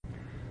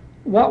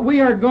What we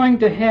are going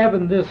to have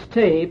in this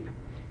tape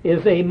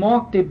is a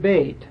mock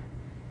debate.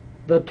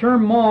 The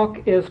term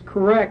mock is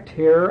correct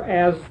here,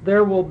 as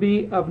there will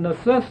be of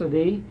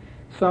necessity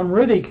some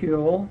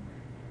ridicule,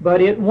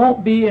 but it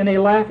won't be in a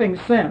laughing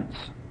sense.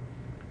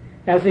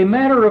 As a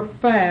matter of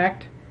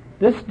fact,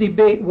 this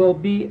debate will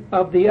be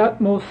of the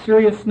utmost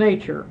serious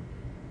nature.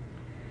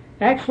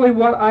 Actually,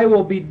 what I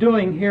will be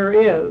doing here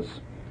is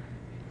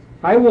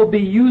I will be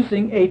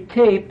using a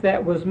tape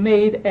that was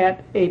made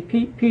at a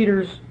Pete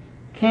Peters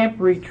camp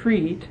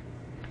retreat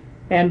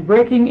and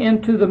breaking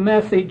into the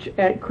message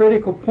at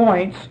critical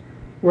points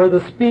where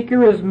the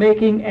speaker is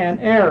making an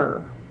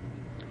error.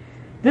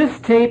 This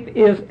tape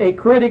is a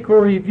critical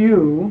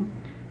review,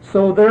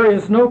 so there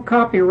is no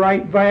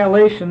copyright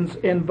violations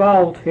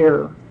involved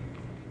here.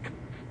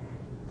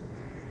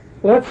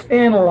 Let's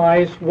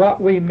analyze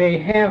what we may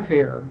have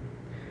here.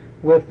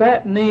 With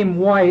that name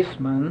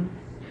Weisman,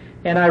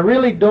 and I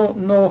really don't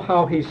know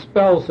how he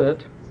spells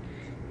it,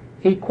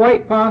 he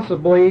quite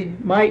possibly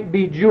might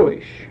be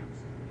Jewish.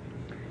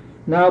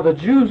 Now, the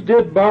Jews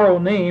did borrow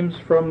names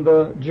from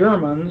the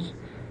Germans,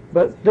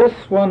 but this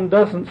one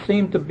doesn't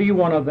seem to be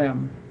one of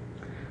them.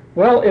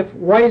 Well, if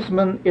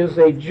Weisman is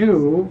a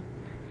Jew,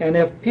 and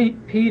if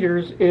Pete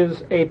Peters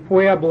is a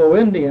Pueblo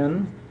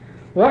Indian,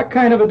 what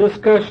kind of a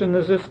discussion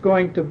is this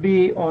going to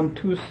be on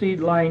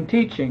two-seed line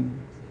teaching?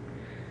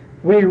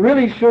 We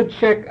really should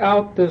check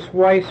out this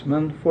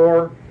Weisman,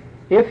 for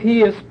if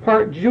he is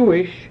part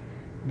Jewish,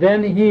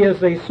 then he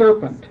is a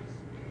serpent.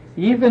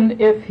 Even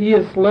if he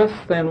is less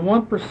than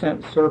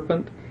 1%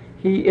 serpent,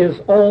 he is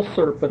all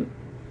serpent.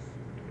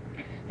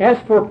 As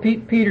for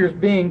Pete Peters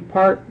being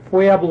part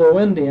Pueblo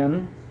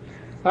Indian,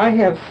 I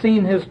have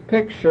seen his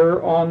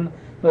picture on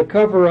the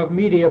cover of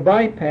Media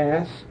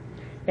Bypass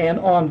and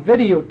on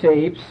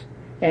videotapes,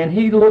 and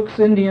he looks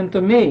Indian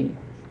to me.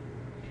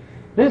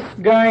 This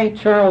guy,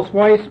 Charles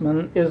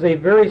Weisman, is a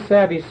very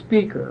savvy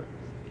speaker.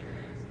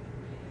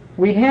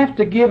 We have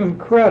to give him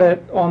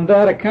credit on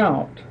that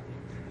account,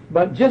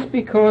 but just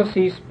because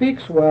he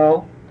speaks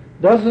well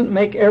doesn't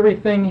make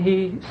everything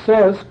he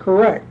says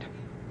correct.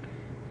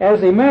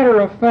 As a matter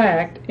of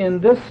fact, in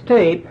this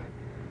tape,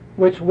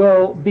 which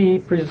will be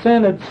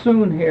presented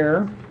soon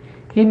here,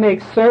 he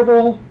makes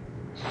several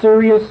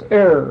serious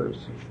errors.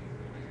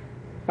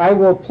 I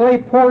will play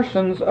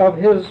portions of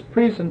his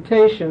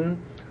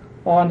presentation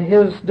on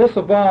his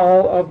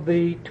disavowal of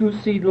the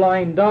two-seed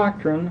line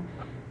doctrine,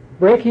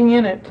 breaking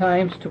in at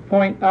times to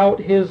point out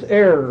his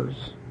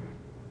errors.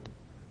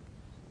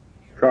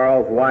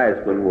 Charles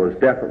Weisman was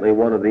definitely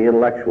one of the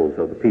intellectuals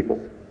of the people.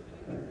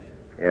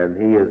 And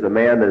he is a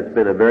man that's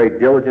been a very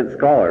diligent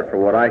scholar, from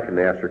what I can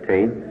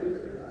ascertain.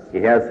 He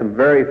has some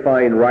very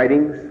fine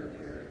writings,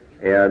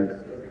 and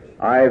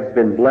I've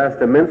been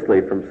blessed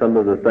immensely from some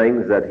of the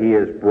things that he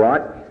has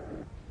brought.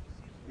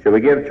 Shall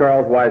we give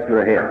Charles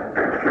Weisman a hand?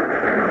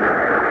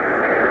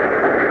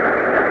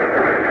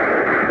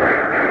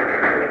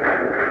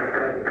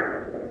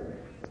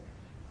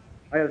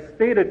 I have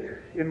stated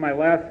in my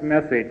last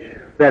message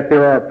that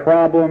there are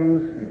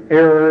problems and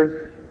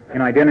errors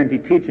in identity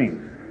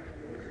teachings,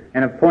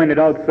 and have pointed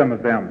out some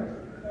of them.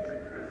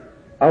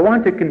 I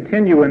want to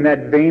continue in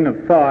that vein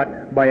of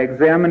thought by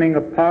examining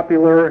a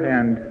popular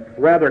and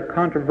rather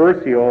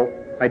controversial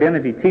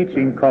identity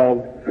teaching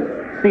called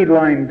seed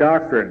line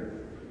doctrine,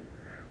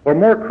 or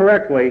more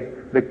correctly,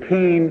 the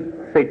Cain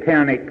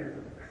satanic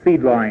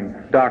seed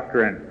line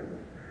doctrine.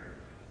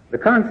 The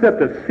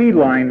concept of seed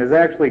line is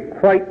actually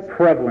quite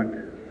prevalent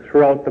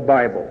throughout the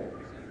Bible.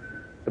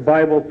 The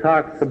Bible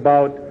talks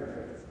about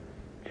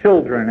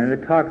children, and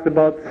it talks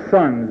about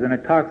sons, and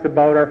it talks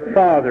about our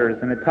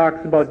fathers, and it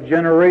talks about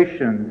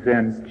generations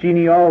and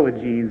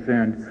genealogies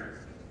and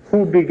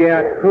who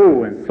begat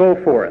who and so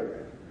forth.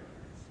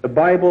 The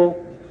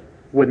Bible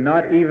would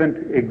not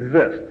even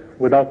exist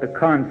without the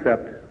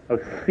concept of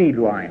seed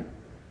line.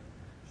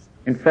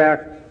 In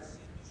fact,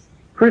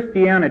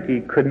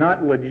 Christianity could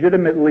not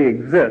legitimately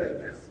exist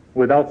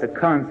without the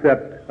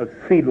concept of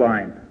seed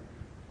line.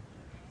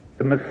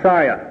 The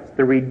Messiah,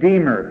 the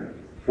Redeemer,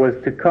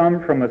 was to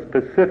come from a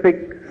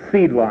specific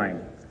seed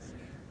line.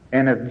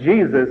 And if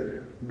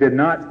Jesus did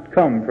not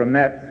come from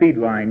that seed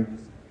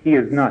line, he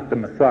is not the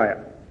Messiah.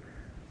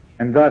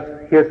 And thus,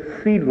 his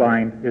seed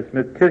line is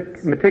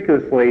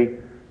meticulously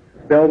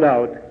spelled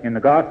out in the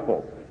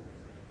Gospels.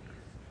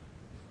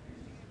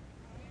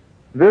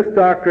 This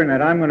doctrine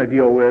that I'm going to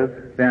deal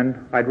with,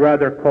 then, I'd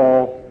rather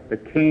call the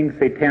Cain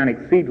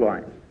satanic seed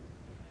line,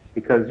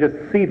 because just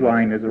seed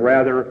line is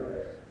rather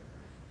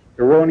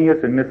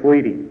erroneous and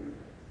misleading.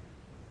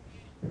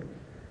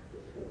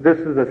 This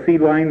is a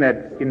seed line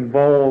that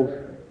involves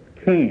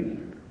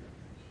Cain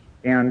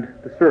and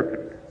the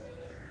serpent.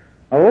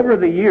 Now, over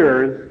the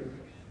years,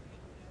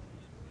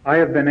 I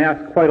have been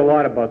asked quite a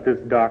lot about this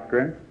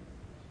doctrine,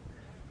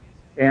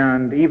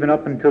 and even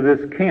up until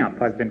this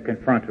camp, I've been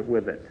confronted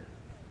with it.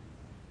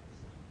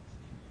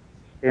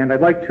 And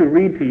I'd like to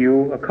read to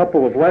you a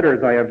couple of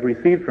letters I have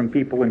received from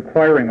people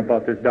inquiring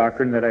about this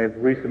doctrine that I have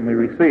recently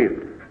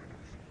received.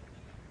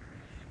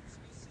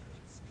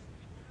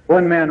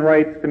 One man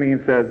writes to me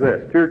and says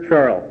this, "Dear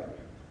Charles,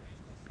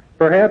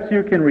 perhaps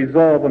you can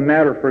resolve a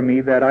matter for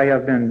me that I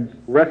have been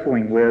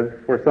wrestling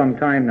with for some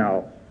time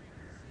now.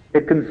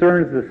 It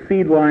concerns the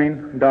seed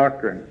line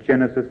doctrine,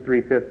 Genesis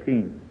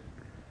 3:15.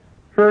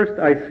 First,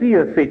 I see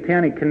a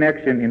satanic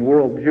connection in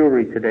world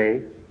Jewry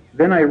today.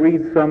 Then I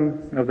read some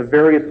of the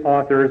various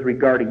authors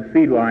regarding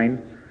seed line,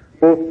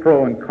 both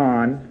pro and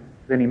con.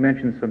 Then he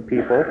mentions some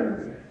people.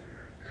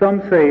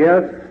 Some say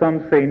yes,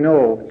 some say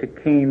no to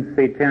Cain's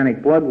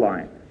satanic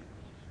bloodline.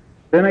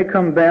 Then I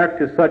come back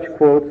to such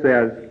quotes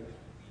as,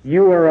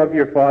 'You are of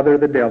your father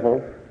the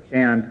devil,'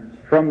 and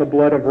 'From the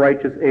blood of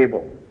righteous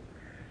Abel.'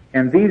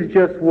 And these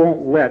just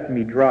won't let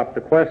me drop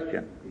the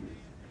question.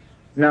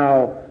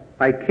 Now,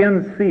 I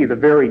can see the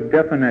very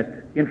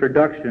definite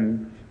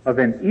introduction of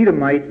an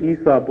Edomite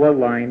Esau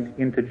bloodline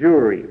into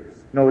Jewry,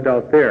 no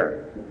doubt there.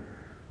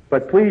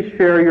 But please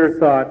share your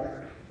thoughts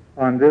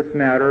on this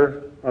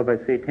matter of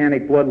a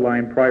satanic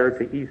bloodline prior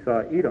to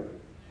Esau Edom."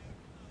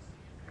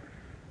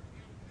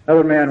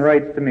 Another man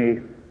writes to me,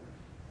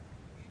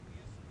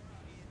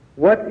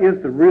 "What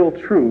is the real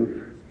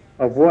truth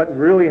of what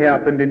really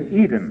happened in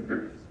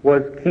Eden?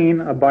 Was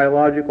Cain a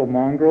biological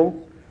mongrel?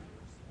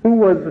 Who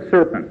was the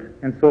serpent?"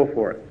 and so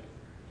forth.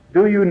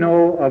 "Do you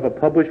know of a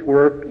published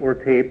work or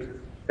tapes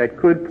that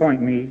could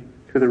point me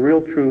to the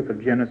real truth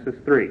of Genesis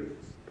 3?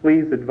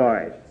 Please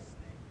advise."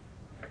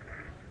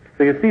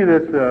 So you see,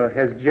 this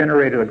has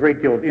generated a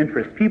great deal of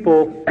interest.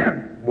 People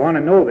want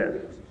to know this.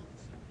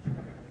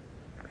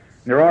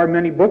 There are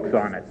many books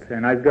on it,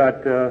 and I've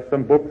got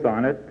some books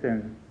on it,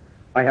 and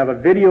I have a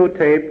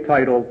videotape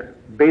titled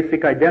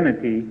Basic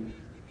Identity,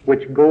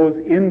 which goes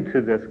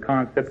into this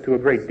concept to a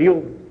great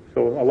deal.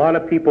 So a lot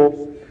of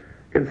people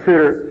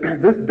consider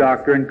this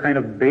doctrine kind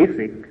of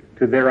basic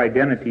to their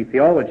identity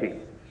theology.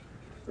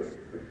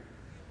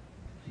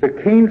 The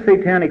Cain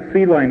satanic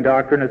seed line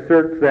doctrine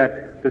asserts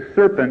that the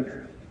serpent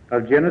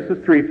of Genesis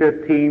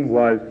 3:15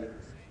 was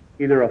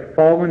either a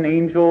fallen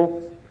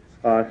angel,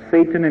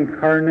 Satan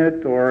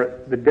incarnate, or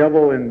the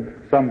devil in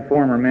some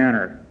form or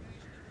manner.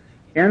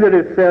 And it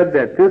is said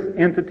that this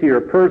entity or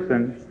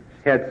person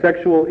had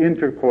sexual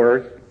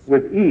intercourse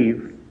with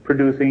Eve,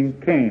 producing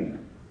Cain.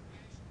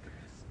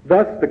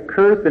 Thus, the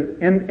curse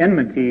and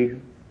enmity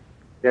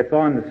that's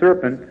on the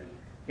serpent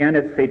and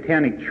its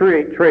satanic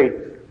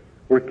traits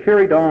were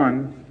carried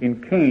on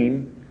in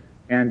Cain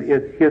and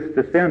his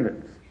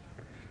descendants.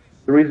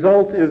 The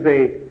result is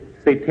a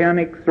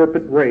satanic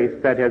serpent race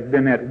that has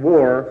been at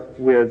war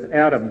with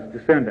Adam's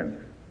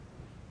descendants.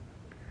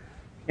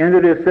 And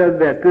it is said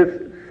that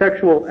this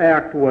sexual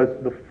act was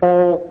the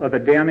fall of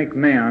Adamic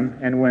man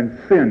and when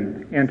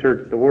sin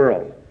entered the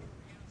world.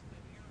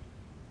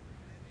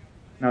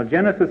 Now,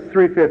 Genesis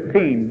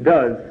 3:15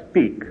 does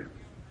speak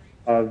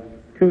of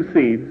two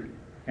seeds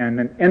and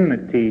an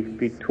enmity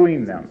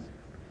between them.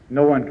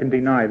 No one can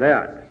deny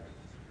that.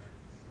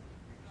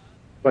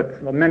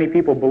 But many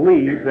people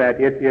believe that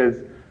it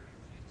is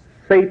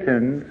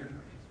Satan's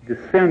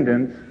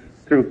descendants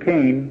through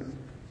Cain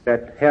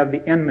that have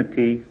the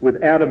enmity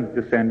with Adam's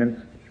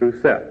descendants through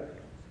Seth.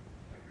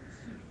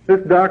 This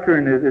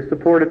doctrine is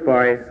supported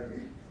by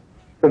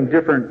some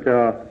different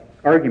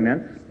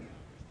arguments.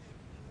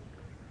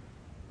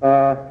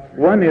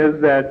 One is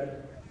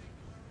that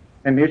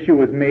an issue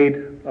was made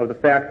of the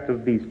fact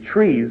of these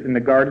trees in the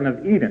Garden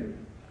of Eden,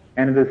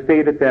 and it is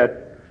stated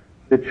that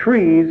the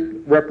trees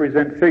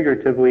represent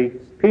figuratively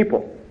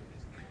people.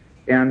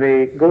 And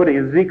they go to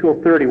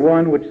Ezekiel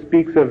 31, which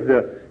speaks of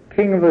the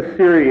king of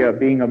Assyria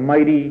being a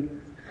mighty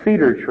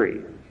cedar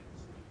tree.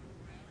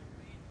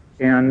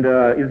 And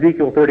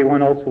Ezekiel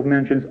 31 also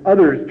mentions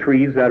other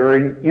trees that are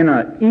in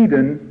a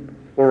Eden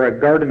or a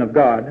garden of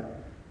God.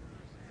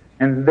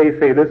 And they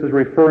say this is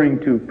referring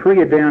to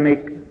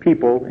pre-Adamic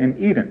people in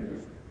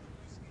Eden.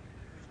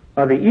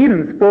 The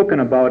Eden spoken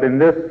about in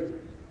this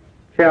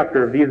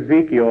chapter of the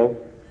Ezekiel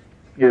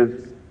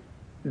is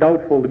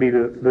doubtful to be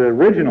the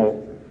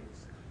original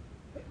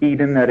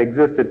Eden that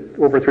existed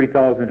over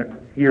 3,000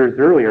 years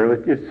earlier.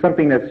 It's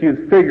something that's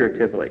used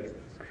figuratively.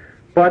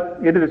 But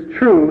it is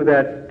true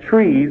that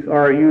trees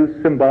are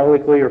used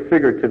symbolically or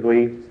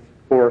figuratively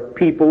for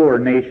people or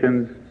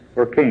nations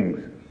or kings.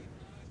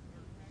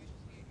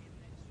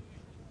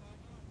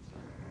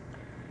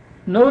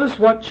 Notice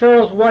what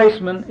Charles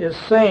Weisman is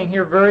saying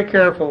here very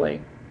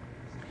carefully.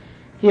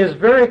 He is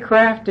very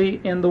crafty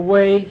in the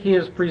way he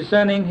is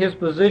presenting his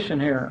position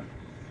here.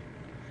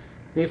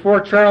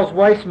 Before Charles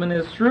Weisman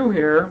is through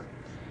here,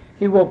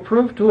 he will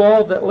prove to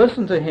all that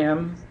listen to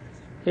him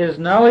his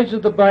knowledge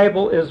of the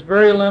Bible is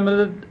very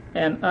limited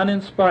and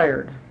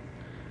uninspired.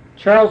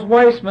 Charles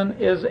Weisman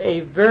is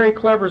a very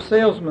clever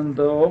salesman,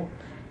 though,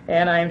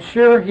 and I am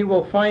sure he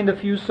will find a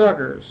few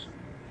suckers.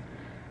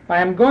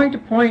 I am going to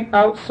point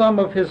out some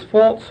of his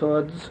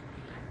falsehoods,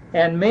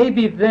 and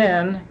maybe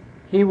then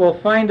he will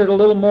find it a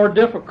little more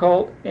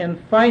difficult in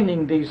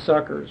finding these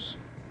suckers.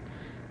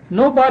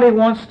 Nobody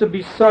wants to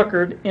be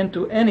suckered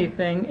into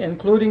anything,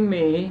 including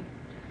me,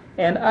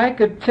 and I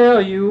could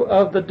tell you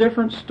of the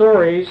different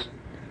stories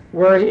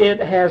where it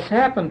has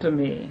happened to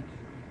me.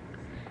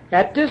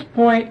 At this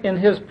point in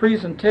his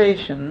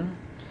presentation,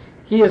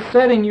 he is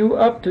setting you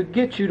up to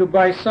get you to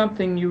buy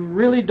something you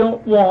really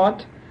don't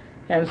want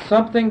and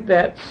something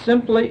that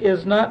simply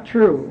is not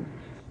true.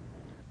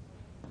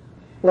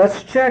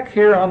 Let's check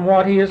here on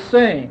what he is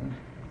saying.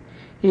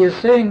 He is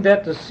saying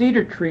that the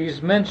cedar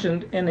trees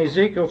mentioned in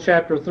Ezekiel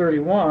chapter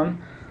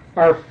 31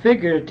 are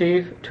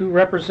figurative to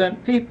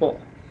represent people.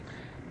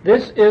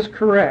 This is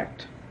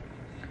correct.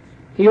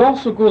 He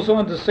also goes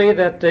on to say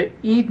that the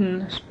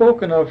Eden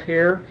spoken of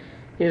here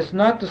is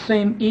not the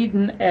same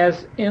Eden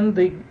as in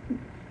the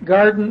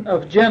Garden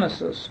of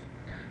Genesis,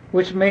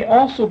 which may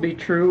also be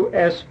true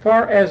as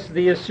far as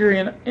the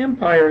Assyrian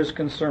Empire is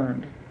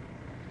concerned.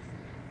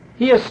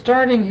 He is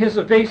starting his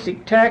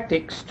evasive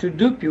tactics to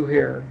dupe you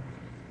here.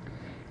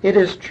 It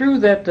is true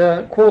that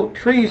the, quote,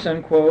 trees,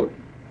 unquote,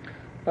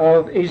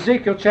 of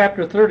Ezekiel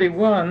chapter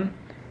 31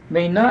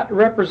 may not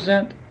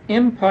represent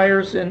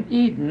empires in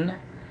Eden,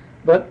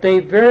 but they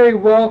very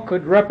well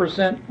could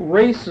represent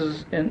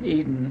races in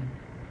Eden.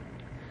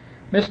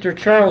 Mr.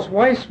 Charles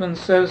Weisman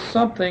says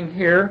something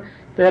here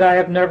that I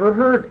have never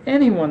heard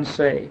anyone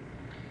say.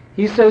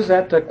 He says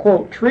that the,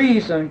 quote,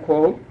 trees,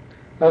 unquote,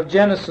 of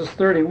Genesis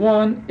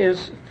 31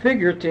 is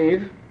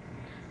figurative,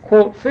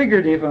 quote,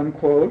 figurative,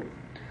 unquote,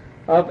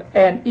 of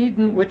an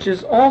Eden which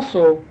is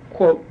also,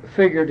 quote,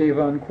 figurative,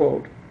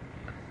 unquote.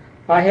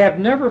 I have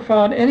never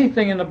found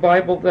anything in the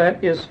Bible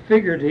that is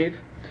figurative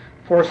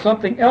for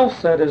something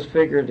else that is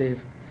figurative.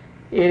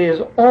 It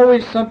is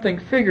always something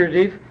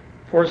figurative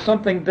for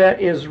something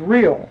that is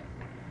real.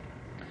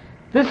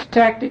 This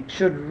tactic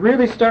should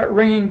really start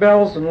ringing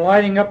bells and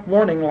lighting up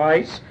warning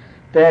lights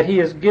that he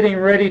is getting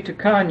ready to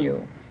con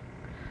you.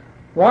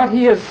 What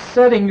he is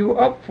setting you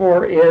up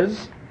for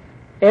is,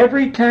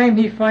 every time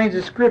he finds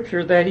a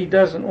scripture that he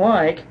doesn't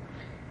like,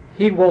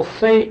 he will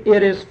say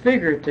it is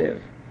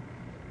figurative.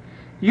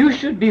 You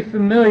should be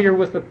familiar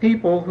with the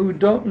people who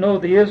don't know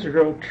the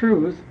Israel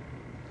truth,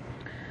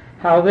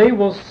 how they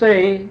will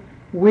say,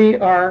 we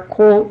are,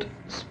 quote,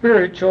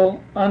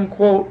 spiritual,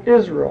 unquote,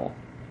 Israel.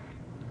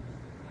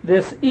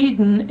 This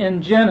Eden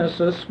in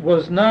Genesis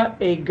was not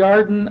a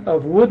garden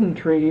of wooden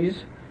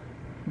trees,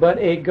 but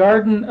a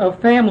garden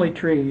of family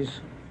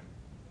trees.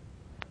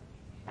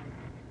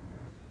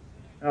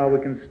 We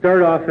can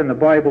start off in the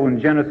Bible in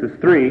Genesis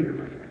 3.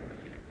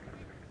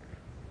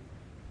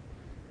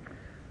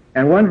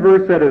 And one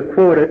verse that is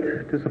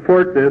quoted to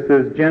support this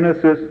is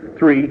Genesis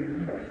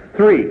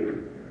 3:3,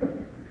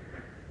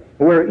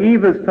 where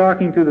Eve is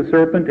talking to the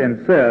serpent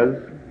and says,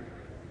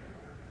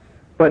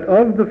 but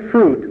of the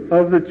fruit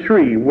of the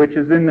tree which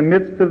is in the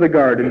midst of the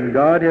garden,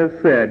 God has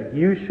said,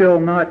 you shall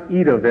not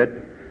eat of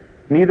it,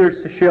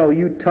 neither shall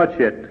you touch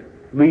it,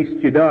 lest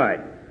you die.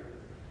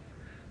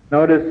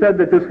 Now it is said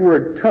that this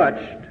word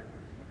touched,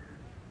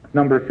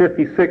 number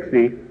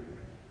 5060,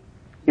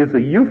 is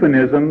a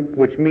euphemism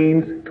which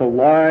means to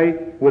lie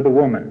with a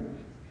woman.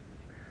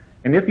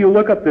 And if you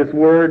look up this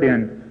word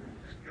in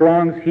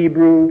Strong's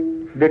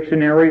Hebrew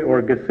Dictionary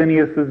or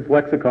Gesenius's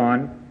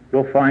lexicon,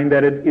 you'll find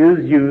that it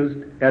is used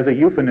as a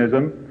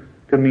euphemism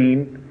to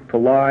mean to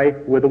lie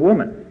with a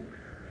woman.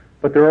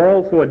 But there are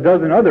also a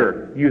dozen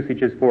other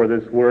usages for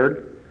this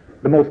word,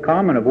 the most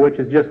common of which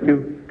is just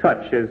to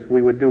touch, as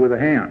we would do with a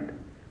hand.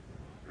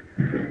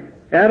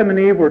 Adam and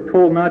Eve were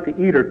told not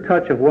to eat or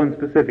touch of one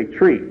specific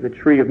tree, the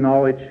tree of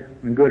knowledge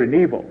and good and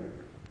evil.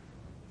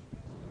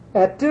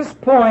 At this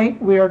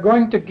point, we are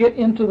going to get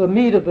into the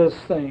meat of this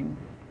thing.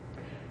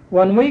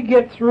 When we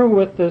get through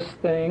with this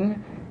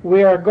thing,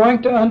 we are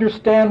going to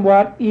understand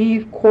what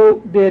Eve,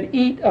 quote, did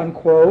eat,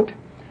 unquote,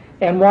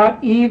 and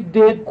what Eve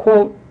did,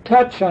 quote,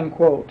 touch,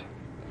 unquote.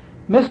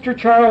 Mr.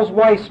 Charles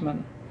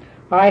Weisman,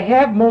 I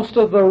have most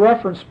of the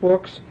reference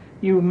books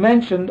you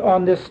mentioned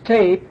on this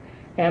tape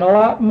and a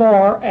lot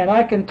more, and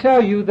I can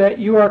tell you that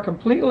you are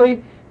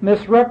completely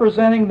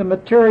misrepresenting the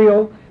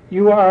material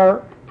you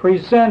are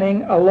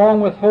presenting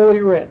along with Holy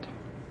Writ.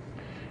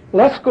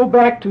 Let's go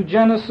back to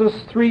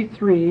Genesis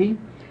 3:3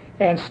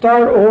 and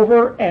start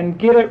over and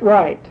get it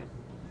right.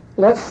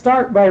 Let's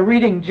start by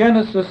reading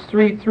Genesis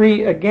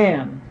 3:3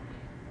 again.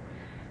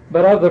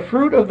 But of the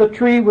fruit of the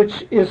tree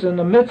which is in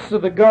the midst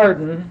of the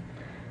garden,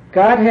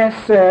 God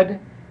hath said,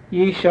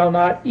 ye shall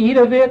not eat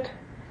of it,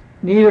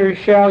 neither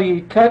shall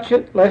ye touch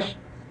it, lest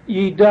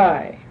ye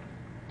die.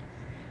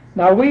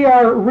 Now we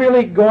are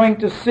really going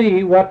to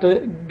see what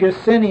the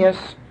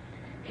Gesenius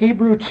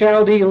Hebrew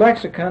Chaldee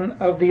lexicon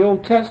of the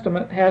Old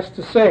Testament has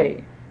to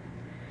say.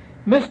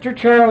 Mr.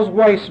 Charles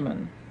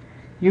Weisman,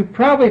 you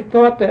probably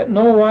thought that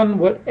no one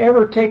would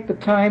ever take the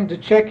time to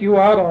check you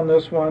out on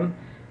this one,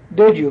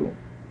 did you?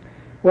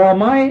 Well,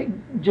 my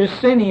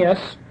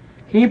Gesenius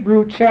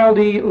Hebrew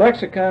Chaldee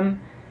lexicon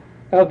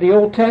of the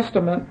Old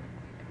Testament,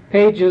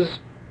 pages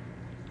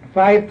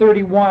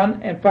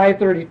 531 and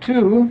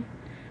 532,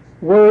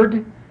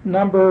 word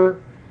number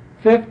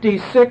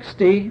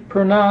 5060,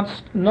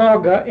 pronounced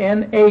naga,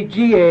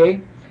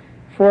 N-A-G-A,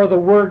 for the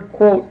word,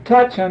 quote,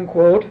 touch,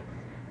 unquote,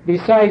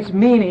 besides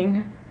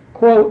meaning,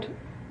 quote,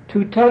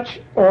 to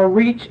touch or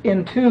reach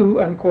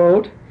into,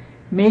 unquote,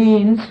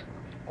 means,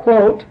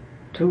 quote,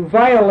 to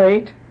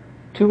violate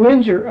to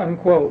injure,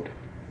 unquote.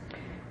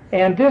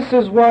 And this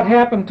is what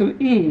happened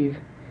to Eve.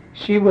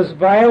 She was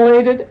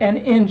violated and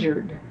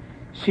injured.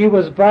 She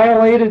was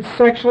violated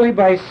sexually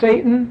by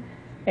Satan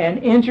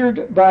and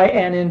injured by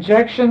an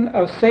injection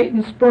of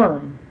Satan's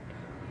sperm.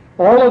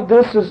 All of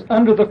this is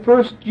under the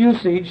first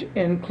usage,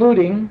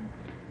 including,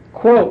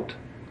 quote,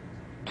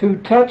 to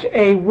touch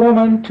a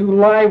woman to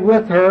lie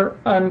with her,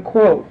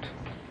 unquote.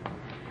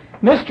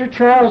 Mr.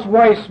 Charles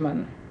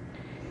Weisman,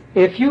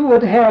 if you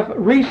would have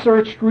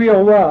researched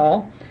real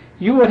well,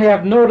 you would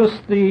have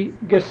noticed the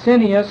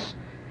Gesenius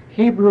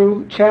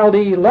Hebrew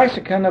Chaldee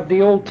lexicon of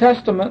the Old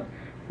Testament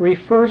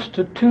refers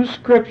to two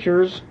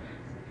scriptures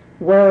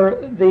where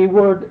the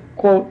word,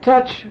 quote,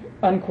 touch,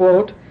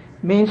 unquote,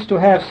 means to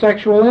have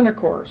sexual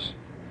intercourse.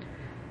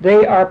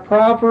 They are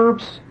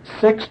Proverbs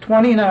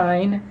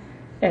 6:29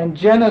 and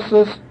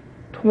Genesis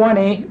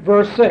 20,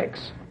 verse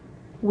 6.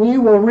 We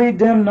will read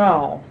them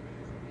now.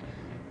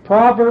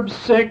 Proverbs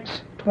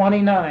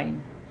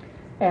 6:29.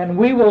 And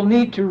we will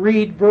need to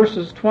read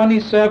verses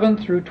 27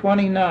 through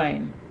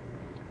 29.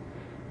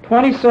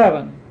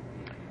 27.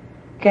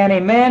 Can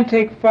a man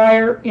take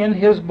fire in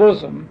his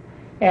bosom,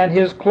 and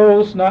his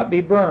clothes not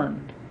be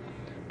burned?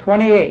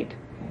 28.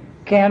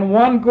 Can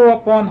one go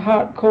upon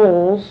hot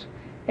coals,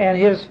 and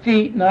his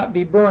feet not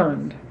be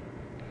burned?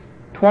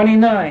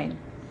 29.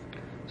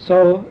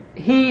 So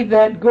he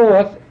that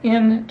goeth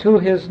in to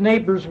his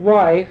neighbor's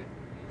wife,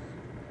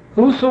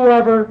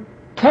 whosoever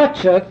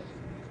toucheth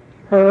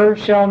her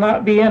shall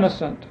not be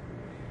innocent.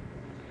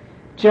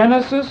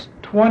 Genesis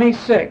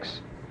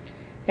 26.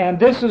 And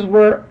this is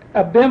where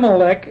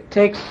Abimelech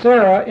takes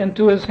Sarah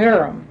into his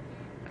harem.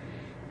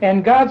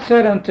 And God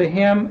said unto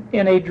him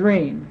in a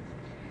dream,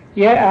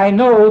 Yea, I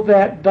know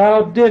that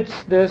thou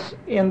didst this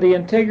in the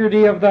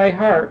integrity of thy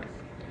heart,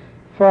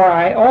 for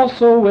I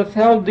also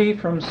withheld thee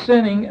from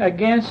sinning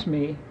against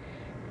me.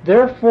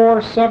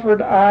 Therefore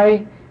suffered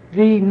I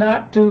thee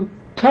not to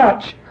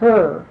touch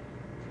her.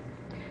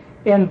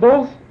 In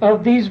both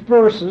of these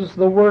verses,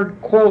 the word,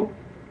 quote,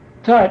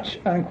 touch,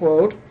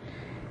 unquote,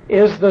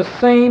 is the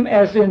same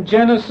as in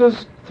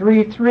Genesis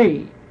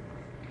 3:3.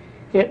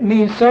 It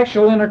means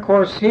sexual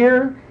intercourse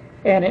here,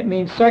 and it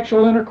means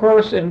sexual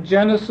intercourse in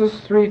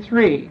Genesis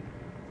 3:3.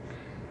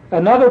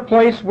 Another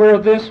place where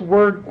this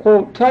word,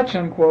 quote, touch,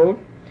 unquote,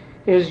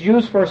 is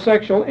used for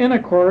sexual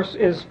intercourse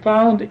is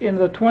found in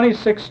the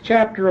 26th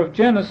chapter of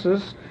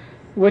Genesis,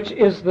 which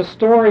is the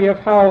story of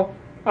how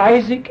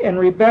Isaac and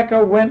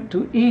Rebekah went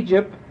to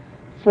Egypt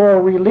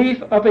for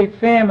relief of a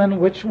famine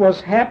which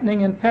was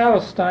happening in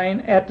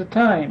Palestine at the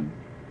time.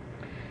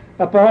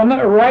 Upon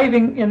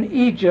arriving in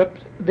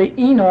Egypt, the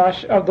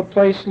Enosh of the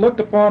place looked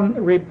upon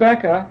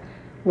Rebekah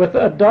with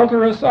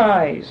adulterous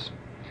eyes.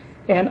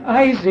 And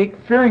Isaac,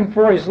 fearing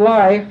for his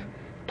life,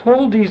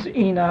 told these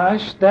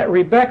Enosh that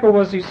Rebekah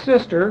was his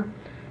sister,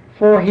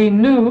 for he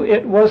knew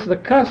it was the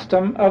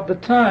custom of the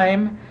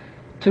time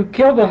to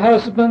kill the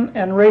husband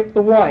and rape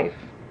the wife.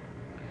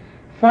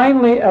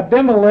 Finally,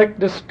 Abimelech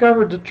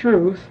discovered the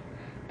truth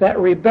that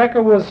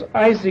Rebekah was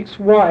Isaac's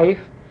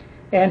wife,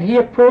 and he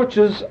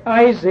approaches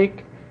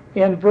Isaac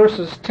in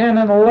verses 10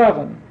 and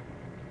 11.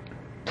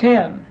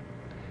 10.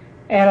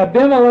 And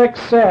Abimelech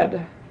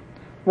said,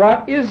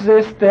 What is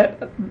this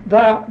that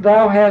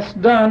thou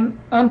hast done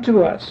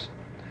unto us?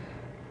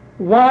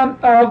 One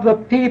of the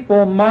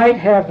people might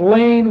have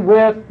lain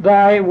with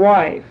thy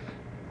wife,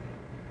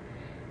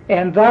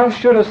 and thou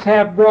shouldest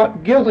have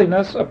brought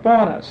guiltiness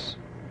upon us.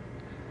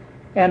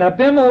 And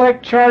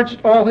Abimelech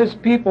charged all his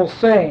people,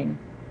 saying,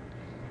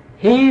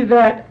 He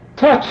that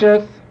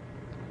toucheth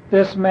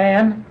this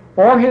man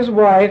or his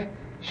wife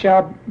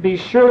shall be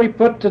surely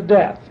put to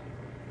death.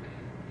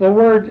 The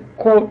word,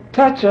 quote,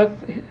 toucheth,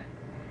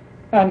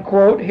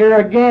 unquote, here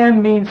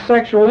again means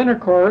sexual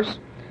intercourse,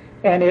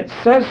 and it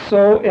says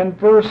so in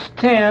verse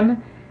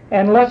 10,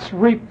 and let's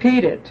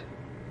repeat it.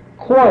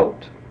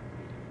 Quote,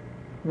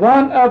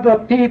 One of the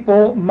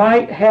people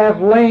might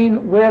have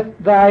lain with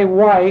thy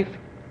wife,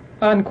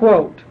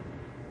 unquote.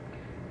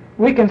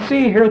 We can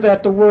see here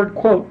that the word,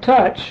 quote,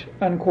 touch,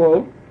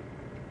 unquote,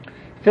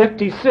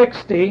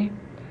 50-60,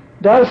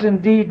 does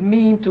indeed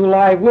mean to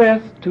lie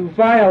with, to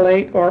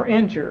violate, or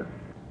injure.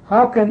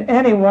 How can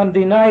anyone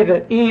deny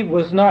that Eve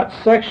was not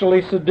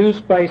sexually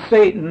seduced by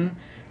Satan,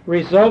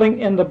 resulting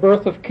in the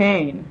birth of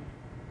Cain?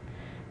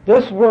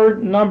 This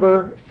word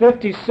number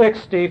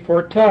 50-60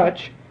 for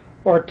touch,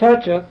 or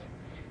toucheth,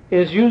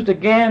 is used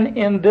again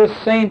in this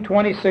same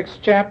 26th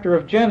chapter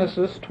of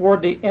Genesis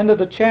toward the end of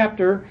the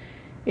chapter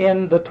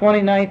in the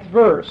 29th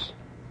verse.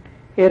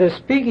 It is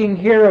speaking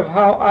here of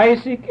how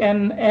Isaac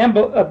and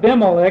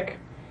Abimelech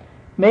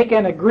make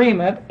an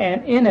agreement,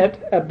 and in it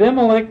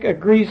Abimelech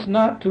agrees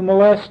not to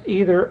molest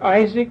either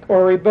Isaac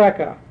or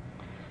Rebekah.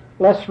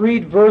 Let's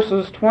read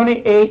verses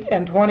 28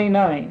 and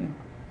 29.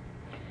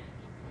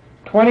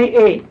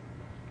 28.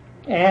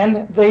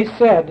 And they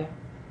said,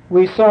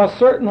 We saw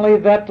certainly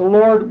that the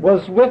Lord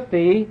was with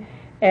thee,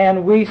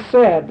 and we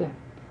said,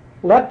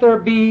 Let there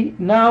be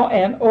now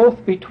an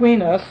oath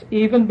between us,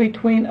 even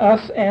between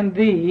us and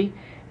thee,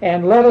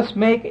 and let us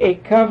make a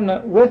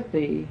covenant with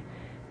thee,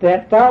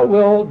 that thou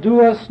wilt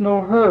do us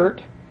no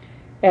hurt,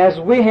 as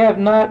we have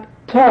not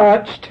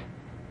touched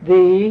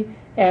thee,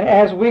 and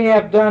as we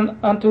have done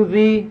unto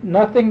thee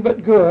nothing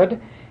but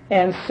good,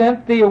 and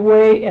sent thee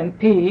away in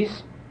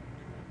peace,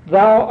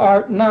 thou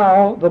art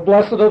now the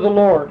blessed of the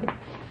Lord.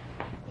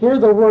 Here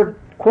the word,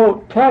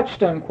 quote,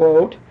 touched,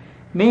 unquote,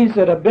 means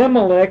that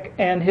Abimelech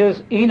and his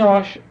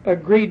Enosh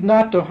agreed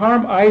not to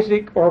harm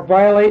Isaac or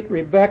violate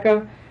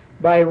Rebekah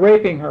by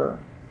raping her.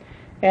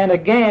 And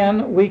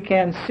again, we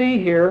can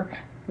see here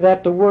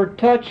that the word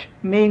touch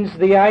means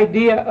the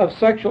idea of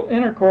sexual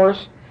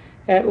intercourse,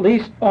 at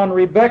least on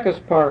Rebekah's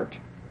part.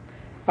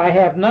 I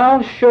have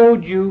now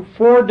showed you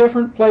 4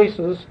 different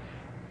places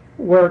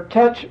where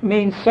touch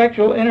means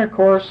sexual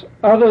intercourse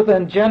other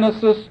than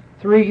Genesis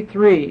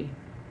 3:3.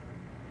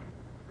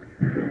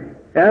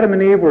 Adam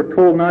and Eve were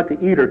told not to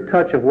eat or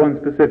touch of one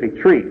specific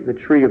tree, the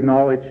tree of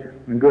knowledge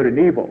and good and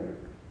evil.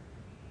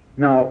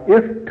 Now,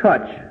 if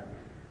touch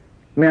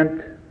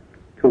meant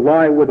to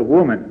lie with a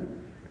woman,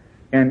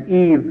 and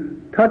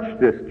Eve touched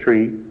this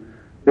tree,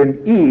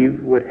 then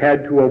Eve would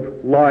had to have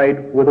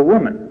lied with a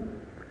woman.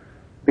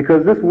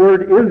 Because this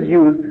word is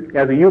used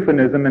as a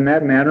euphemism in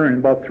that manner in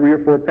about 3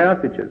 or 4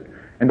 passages.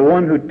 And the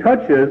one who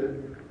touches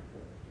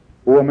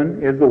a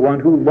woman is the one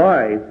who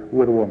lies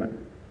with a woman.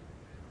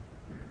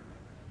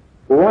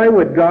 Why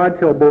would God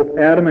tell both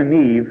Adam and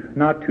Eve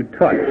not to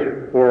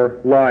touch or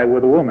lie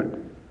with a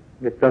woman?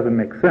 It doesn't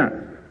make sense.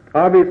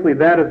 Obviously,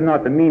 that is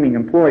not the meaning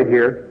employed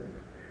here,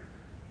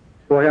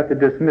 so I have to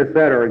dismiss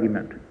that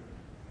argument.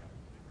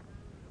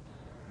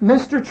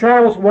 Mr.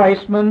 Charles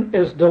Weisman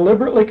is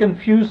deliberately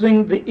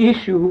confusing the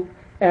issue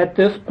at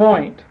this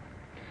point.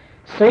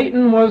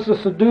 Satan was the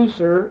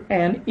seducer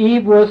and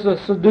Eve was the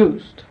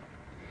seduced.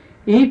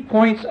 Eve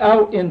points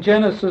out in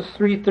Genesis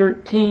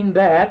 3:13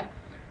 that,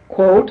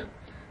 quote,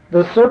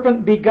 the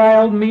serpent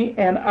beguiled me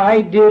and I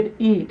did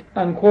eat,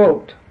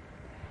 unquote.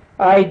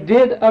 I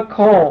did a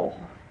call.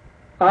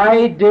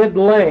 I did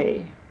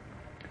lay.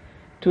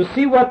 To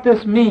see what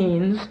this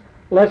means,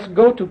 let's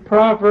go to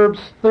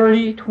Proverbs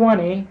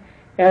 30:20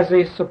 as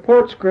a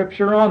support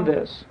scripture on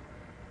this.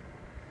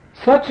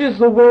 Such is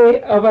the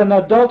way of an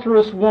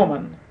adulterous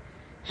woman.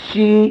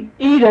 She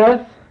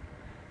eateth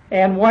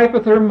and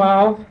wipeth her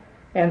mouth,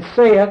 and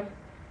saith,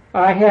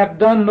 I have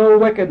done no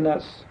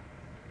wickedness.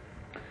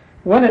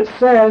 When it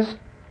says,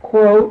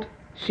 quote,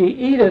 she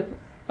eateth,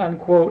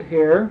 unquote,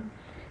 here,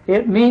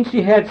 it means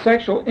she had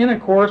sexual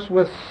intercourse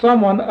with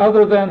someone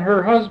other than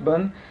her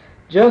husband,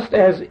 just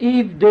as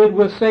Eve did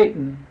with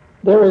Satan.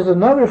 There is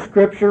another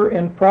scripture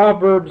in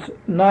Proverbs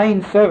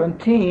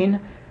 9:17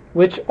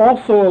 which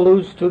also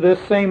alludes to this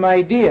same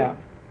idea.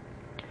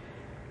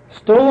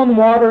 Stolen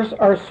waters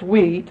are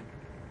sweet,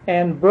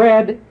 and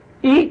bread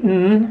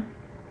eaten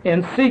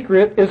in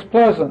secret is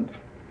pleasant.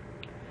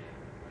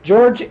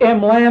 George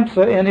M.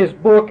 Lamsa, in his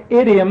book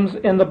Idioms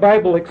in the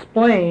Bible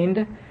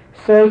Explained,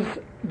 says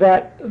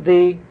that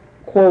the,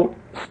 quote,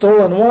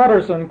 stolen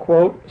waters,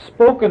 unquote,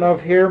 spoken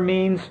of here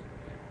means,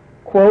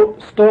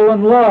 quote,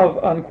 stolen love,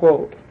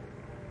 unquote.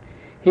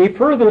 He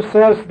further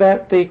says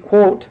that the,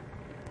 quote,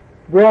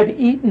 bread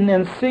eaten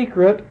in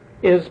secret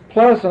is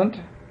pleasant,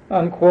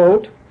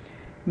 unquote,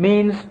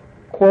 means,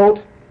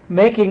 quote,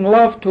 making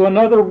love to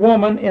another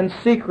woman in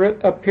secret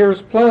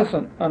appears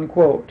pleasant,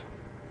 unquote.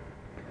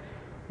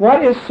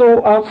 What is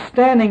so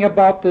outstanding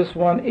about this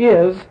one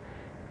is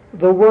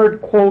the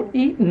word, quote,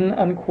 eaten,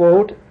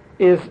 unquote,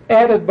 is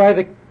added by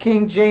the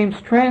King James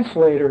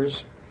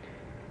translators.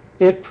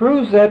 It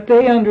proves that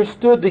they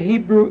understood the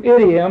Hebrew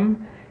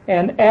idiom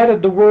and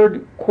added the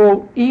word,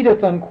 quote,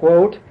 eateth,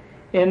 unquote,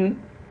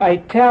 in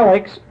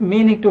italics,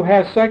 meaning to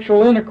have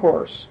sexual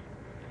intercourse.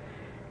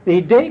 The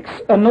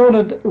Dake's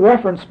Annotated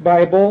Reference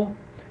Bible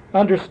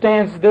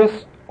understands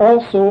this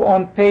also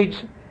on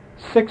page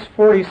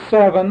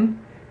 647,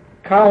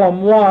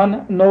 column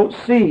 1, note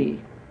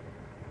C.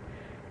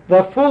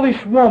 The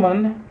foolish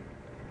woman,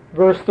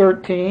 verse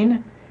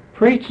 13,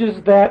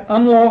 preaches that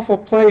unlawful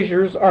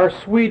pleasures are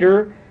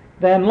sweeter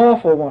than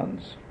lawful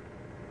ones.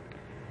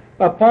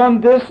 Upon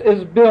this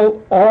is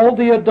built all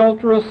the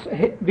adulterous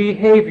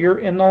behavior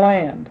in the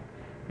land.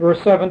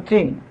 Verse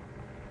 17.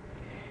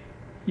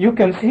 You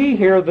can see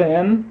here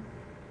then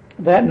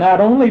that not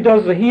only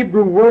does the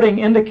Hebrew wording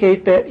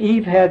indicate that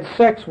Eve had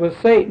sex with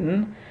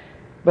Satan,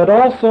 but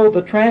also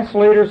the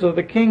translators of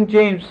the King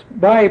James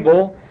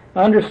Bible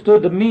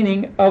understood the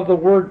meaning of the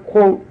word,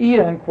 quote, eat,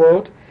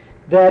 unquote,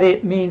 that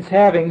it means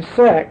having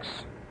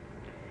sex.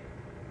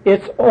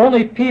 It's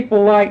only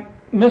people like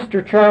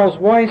Mr. Charles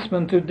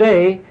Weisman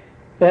today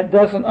that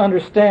doesn't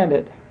understand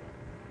it.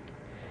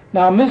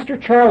 Now, Mr.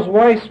 Charles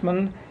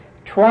Weisman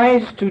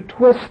tries to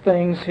twist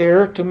things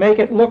here to make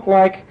it look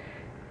like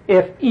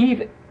if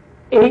Eve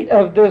ate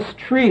of this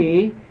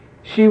tree,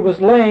 she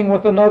was laying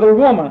with another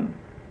woman.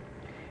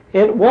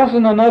 It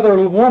wasn't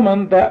another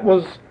woman that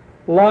was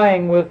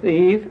lying with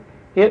Eve.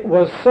 It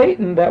was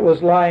Satan that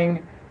was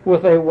lying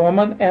with a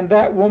woman, and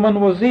that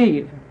woman was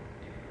Eve.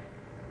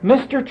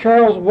 Mr.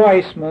 Charles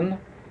Weisman,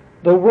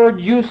 the word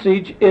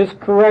usage is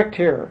correct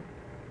here.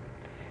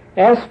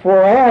 As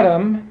for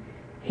Adam,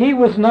 he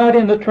was not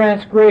in the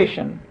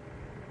transgression.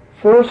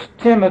 1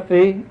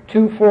 Timothy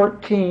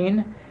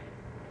 2:14,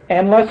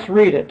 and let's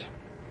read it.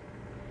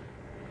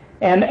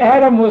 And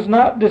Adam was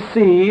not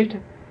deceived,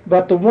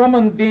 but the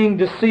woman being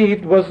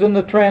deceived was in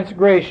the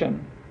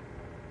transgression.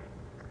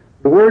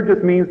 The word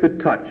just means to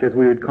touch, as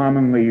we would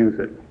commonly use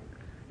it.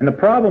 And the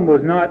problem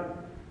was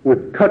not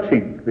with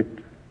touching the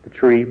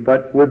tree,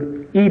 but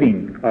with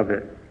eating of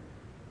it.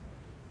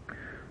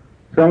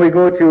 So we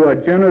go to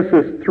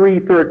Genesis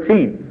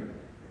 3:13,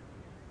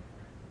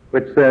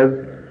 which says,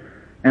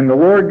 And the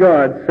Lord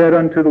God said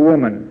unto the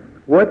woman,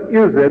 What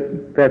is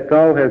it that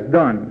thou hast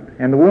done?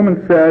 And the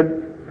woman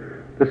said,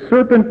 The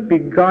serpent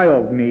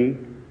beguiled me,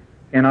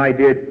 and I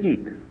did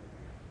eat.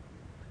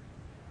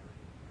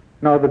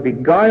 Now the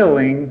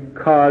beguiling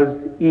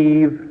caused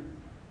Eve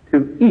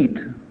to eat,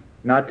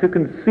 not to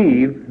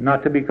conceive,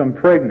 not to become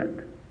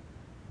pregnant.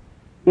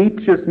 Eat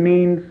just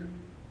means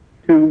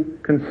to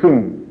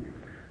consume.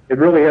 It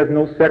really has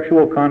no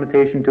sexual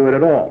connotation to it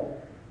at all.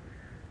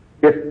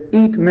 If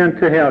eat meant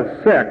to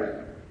have sex,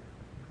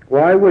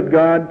 why would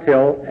God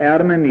tell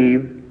Adam and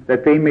Eve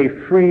that they may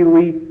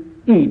freely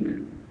eat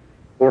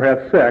or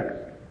have sex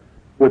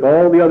with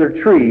all the other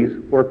trees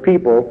or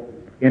people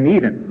in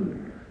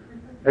Eden?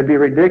 That'd be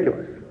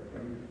ridiculous.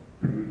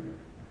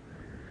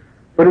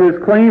 But it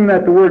is claimed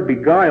that the word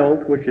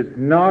beguiled, which is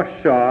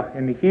nashah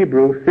in the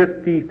Hebrew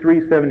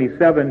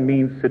 5377,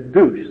 means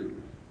seduce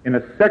in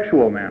a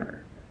sexual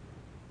manner.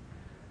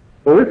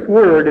 Well, this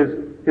word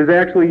is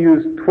actually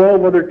used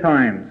 12 other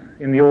times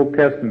in the Old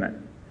Testament.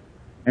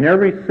 And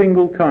every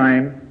single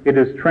time it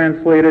is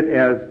translated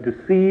as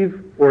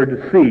deceive or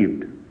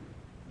deceived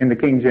in the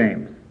King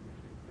James.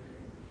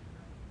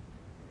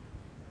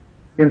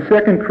 In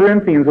 2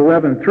 Corinthians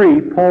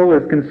 11:3, Paul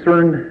is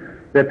concerned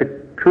that the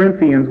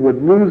Corinthians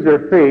would lose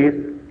their faith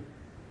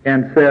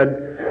and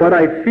said, But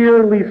I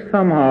fear lest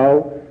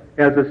somehow,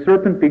 as the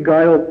serpent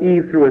beguiled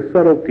Eve through his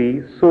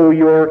subtlety, so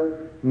your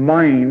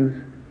minds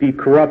be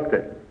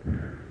corrupted.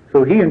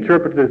 So he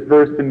interprets this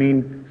verse to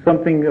mean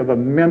something of a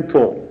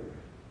mental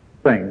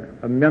thing,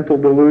 a mental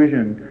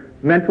delusion,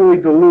 mentally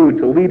delude,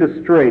 to lead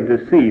astray,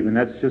 deceive, and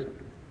that's just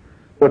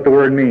what the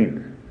word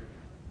means.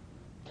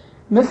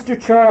 Mr.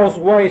 Charles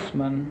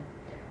Weisman,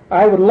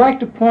 I would like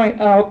to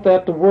point out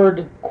that the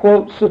word,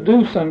 quote,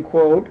 seduce,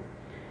 unquote,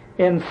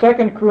 in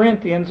 2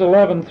 Corinthians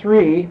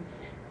 11:3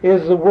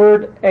 is the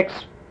word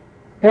expeo.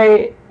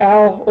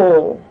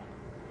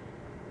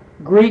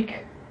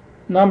 Greek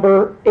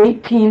number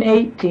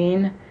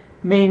 1818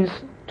 means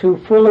to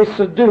fully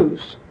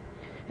seduce.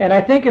 And I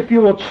think if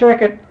you will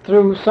check it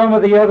through some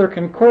of the other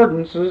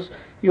concordances,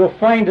 you'll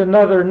find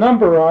another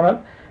number on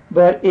it.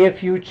 But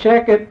if you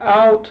check it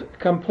out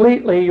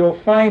completely, you'll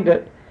find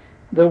it.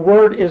 The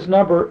word is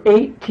number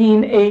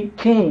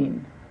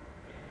 1818.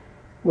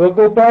 We'll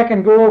go back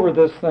and go over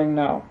this thing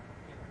now.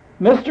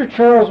 Mr.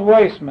 Charles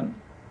Weisman,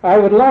 I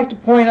would like to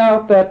point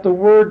out that the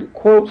word,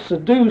 quote,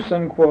 seduce,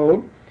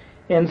 unquote,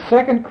 in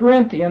 2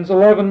 Corinthians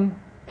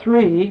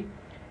 11:3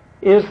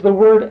 is the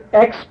word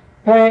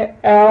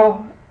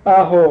expeo.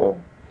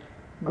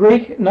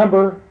 Greek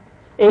number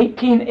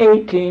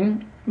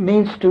 1818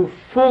 means to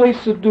fully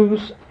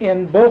seduce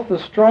in both the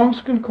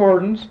Strong's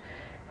Concordance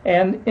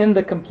and in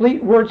the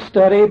Complete Word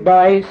Study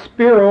by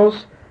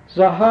Spiros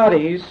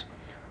Zahadis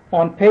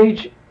on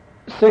page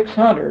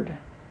 600.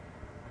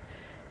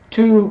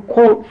 To,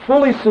 quote,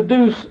 fully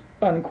seduce,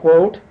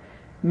 unquote,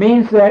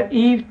 means that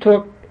Eve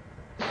took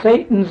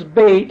Satan's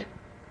bait,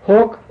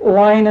 hook,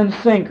 line, and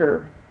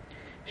sinker.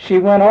 She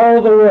went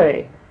all the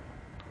way.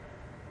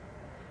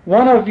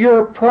 One of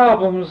your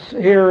problems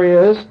here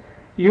is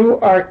you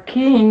are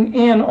keying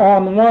in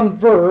on one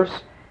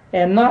verse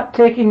and not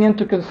taking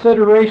into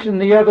consideration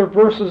the other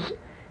verses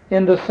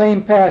in the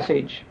same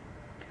passage.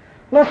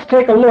 Let's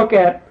take a look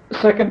at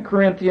 2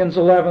 Corinthians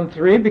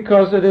 11:3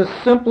 because it is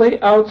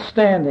simply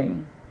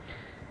outstanding.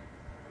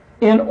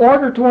 In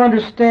order to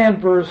understand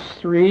verse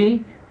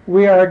 3,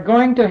 we are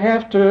going to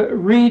have to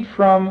read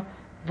from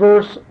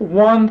verse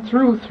 1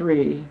 through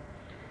 3.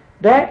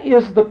 That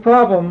is the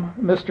problem,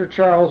 Mr.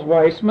 Charles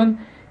Weisman.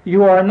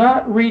 You are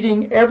not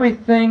reading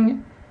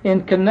everything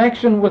in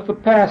connection with the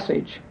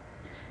passage.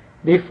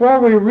 Before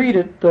we read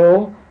it,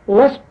 though,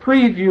 let's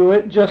preview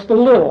it just a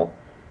little.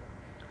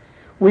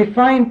 We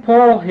find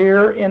Paul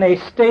here in a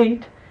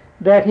state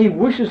that he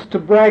wishes to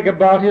brag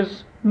about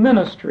his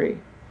ministry.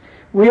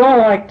 We all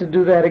like to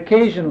do that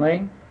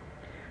occasionally.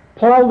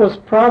 Paul was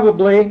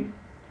probably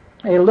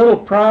a little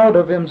proud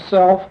of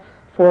himself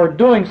for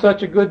doing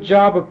such a good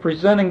job of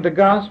presenting the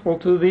gospel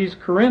to these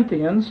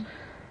Corinthians,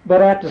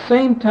 but at the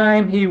same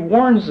time he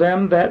warns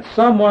them that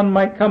someone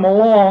might come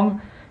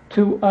along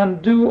to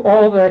undo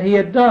all that he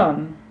had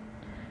done.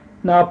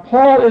 Now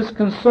Paul is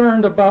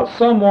concerned about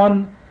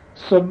someone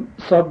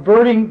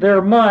subverting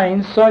their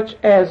minds such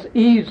as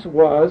Eve's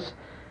was,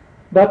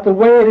 but the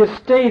way it is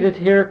stated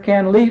here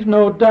can leave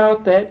no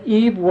doubt that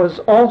Eve was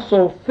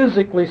also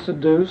physically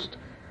seduced.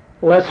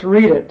 Let's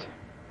read it.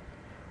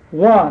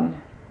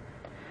 1.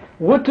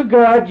 Would to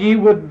God ye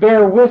would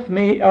bear with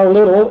me a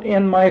little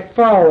in my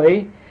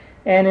folly,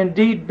 and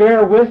indeed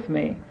bear with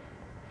me.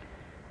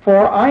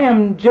 For I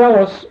am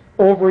jealous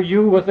over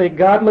you with a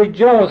godly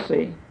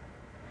jealousy.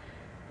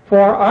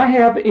 For I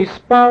have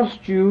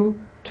espoused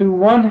you to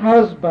one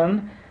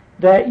husband,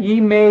 that he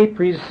may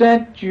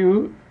present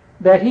you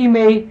as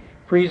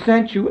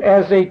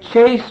a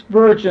chaste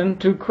virgin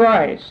to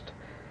Christ.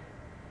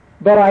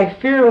 But I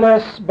fear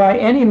lest by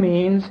any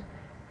means,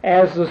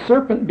 as the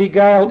serpent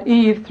beguiled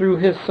Eve through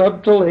his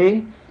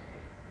subtlety,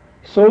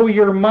 so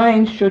your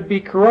minds should be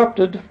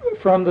corrupted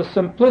from the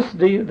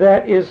simplicity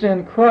that is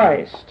in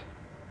Christ.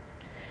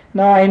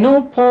 Now I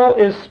know Paul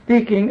is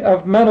speaking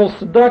of mental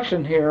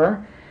seduction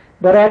here,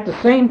 but at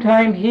the same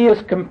time he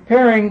is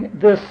comparing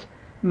this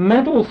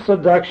mental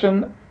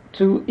seduction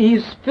to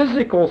Eve's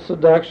physical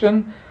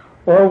seduction,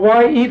 or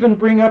why even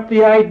bring up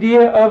the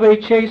idea of a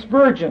chaste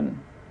virgin?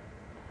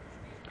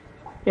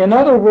 In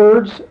other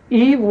words,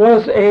 Eve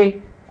was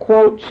a,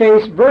 quote,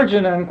 chaste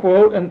virgin,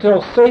 unquote,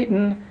 until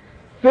Satan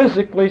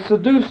physically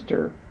seduced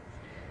her.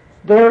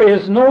 There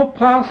is no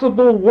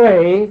possible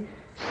way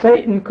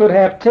Satan could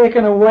have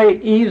taken away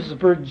Eve's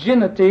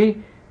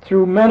virginity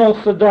through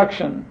mental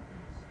seduction.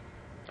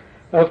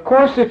 Of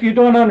course, if you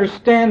don't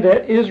understand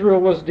that Israel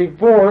was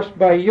divorced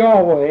by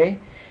Yahweh,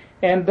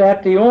 and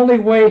that the only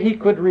way he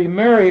could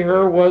remarry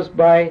her was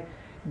by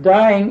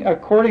dying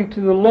according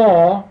to the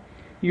law,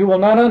 you will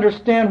not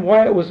understand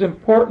why it was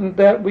important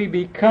that we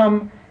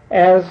become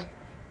as,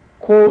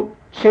 quote,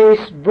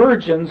 chaste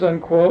virgins,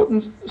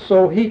 unquote,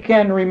 so he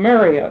can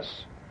remarry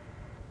us.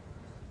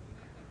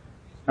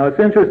 Now it's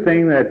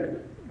interesting that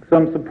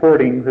some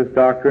supporting this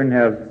doctrine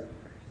have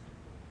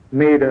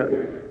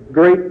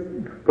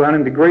gone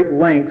into great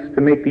lengths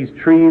to make these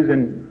trees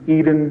in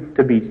Eden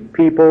to be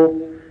people,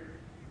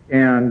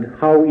 and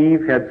how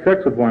Eve had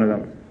sex with one of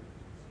them,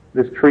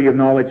 this tree of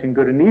knowledge and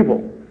good and evil,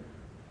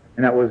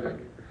 and that was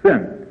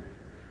sin.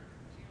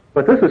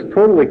 But this is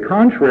totally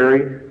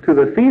contrary to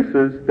the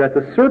thesis that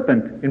the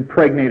serpent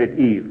impregnated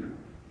Eve.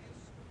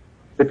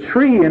 The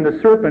tree and the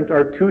serpent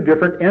are two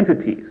different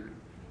entities.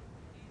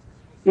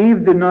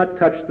 Eve did not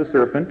touch the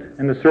serpent,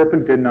 and the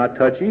serpent did not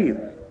touch Eve.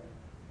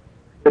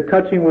 The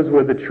touching was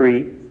with the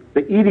tree,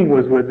 the eating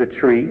was with the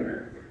tree.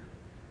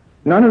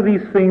 None of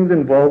these things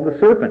involve the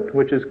serpent,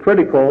 which is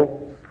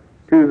critical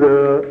to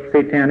the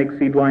satanic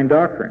seed line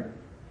doctrine.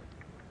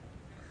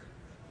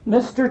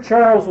 Mr.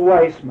 Charles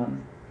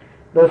Weisman,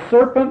 the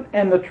serpent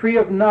and the tree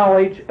of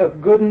knowledge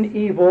of good and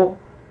evil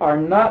are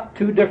not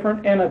two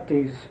different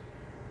entities.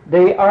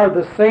 They are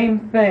the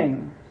same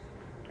thing.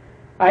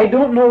 I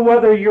don't know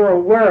whether you're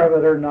aware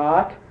of it or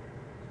not,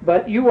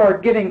 but you are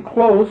getting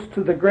close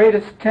to the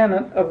greatest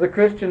tenet of the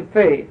Christian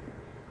faith.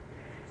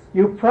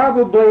 You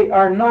probably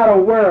are not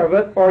aware of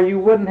it, or you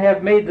wouldn't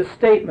have made the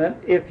statement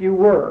if you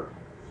were.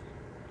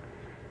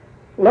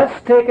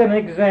 Let's take an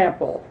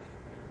example.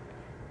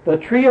 The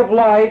tree of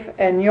life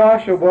and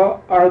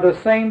Yahshua are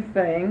the same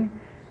thing,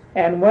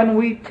 and when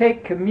we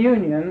take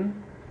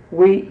communion,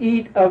 we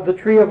eat of the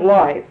tree of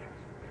life.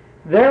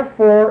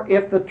 Therefore,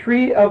 if the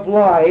tree of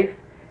life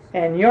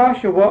and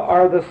Yahshua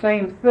are the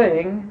same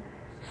thing,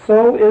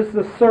 so is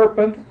the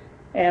serpent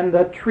and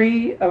the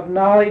tree of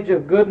knowledge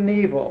of good and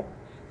evil.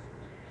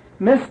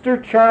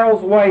 Mr.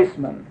 Charles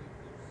Weisman,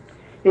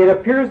 it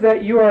appears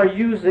that you are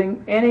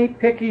using any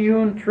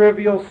picayune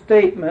trivial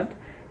statement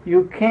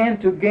you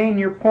can to gain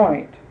your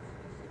point.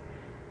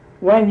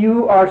 When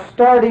you are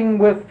starting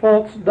with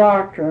false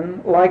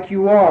doctrine like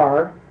you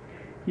are,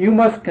 you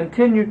must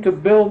continue to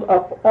build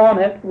up on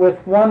it with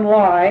one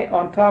lie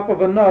on top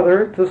of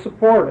another to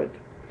support it.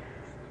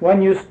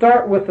 When you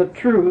start with the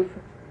truth,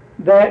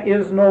 that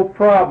is no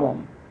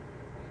problem.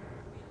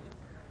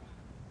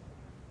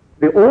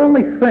 The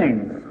only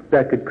thing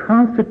that could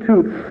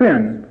constitute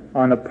sin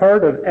on the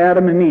part of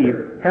Adam and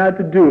Eve had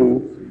to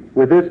do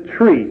with this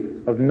tree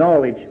of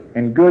knowledge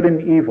and good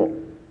and evil.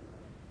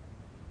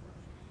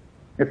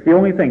 It's the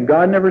only thing.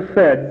 God never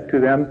said to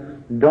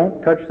them,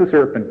 don't touch the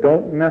serpent,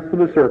 don't mess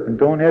with the serpent,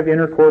 don't have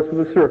intercourse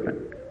with the serpent.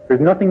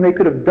 There's nothing they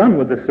could have done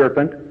with the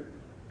serpent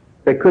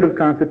that could have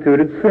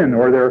constituted sin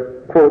or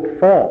their, quote,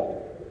 fall.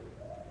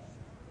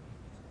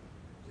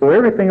 So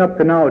everything up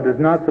to now does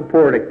not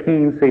support a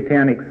Cain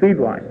satanic seed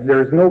line.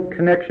 There is no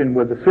connection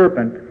with the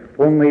serpent,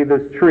 only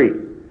this tree.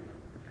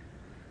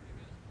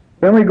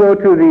 Then we go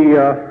to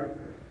the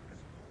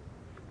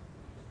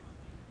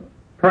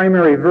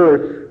primary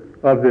verse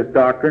of this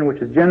doctrine,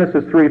 which is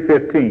Genesis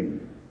 3:15.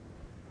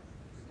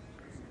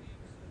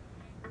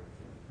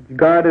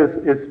 God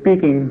is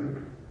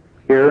speaking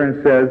here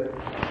and says,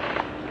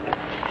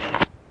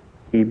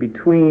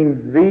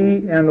 between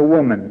thee and the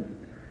woman,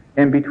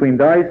 and between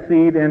thy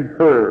seed and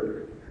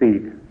her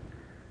seed.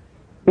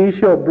 He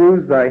shall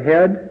bruise thy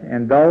head,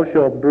 and thou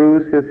shalt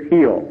bruise his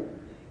heel.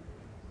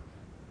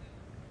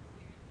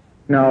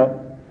 Now,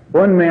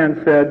 one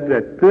man said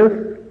that this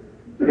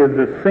is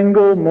the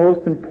single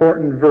most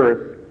important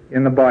verse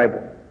in the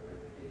Bible.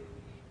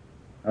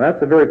 Now,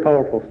 that's a very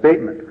powerful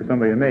statement for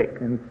somebody to make,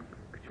 and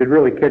should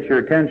really catch your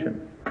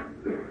attention.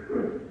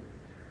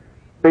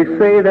 They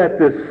say that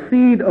the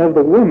seed of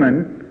the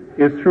woman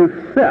is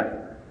through Seth.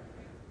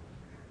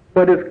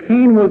 But if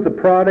Cain was the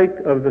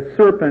product of the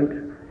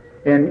serpent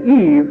and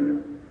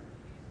Eve,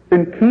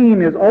 then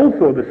Cain is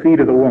also the seed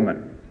of the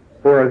woman,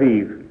 or of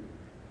Eve.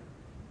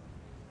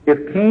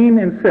 If Cain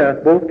and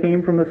Seth both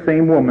came from the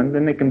same woman,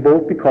 then they can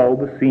both be called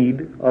the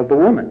seed of the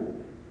woman.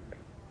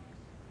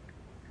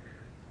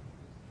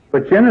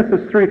 But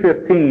Genesis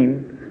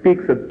 3:15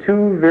 speaks of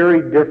two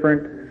very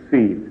different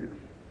seeds.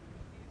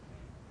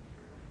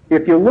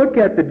 If you look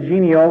at the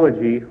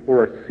genealogy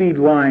or a seed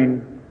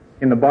line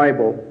in the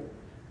Bible,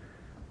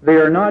 they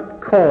are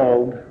not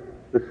called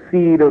the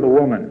seed of the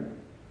woman.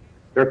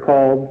 They're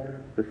called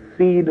the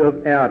seed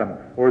of Adam,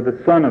 or the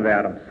son of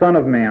Adam, son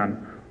of man,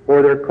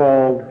 or they're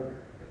called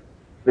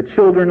the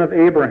children of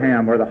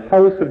Abraham, or the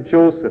house of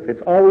Joseph.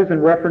 It's always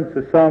in reference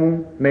to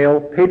some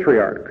male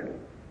patriarch.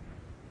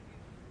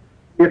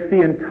 If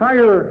the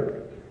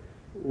entire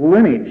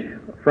lineage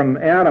from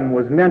Adam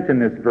was meant in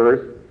this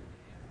verse,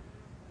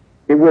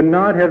 it would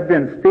not have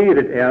been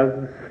stated as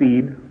the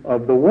seed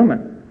of the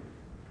woman,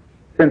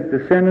 since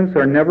descendants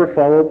are never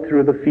followed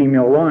through the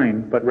female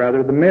line, but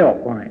rather the male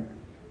line.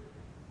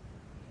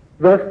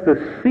 Thus,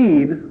 the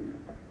seed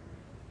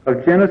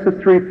of Genesis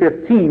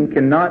 3:15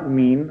 cannot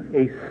mean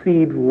a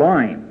seed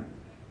line,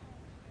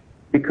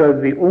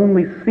 because the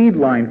only seed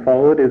line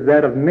followed is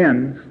that of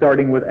men,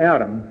 starting with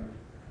Adam,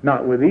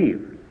 not with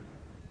Eve.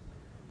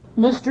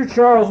 Mr.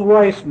 Charles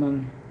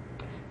Weisman,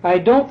 I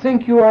don't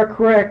think you are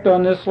correct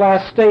on this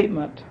last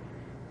statement.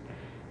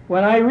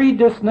 When I read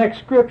this next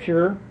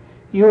scripture,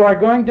 you are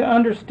going to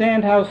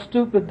understand how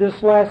stupid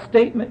this last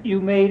statement you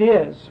made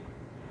is.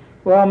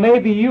 Well,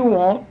 maybe you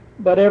won't,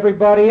 but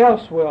everybody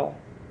else will.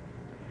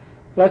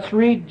 Let's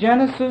read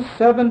Genesis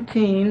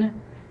 17,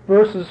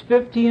 verses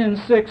 15 and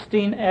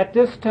 16 at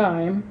this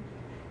time,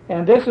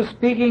 and this is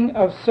speaking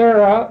of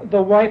Sarah,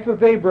 the wife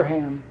of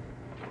Abraham.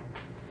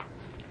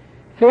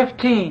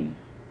 15.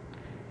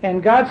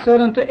 And God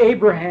said unto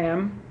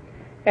Abraham,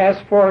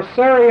 As for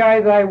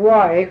Sarai thy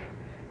wife,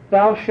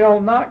 thou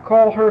shalt not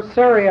call her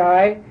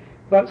Sarai,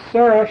 but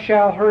Sarah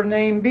shall her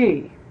name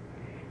be.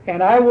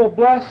 And I will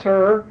bless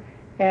her,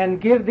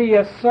 and give thee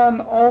a son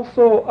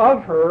also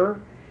of her.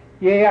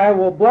 Yea, I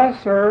will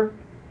bless her,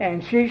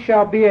 and she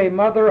shall be a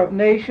mother of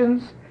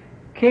nations.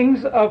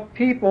 Kings of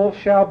people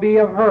shall be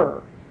of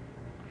her.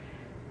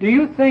 Do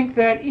you think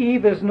that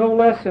Eve is no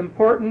less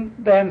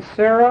important than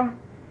Sarah?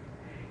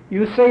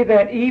 You say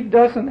that Eve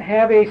doesn't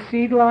have a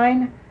seed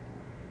line?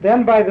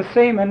 Then by the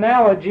same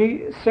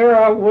analogy,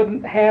 Sarah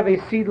wouldn't have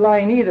a seed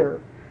line either.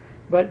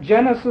 But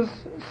Genesis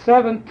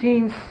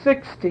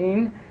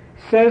 17:16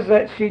 says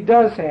that she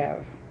does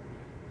have.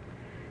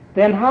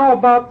 Then how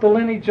about the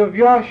lineage of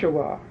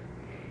Joshua?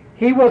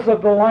 He was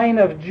of the line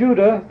of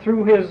Judah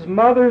through his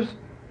mother's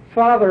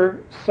father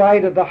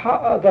side of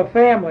the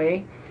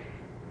family,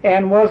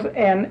 and was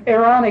an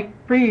Aaronic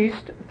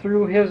priest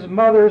through his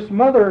mother's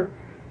mother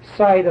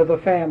side of the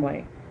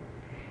family.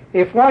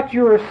 If what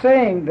you are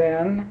saying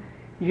then,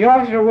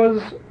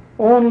 Joshua's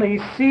only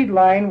seed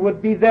line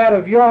would be that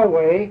of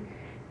Yahweh,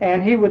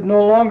 and he would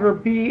no longer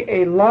be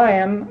a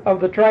lion of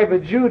the tribe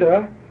of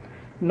Judah,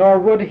 nor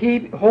would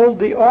he hold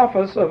the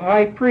office of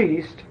high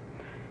priest,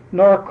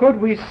 nor could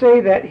we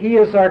say that he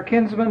is our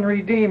kinsman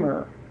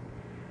redeemer.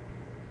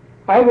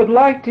 I would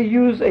like to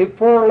use a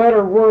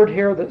four-letter word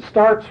here that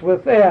starts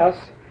with S,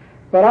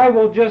 but I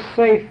will just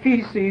say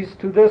feces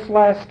to this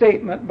last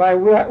statement by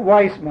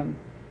Weisman.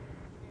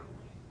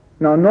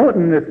 Now note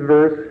in this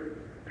verse,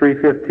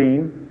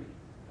 3:15,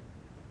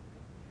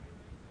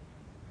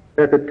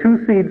 that the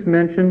two seeds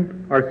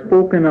mentioned are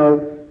spoken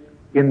of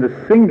in the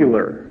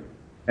singular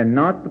and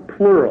not the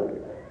plural.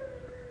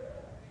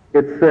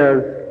 It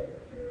says,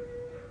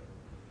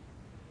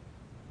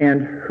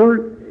 and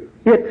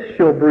it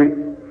shall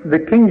bruise. The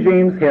King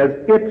James has,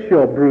 it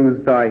shall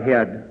bruise thy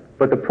head,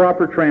 but the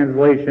proper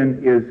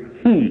translation is,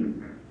 he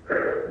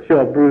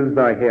shall bruise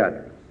thy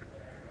head.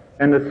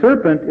 And the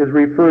serpent is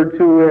referred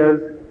to as,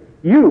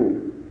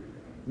 you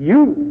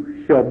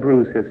shall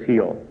bruise his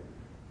heel.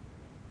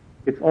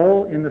 It's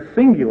all in the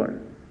singular.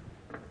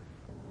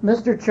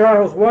 Mr.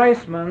 Charles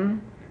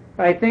Weisman,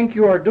 I think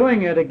you are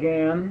doing it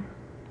again.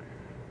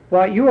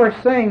 What you are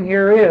saying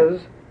here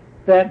is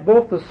that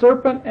both the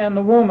serpent and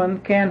the woman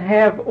can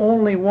have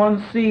only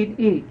one seed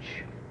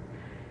each.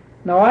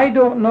 Now, I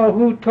don't know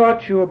who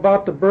taught you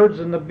about the birds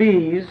and the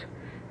bees,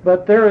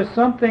 but there is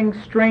something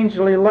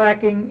strangely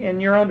lacking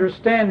in your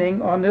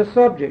understanding on this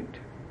subject.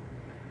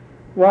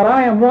 What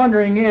I am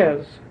wondering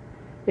is,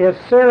 if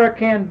Sarah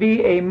can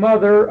be a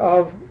mother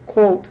of,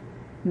 quote,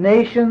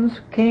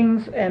 nations,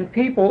 kings, and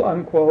people,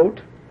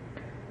 unquote,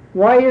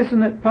 why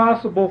isn't it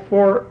possible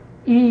for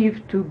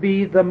Eve to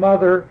be the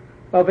mother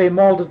of a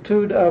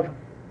multitude of,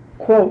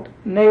 quote,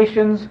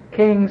 nations,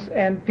 kings,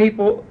 and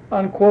people,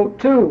 unquote,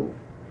 too?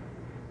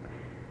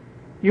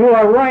 You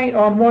are right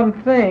on one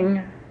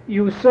thing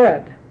you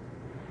said.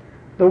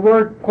 The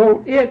word,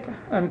 quote, it,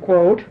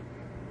 unquote,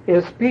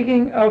 is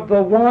speaking of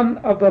the one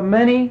of the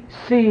many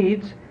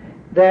seeds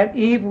that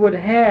Eve would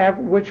have,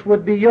 which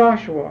would be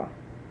Joshua.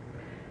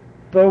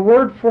 The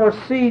word for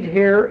seed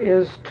here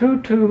is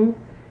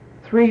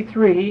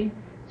 2233,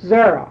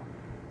 Zerah,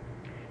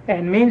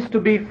 and means to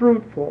be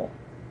fruitful.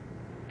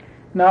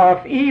 Now,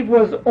 if Eve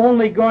was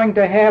only going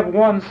to have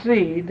one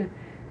seed,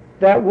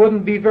 that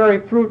wouldn't be very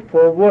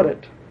fruitful, would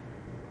it?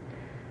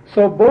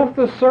 So both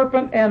the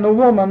serpent and the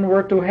woman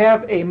were to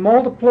have a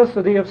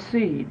multiplicity of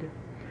seed.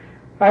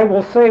 I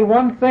will say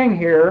one thing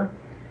here.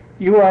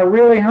 You are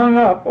really hung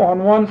up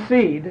on one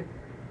seed,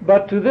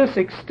 but to this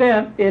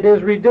extent it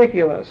is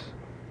ridiculous.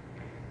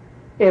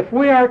 If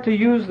we are to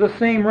use the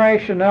same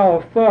rationale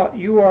of thought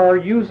you are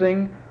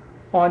using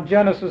on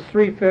Genesis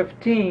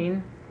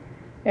 3:15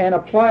 and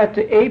apply it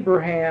to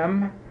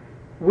Abraham,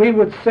 we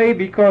would say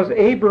because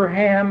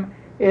Abraham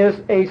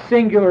is a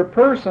singular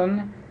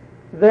person,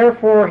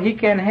 therefore he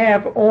can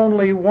have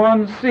only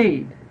one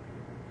seed.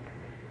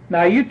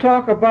 Now you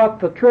talk about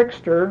the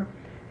trickster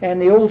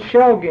and the old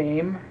shell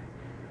game.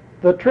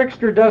 The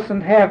trickster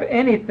doesn't have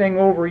anything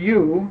over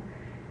you,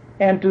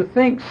 and to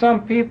think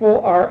some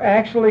people are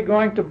actually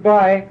going to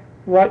buy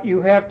what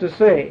you have to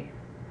say.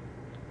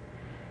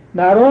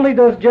 Not only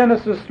does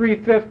Genesis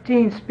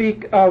 3:15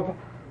 speak of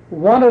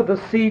one of the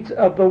seeds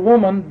of the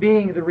woman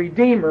being the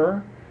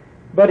Redeemer,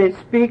 but it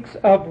speaks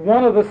of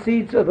one of the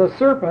seeds of the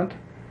serpent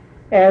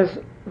as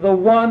the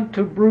one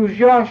to bruise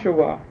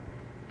Joshua.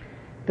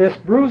 This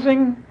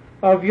bruising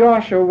of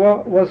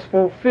Joshua was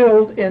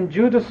fulfilled in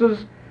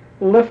Judas's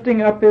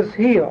lifting up his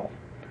heel,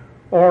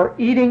 or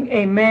eating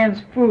a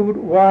man's food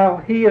while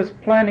he is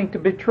planning to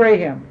betray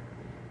him.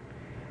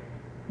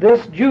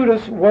 This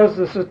Judas was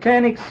the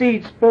satanic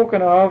seed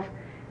spoken of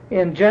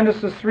in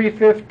Genesis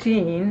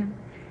 3:15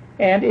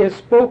 and is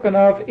spoken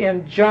of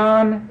in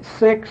John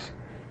 6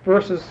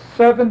 verses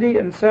 70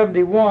 and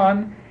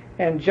 71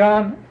 and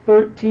John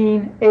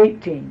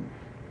 13:18.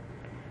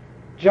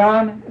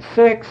 John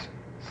 6,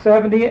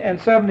 70 and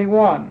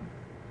 71.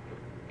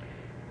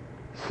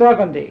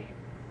 70.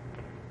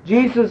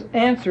 Jesus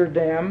answered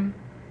them,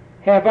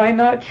 "Have I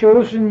not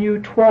chosen you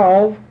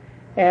 12,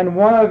 and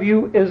one of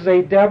you is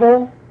a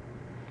devil?"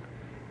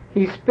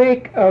 He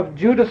spake of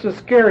Judas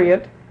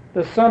Iscariot,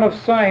 the son of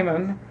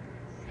Simon,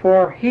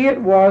 for he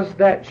it was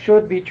that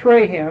should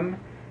betray him,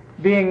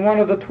 being one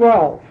of the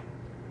 12.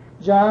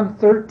 John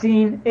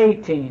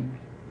 13:18.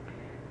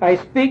 I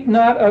speak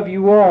not of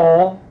you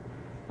all,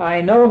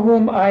 I know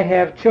whom I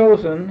have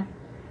chosen,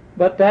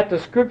 but that the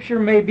scripture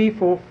may be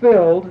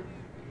fulfilled,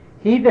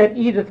 he that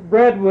eateth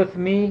bread with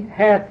me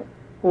hath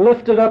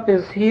lifted up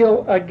his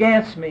heel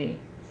against me.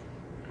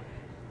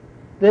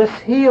 This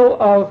heel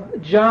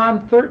of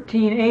John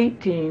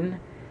 13:18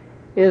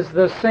 is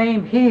the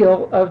same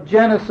heel of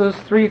Genesis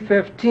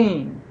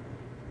 3:15.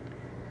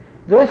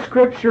 This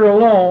scripture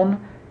alone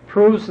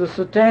proves the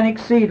satanic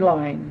seed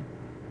line.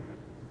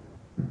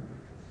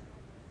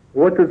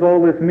 What does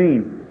all this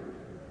mean?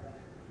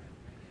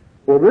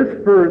 Well, this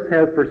verse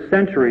has for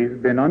centuries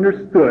been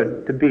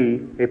understood to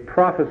be a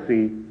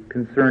prophecy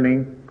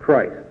concerning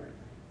Christ.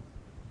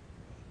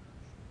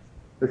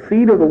 The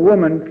seed of the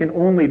woman can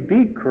only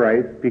be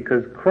Christ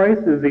because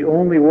Christ is the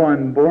only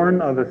one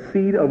born of a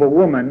seed of a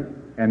woman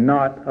and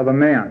not of a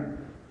man.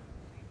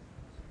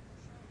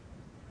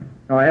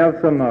 Now, I have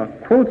some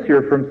quotes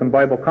here from some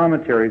Bible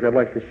commentaries I'd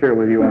like to share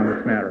with you on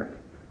this matter.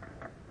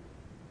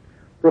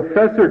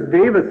 Professor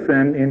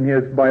Davison, in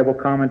his Bible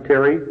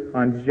commentary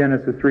on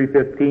Genesis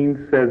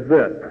 3:15, says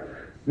this: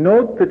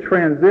 "Note the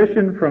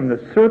transition from the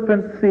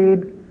serpent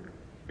seed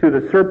to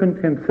the serpent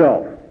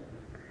himself,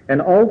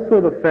 and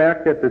also the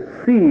fact that the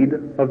seed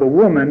of the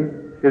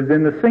woman is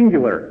in the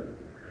singular.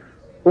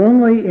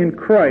 Only in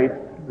Christ,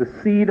 the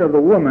seed of the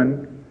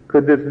woman,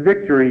 could this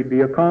victory be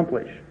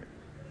accomplished."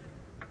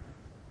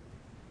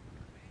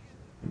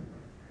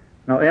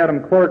 Now,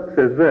 Adam Clark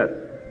says this: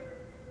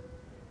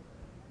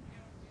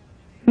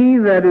 "He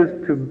that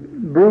is to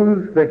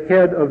bruise the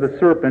head of the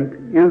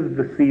serpent is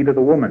the seed of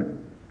the woman.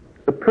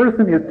 The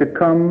person is to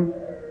come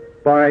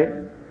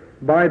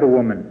by the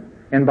woman,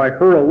 and by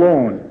her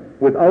alone,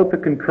 without the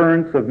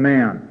concurrence of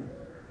man.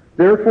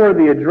 Therefore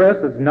the address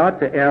is not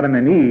to Adam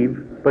and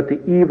Eve, but to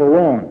Eve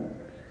alone.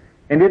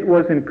 And it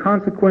was in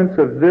consequence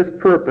of this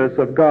purpose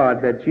of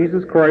God that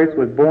Jesus Christ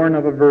was born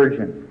of a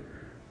virgin.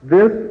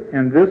 This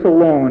and this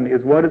alone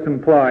is what is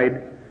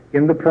implied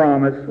in the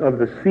promise of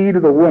the seed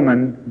of the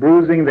woman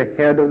bruising the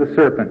head of the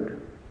serpent."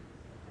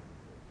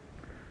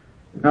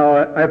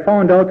 Now, I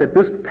found out that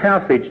this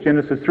passage,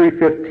 Genesis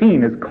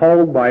 3:15, is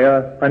called by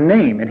a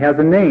name. It has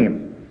a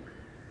name.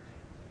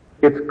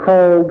 It's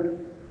called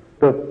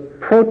the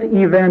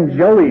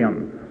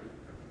Protevangelium.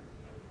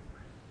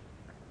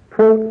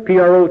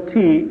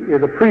 P-R-O-T,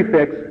 is a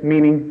prefix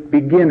meaning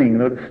beginning,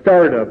 the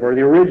start of, or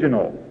the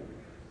original,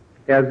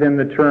 as in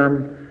the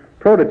term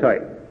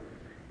prototype.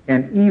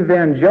 And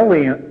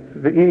evangelium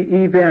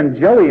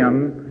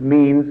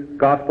means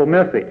gospel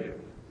message.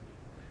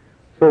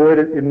 So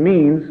it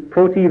means,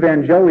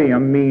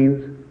 Protevangelium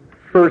means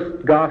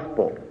first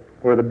gospel,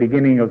 or the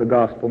beginning of the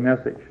gospel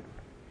message.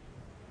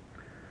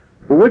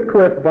 The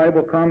Wycliffe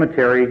Bible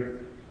Commentary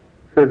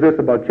says this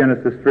about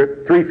Genesis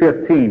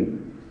 3:15.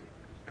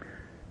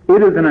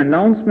 "It is an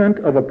announcement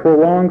of a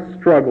prolonged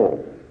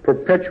struggle,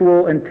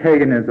 perpetual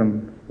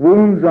antagonism,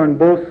 wounds on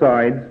both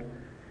sides,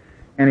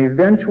 and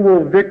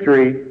eventual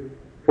victory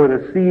for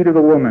the seed of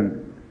the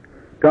woman.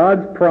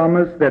 God's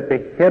promise that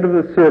the head of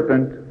the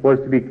serpent was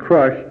to be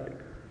crushed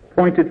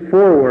pointed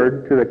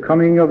forward to the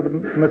coming of the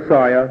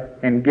Messiah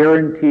and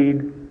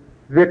guaranteed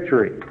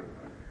victory.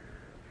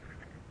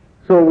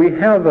 So we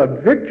have a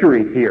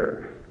victory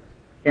here.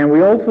 And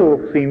we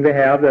also seem to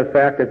have the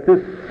fact that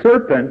this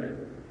serpent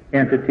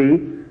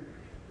entity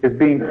is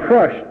being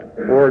crushed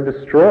or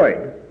destroyed.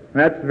 And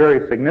that's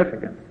very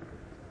significant.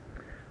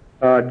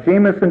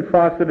 Jamieson,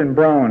 Fawcett, and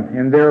Brown,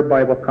 in their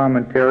Bible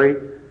commentary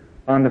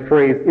on the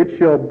phrase, "It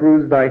shall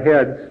bruise thy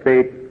head,"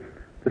 state,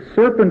 "The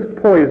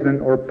serpent's poison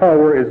or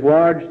power is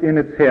lodged in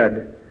its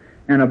head,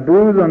 and a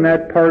bruise on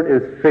that part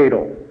is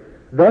fatal.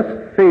 Thus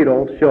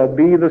fatal shall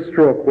be the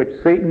stroke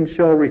which Satan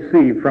shall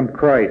receive from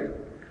Christ.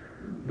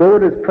 Though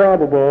it is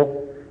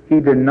probable he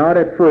did not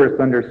at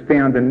first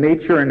understand the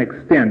nature and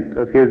extent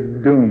of his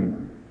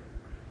doom."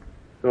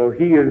 So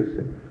he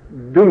is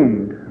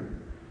doomed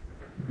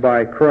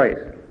by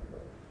Christ.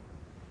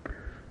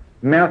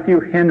 Matthew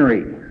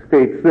Henry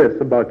states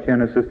this about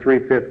Genesis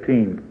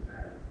 3:15.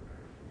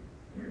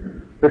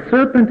 The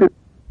serpent is...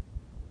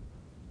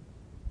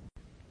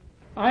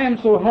 I am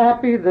so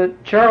happy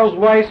that Charles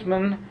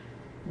Weisman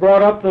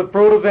brought up the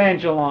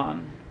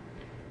Protoevangelion.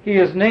 He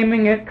is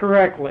naming it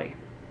correctly.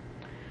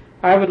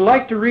 I would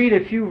like to read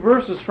a few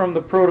verses from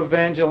the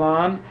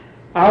Protoevangelion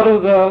out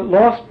of the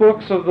lost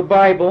books of the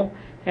Bible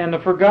and the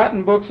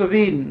forgotten books of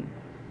Eden.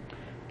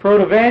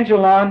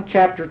 Protoevangelion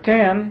chapter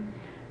 10,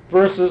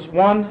 verses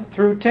 1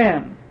 through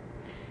 10.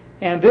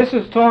 And this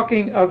is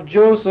talking of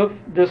Joseph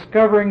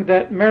discovering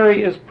that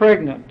Mary is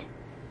pregnant.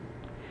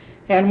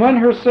 "And when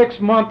her 6th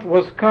month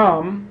was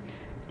come,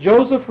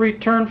 Joseph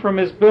returned from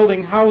his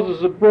building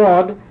houses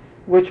abroad,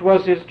 which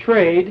was his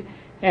trade,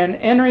 and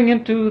entering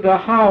into the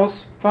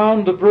house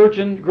found the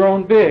virgin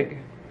grown big.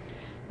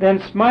 Then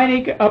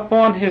smiting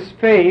upon his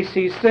face,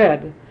 he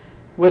said,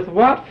 With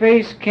what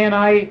face can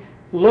I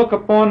look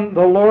upon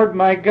the Lord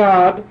my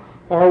God,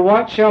 or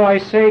what shall I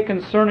say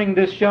concerning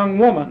this young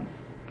woman?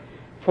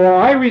 For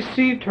I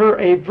received her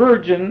a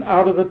virgin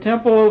out of the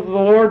temple of the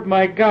Lord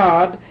my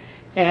God,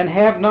 and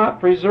have not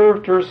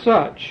preserved her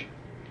such.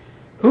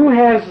 Who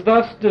has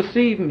thus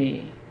deceived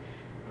me?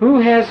 Who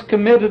has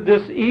committed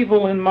this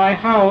evil in my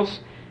house,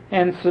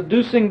 and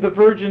seducing the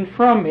virgin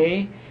from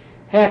me,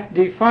 hath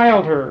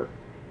defiled her?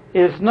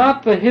 Is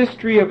not the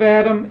history of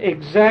Adam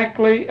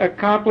exactly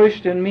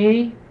accomplished in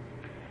me?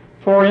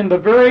 For in the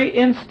very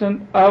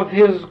instant of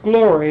his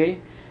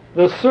glory,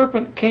 the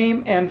serpent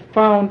came and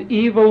found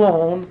Eve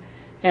alone,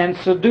 and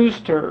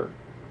seduced her.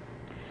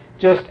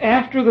 Just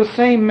after the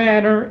same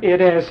manner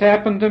it has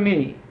happened to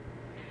me.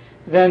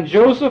 Then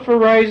Joseph,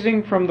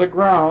 arising from the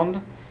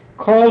ground,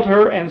 called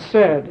her and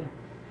said,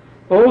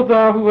 O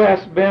thou who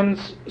hast been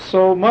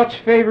so much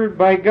favored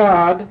by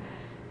God,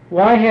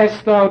 why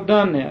hast thou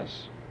done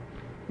this?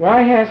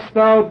 Why hast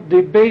thou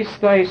debased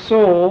thy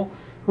soul,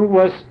 who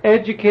was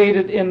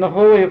educated in the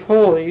Holy of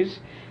Holies,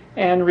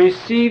 and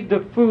received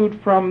the food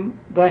from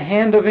the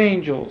hand of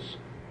angels?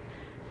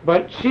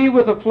 But she,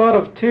 with a flood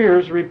of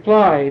tears,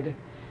 replied,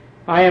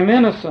 I am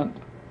innocent.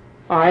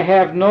 I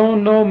have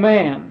known no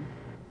man.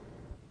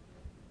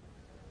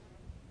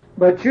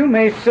 But you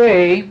may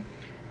say,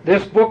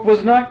 this book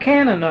was not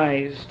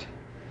canonized.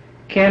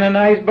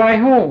 Canonized by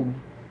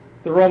whom?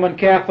 The Roman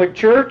Catholic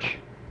Church?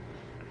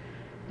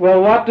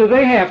 Well, what do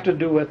they have to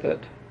do with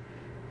it?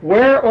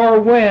 Where or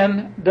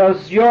when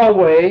does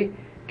Yahweh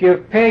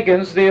give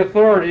pagans the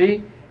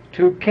authority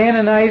to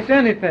canonize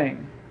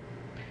anything?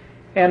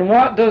 And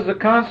what does the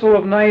Council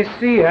of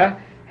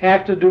Nicaea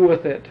have to do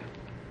with it?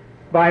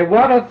 By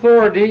what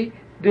authority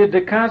did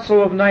the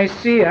Council of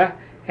Nicaea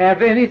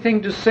have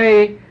anything to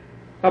say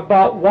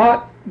about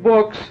what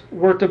books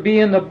were to be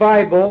in the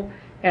Bible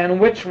and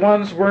which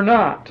ones were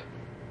not?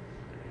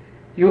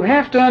 You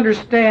have to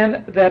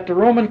understand that the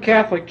Roman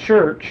Catholic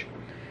Church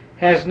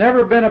has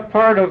never been a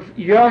part of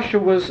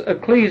Yahshua's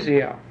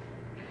ecclesia.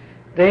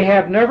 They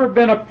have never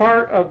been a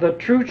part of the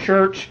true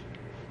church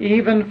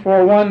even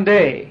for one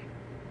day.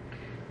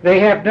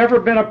 They have never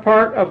been a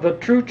part of the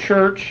true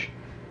church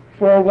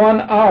for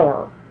 1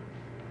 hour.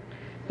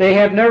 They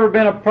have never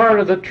been a part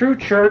of the true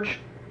church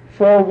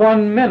for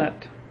 1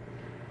 minute.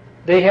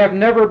 They have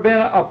never been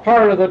a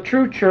part of the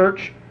true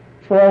church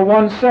for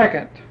 1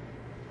 second.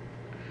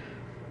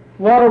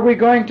 What are we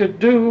going to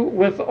do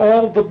with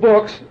all the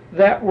books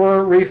that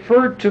were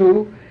referred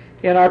to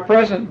in our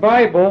present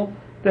Bible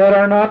that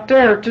are not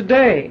there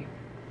today?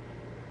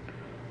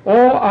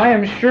 Oh, I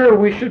am sure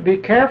we should be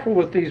careful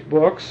with these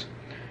books.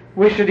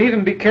 We should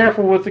even be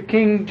careful with the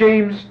King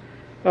James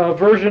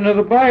version of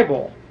the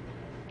Bible.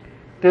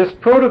 This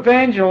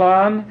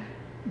Protoevangelion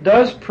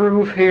does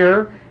prove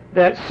here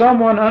that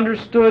someone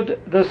understood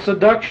the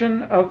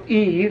seduction of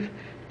Eve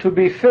to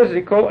be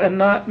physical and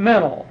not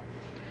mental.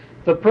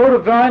 The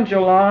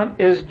Protoevangelion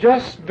is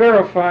just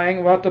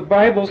verifying what the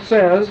Bible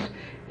says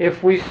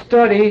if we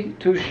study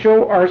to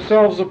show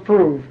ourselves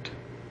approved.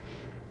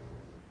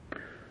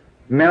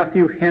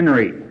 Matthew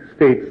Henry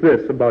states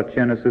this about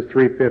Genesis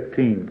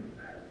 3:15.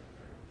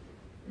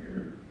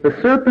 The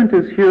serpent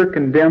is here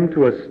condemned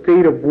to a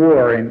state of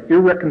war and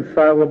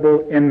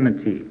irreconcilable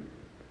enmity.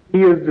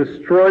 He is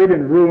destroyed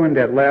and ruined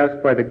at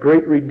last by the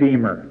great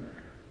Redeemer,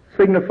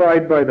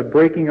 signified by the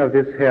breaking of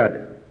his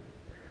head.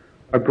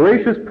 A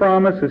gracious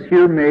promise is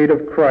here made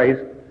of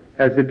Christ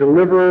as the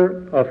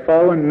deliverer of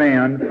fallen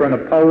man from the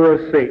power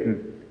of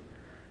Satan.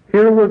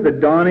 Here was the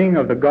dawning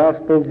of the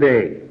gospel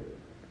day.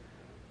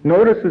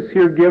 Notice is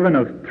here given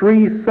of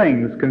three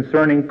things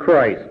concerning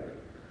Christ.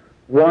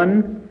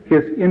 One,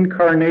 his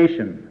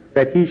incarnation,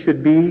 that he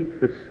should be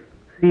the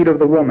seed of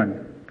the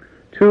woman.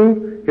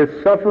 Two, his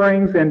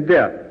sufferings and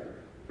death,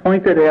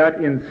 pointed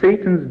at in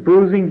Satan's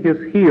bruising his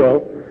heel,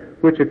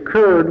 which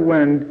occurred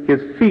when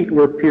his feet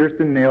were pierced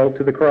and nailed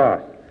to the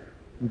cross.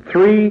 And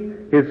three,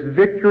 his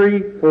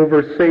victory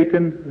over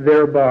Satan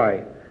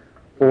thereby,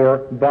 or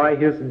by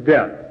his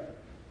death.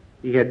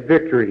 He had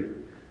victory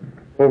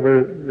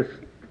over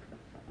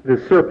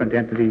the serpent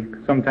entity,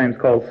 sometimes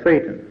called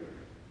Satan.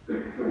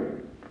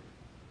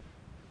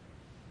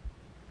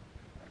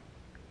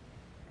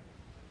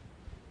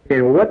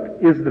 Okay, what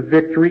is the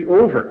victory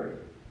over?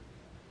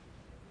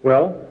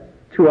 Well,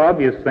 two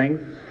obvious things,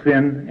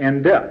 sin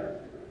and death.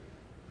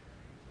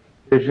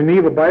 The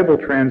Geneva Bible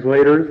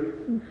translators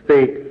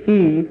state,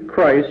 "He,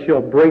 Christ,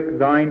 shall break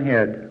thine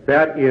head."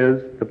 That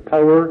is the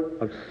power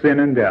of sin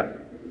and death.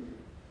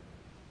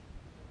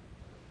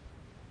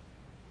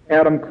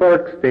 Adam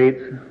Clarke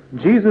states,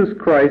 "Jesus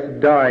Christ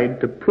died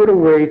to put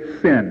away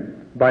sin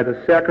by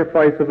the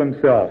sacrifice of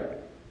himself,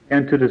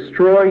 and to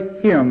destroy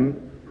him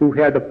who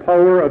had the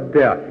power of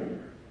death,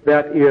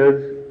 that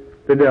is,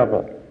 the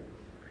devil.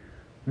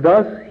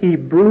 Thus he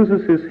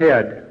bruises his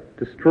head,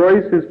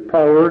 destroys his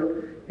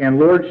power and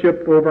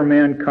lordship over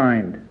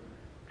mankind,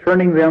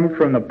 turning them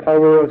from the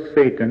power of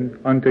Satan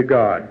unto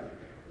God."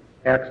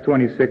 Acts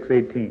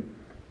 26:18.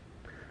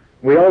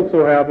 We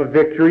also have a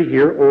victory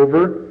here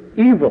over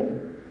evil,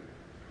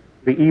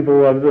 the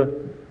evil of the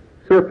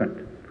serpent.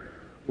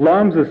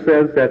 Lamsa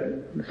says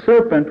that the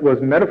serpent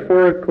was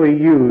metaphorically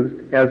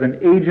used as an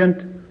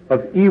agent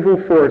of evil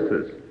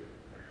forces.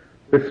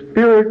 The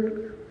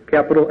spirit,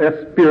 capital S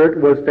spirit,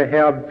 was to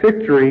have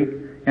victory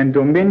and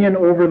dominion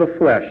over the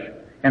flesh,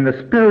 and the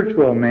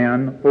spiritual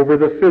man over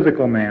the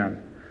physical man.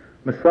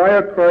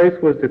 Messiah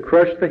Christ was to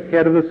crush the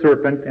head of the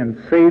serpent and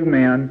save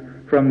man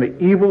from the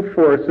evil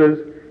forces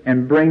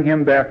and bring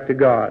him back to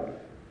God.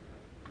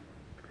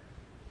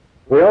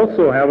 We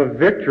also have a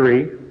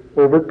victory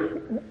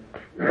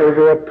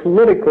over a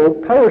political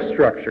power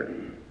structure,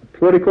 a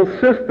political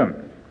system.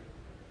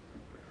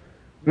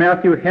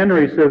 Matthew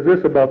Henry says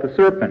this about the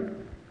serpent: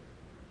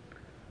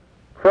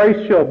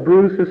 "Christ shall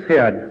bruise his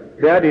head,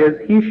 that is,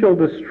 he shall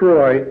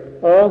destroy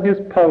all his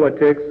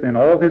politics and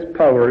all his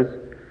powers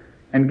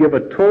and give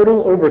a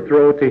total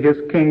overthrow to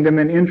his kingdom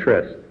and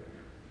interest.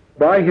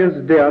 By his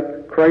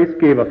death, Christ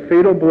gave a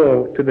fatal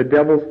blow to the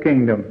devil's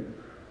kingdom,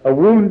 a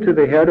wound to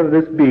the head of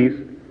this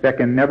beast that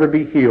can never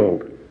be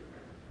healed."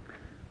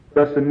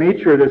 Thus, the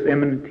nature of this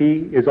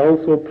enmity is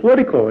also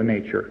political in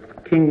nature,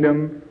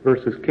 kingdom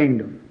versus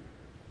kingdom.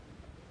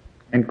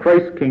 And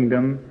Christ's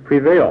kingdom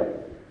prevail.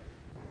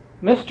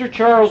 Mr.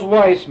 Charles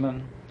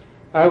Weisman,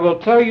 I will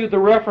tell you the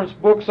reference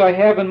books I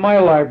have in my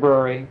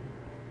library.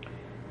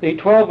 The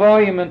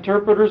 12-volume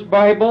Interpreter's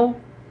Bible,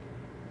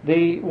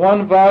 the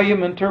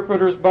 1-volume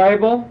Interpreter's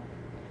Bible,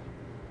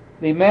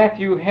 the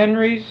Matthew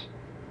Henry's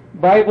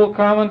Bible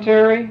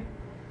Commentary,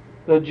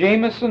 the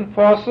Jameson,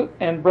 Fawcett,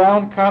 and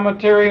Brown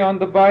Commentary on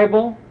the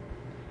Bible,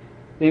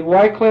 the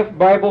Wycliffe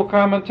Bible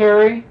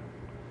Commentary,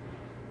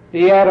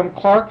 the Adam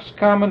Clarke's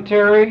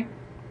Commentary,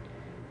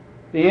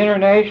 the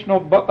International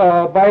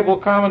Bible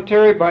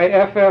Commentary by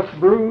F.F.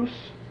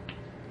 Bruce,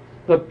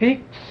 the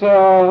Peake's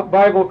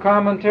Bible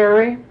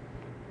Commentary,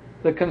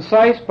 the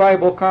Concise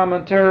Bible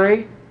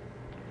Commentary,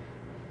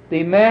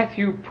 the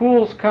Matthew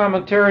Poole's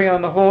Commentary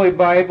on the Holy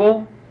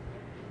Bible.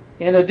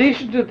 In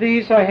addition to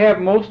these, I have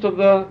most of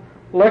the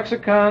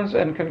lexicons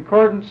and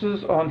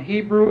concordances on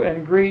Hebrew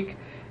and Greek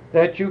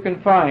that you can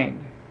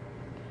find.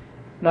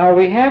 Now,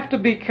 we have to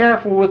be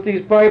careful with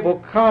these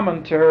Bible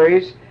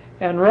commentaries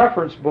and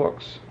reference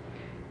books.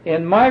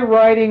 In my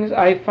writings,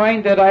 I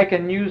find that I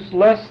can use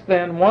less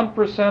than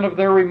 1% of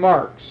their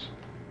remarks.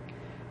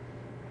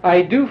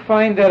 I do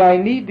find that I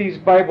need these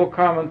Bible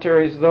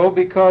commentaries, though,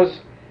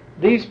 because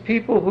these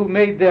people who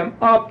made them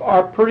up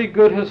are pretty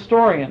good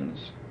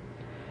historians.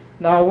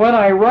 Now, when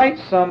I write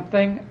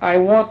something, I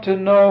want to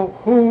know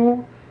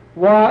who,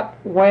 what,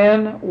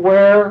 when,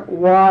 where,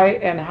 why,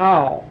 and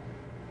how.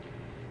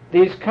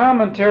 These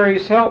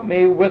commentaries help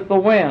me with the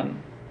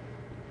when.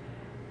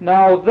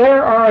 Now,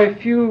 there are a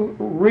few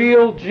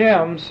real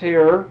gems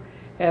here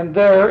and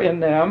there in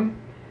them,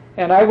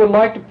 and I would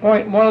like to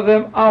point one of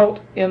them out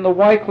in the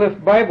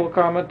Wycliffe Bible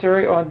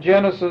Commentary on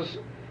Genesis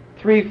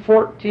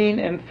 3:14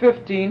 and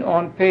 15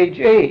 on page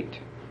 8.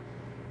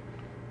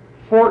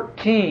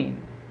 14.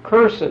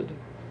 Cursed,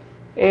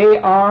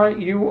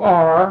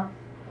 A-R-U-R,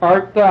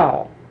 art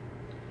thou.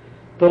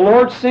 The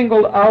Lord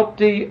singled out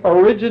the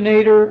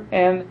originator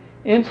and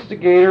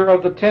instigator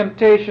of the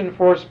temptation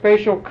for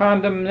special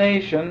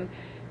condemnation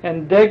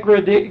and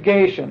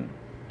degradation.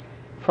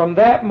 From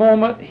that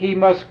moment he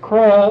must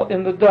crawl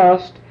in the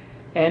dust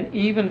and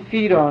even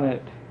feed on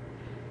it.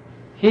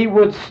 He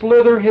would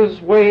slither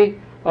his way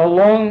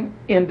along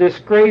in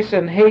disgrace,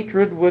 and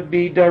hatred would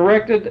be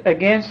directed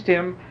against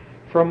him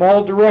from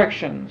all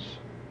directions.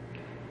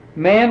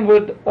 Man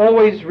would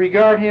always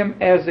regard him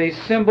as a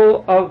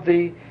symbol of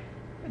the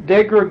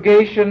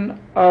degradation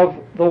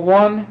of the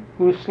one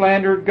who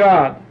slandered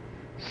God.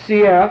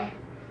 Cf.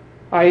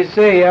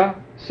 Isaiah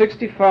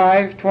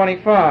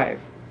 65:25.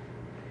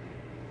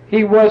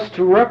 He was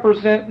to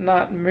represent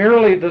not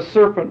merely the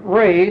serpent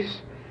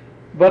race,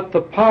 but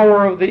the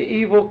power of the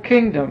evil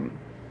kingdom.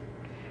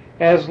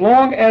 As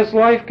long as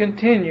life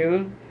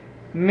continued,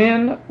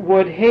 men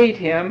would hate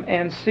him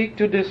and seek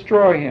to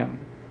destroy him.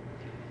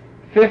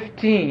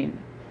 15.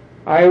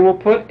 I will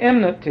put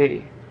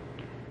enmity.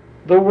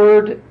 The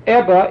word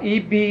Eba,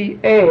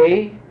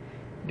 E-B-A,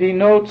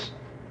 denotes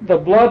the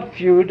blood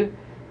feud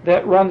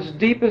that runs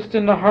deepest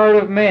in the heart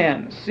of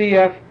man.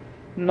 Cf.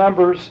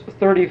 Numbers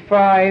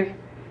 35,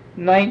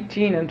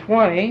 19 and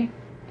 20,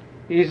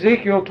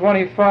 Ezekiel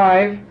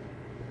 25,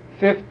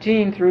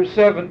 15 through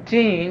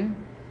 17,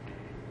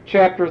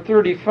 chapter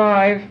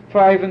 35,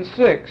 5 and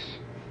 6.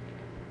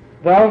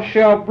 Thou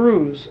shalt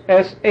bruise,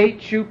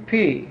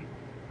 S-H-U-P.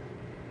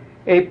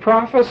 A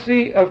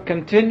prophecy of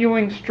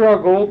continuing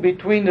struggle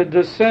between the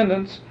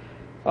descendants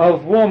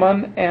of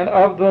woman and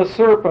of the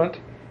serpent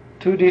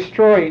to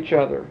destroy each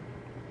other.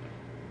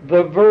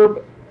 The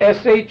verb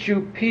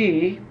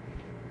S-H-U-P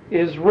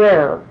is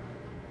rare.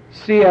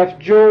 Cf.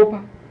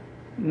 Job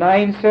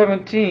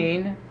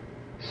 9:17,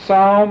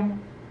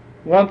 Psalm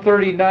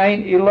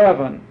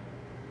 139:11.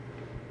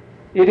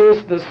 It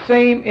is the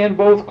same in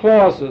both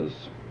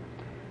clauses.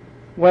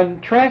 When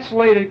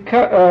translated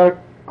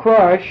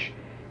crush,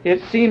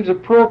 it seems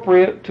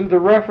appropriate to the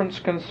reference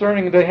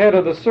concerning the head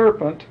of the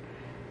serpent,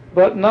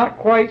 but not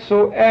quite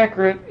so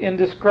accurate in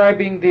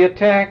describing the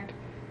attack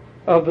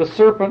of the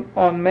serpent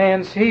on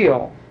man's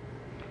heel.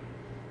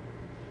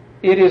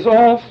 It is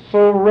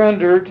also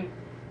rendered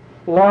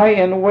lie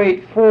in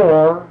wait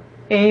for,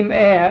 aim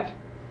at,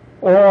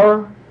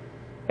 or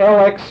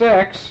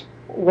LXX,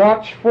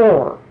 watch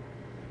for.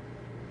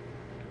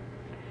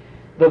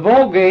 The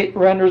Vulgate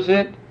renders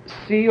it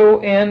C-O-N-T-E-R-E-T,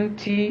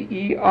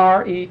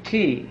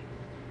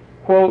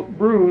 quote,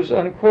 bruise,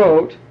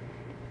 unquote,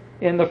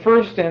 in the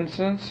first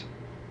instance,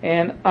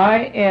 and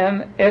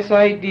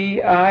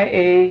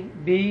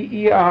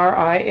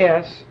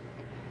I-N-S-I-D-I-A-B-E-R-I-S,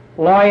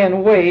 lie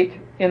in wait,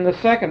 in the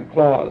second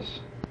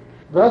clause.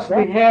 Thus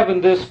we have in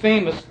this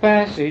famous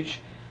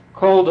passage,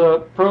 called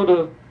a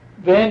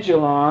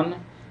Protoevangelon,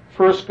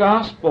 first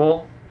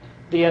gospel,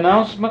 the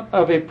announcement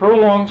of a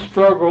prolonged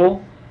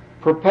struggle,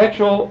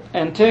 perpetual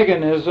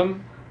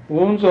antagonism,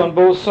 wounds on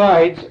both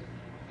sides,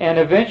 and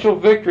eventual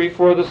victory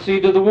for the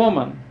seed of the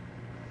woman.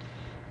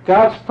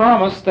 God's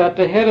promise that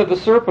the head of the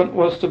serpent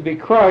was to be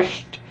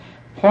crushed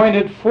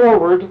pointed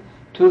forward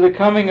to the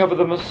coming of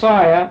the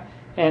Messiah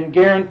and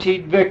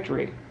guaranteed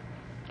victory.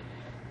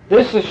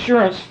 This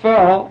assurance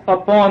fell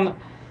upon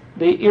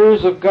the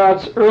ears of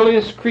God's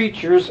earliest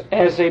creatures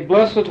as a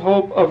blessed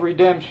hope of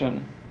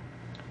redemption.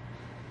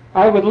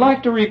 I would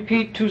like to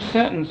repeat two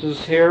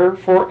sentences here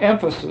for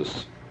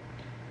emphasis.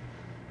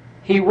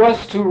 He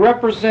was to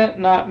represent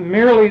not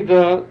merely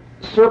the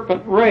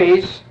serpent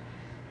race,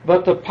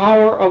 but the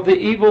power of the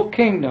evil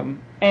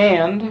kingdom,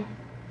 and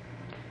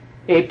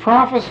a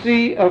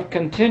prophecy of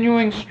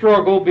continuing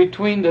struggle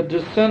between the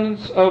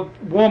descendants of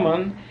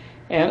woman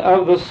and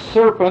of the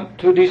serpent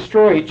to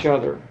destroy each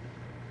other.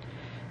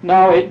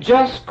 Now, it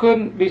just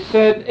couldn't be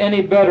said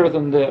any better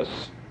than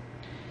this.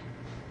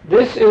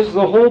 This is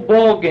the whole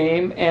ball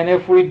game, and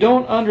if we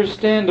don't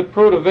understand the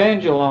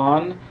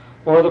Protoevangelon,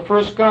 or the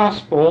first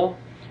gospel,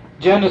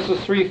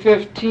 Genesis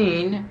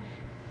 3:15,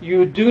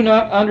 you do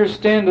not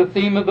understand the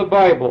theme of the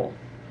Bible.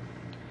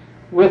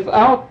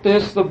 Without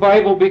this, the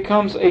Bible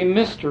becomes a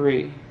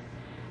mystery.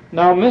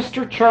 Now,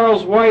 Mr.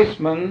 Charles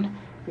Weisman,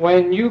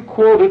 when you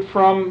quoted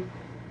from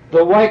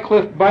the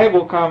Wycliffe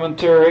Bible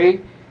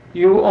Commentary,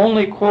 you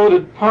only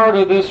quoted part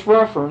of this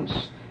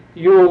reference.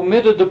 You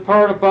omitted the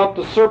part about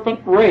the serpent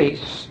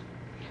race.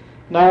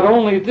 Not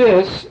only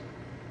this,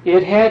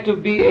 it had to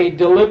be a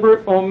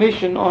deliberate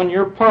omission on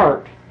your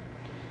part.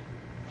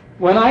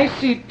 When I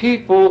see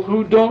people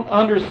who don't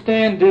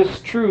understand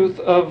this truth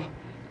of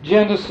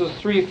Genesis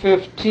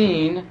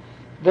 3:15,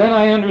 then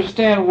I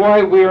understand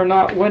why we are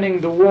not winning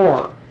the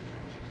war.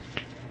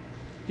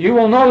 You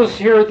will notice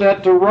here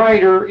that the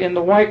writer in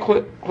the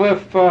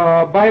Wycliffe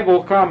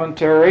Bible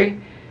Commentary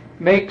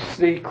makes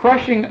the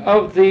crushing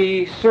of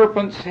the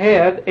serpent's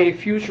head a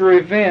future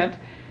event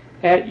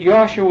at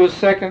Yahshua's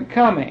second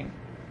coming.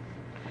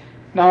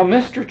 Now,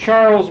 Mr.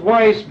 Charles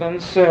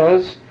Weisman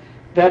says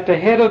that the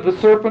head of the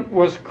serpent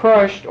was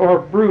crushed or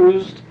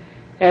bruised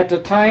at the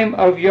time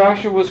of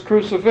Yahshua's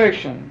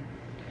crucifixion.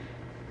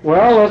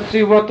 Well, let's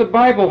see what the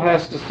Bible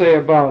has to say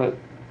about it.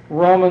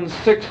 Romans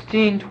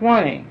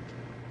 16:20.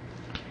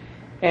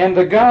 And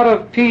the God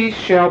of peace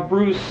shall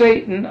bruise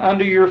Satan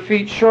under your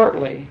feet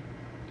shortly.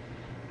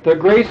 The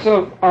grace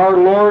of our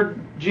Lord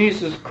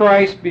Jesus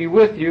Christ be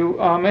with you.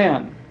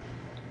 Amen.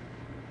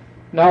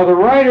 Now the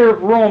writer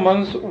of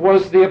Romans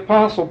was the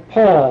Apostle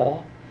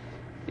Paul.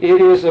 It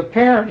is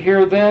apparent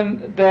here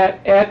then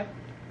that at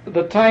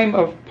the time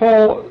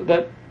Paul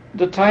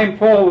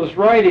was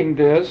writing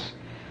this,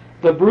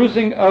 the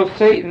bruising of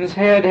Satan's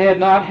head had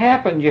not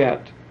happened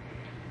yet.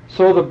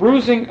 So the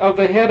bruising of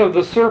the head of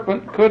the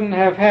serpent couldn't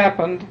have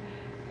happened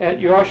at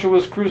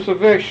Joshua's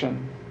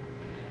crucifixion.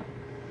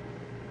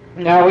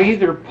 Now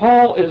either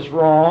Paul is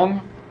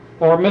wrong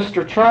or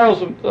Mr.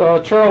 Charles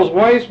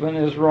Weisman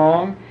is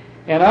wrong,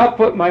 and I'll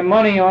put my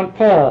money on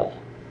Paul.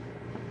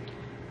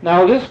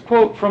 Now this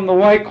quote from the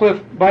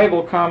Wycliffe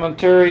Bible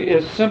Commentary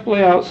is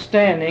simply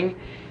outstanding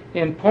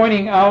in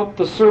pointing out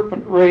the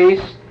serpent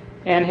race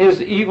and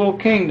his evil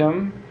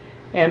kingdom,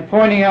 and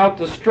pointing out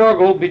the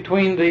struggle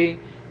between the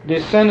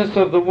descendants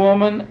of the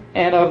woman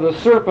and of the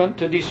serpent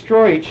to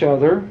destroy each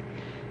other.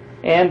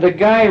 And the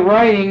guy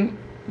writing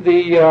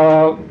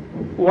the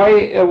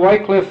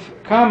Wycliffe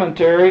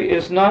commentary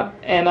is not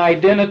an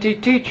identity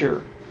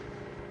teacher.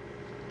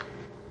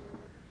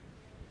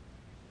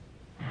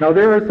 Now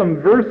there are some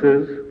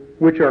verses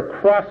which are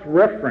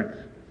cross-referenced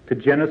to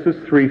Genesis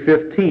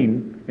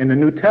 3:15 in the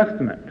New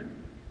Testament.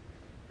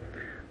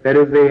 That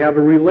is, they have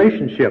a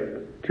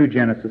relationship to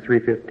Genesis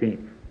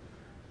 3:15.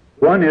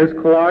 One is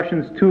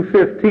Colossians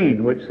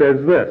 2:15, which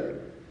says this,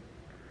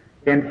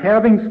 "And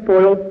having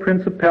spoiled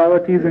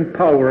principalities and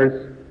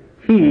powers,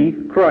 he,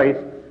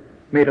 Christ,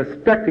 made a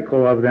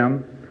spectacle of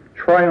them,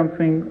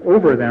 triumphing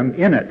over them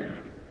in it."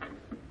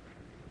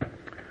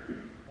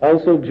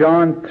 Also 1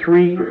 John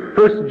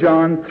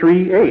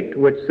 3:8,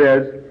 which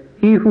says,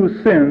 "He who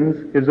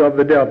sins is of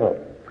the devil,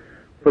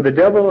 for the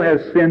devil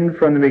has sinned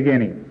from the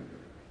beginning.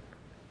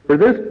 For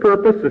this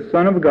purpose the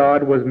Son of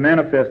God was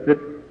manifested,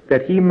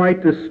 that he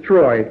might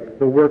destroy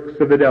the works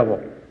of the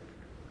devil."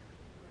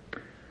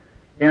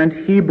 And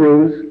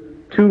Hebrews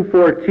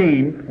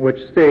 2:14,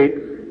 which states,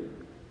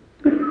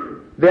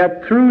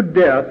 "That through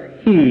death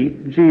he,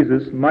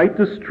 Jesus, might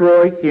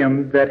destroy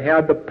him that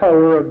had the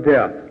power of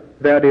death,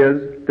 that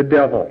is, the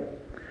devil,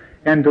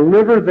 and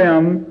deliver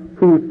them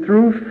who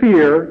through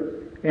fear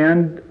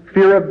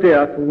of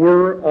death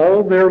were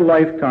all their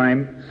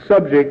lifetime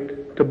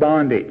subject to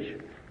bondage."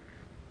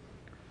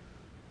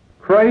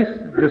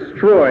 Christ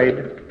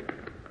destroyed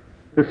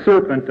the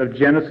serpent of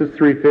Genesis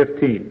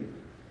 3:15,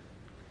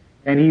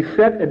 and he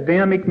set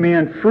Adamic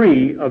man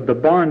free of the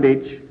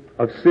bondage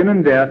of sin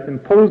and death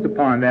imposed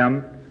upon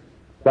them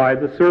by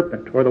the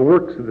serpent, or the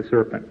works of the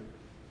serpent.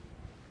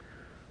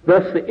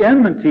 Thus the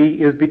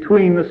enmity is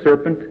between the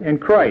serpent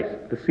and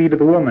Christ, the seed of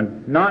the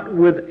woman, not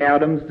with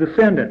Adam's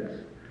descendants,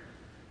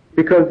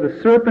 because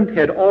the serpent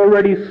had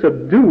already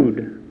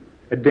subdued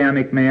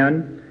Adamic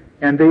man,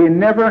 and they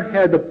never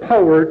had the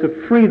power to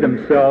free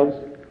themselves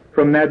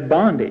from that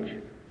bondage.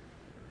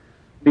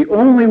 The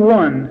only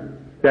one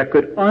that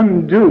could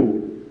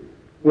undo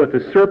what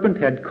the serpent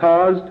had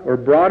caused or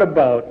brought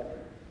about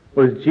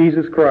was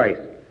Jesus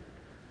Christ.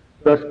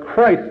 Thus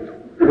Christ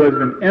was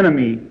an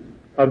enemy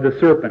of the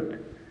serpent.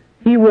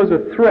 He was a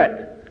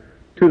threat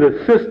to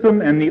the system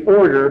and the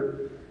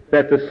order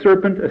that the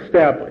serpent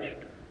established,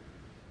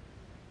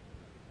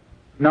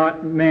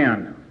 not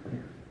man.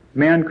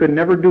 Man could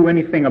never do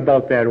anything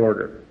about that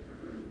order.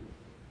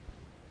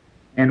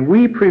 And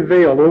we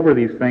prevail over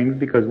these things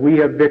because we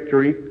have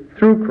victory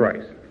through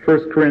Christ.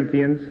 1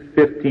 Corinthians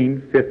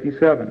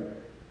 15:57.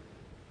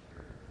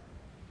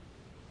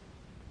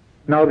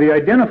 Now the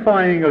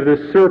identifying of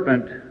this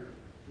serpent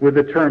with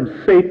the term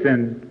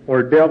Satan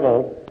or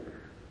devil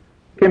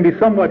can be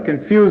somewhat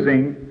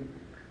confusing,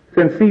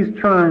 since these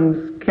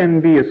terms can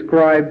be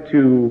ascribed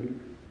to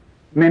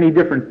many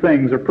different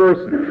things or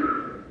persons,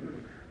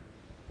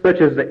 such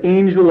as the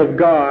angel of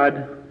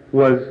God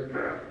was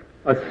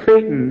a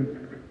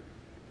Satan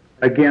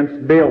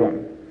against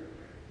Balaam,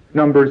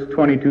 Numbers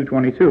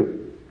 22:22.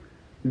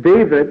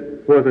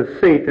 David was a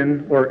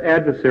Satan or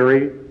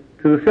adversary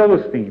to the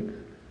Philistines,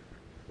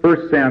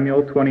 1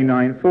 Samuel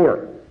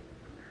 29:4.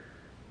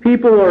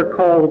 People are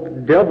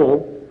called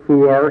devil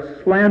who are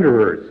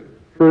slanderers,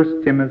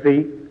 1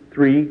 Timothy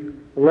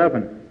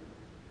 3:11.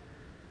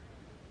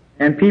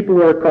 And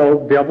people are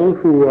called devil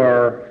who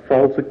are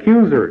false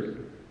accusers,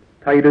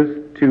 Titus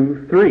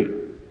 2:3.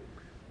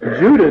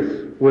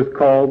 Judas was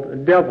called a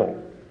devil.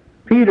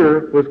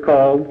 Peter was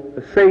called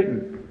a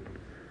Satan.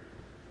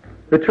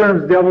 The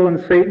terms devil and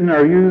Satan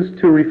are used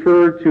to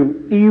refer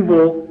to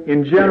evil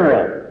in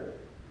general,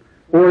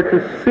 or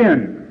to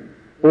sin,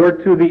 or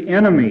to the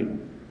enemy.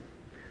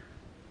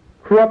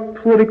 Corrupt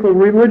political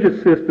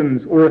religious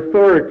systems or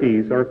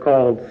authorities are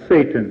called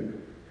Satan.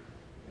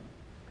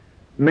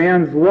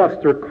 Man's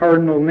lust or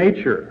cardinal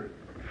nature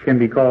can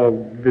be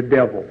called the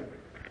devil.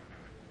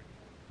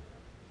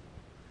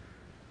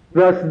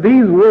 Thus,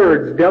 these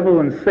words, devil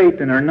and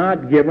Satan, are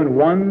not given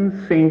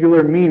one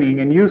singular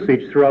meaning and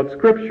usage throughout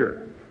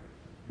Scripture,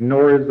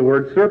 nor is the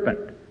word serpent.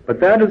 But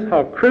that is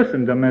how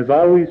Christendom has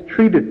always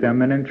treated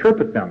them and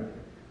interpreted them.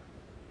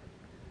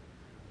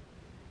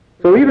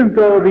 So even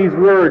though these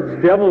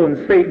words, devil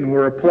and Satan,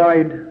 were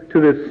applied to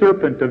this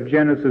serpent of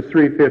Genesis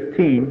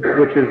 3:15,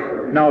 which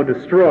is now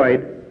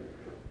destroyed,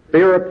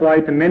 they are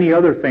applied to many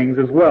other things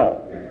as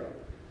well.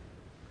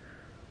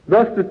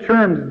 Thus the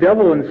terms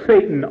devil and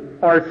Satan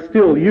are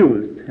still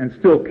used and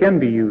still can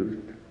be used,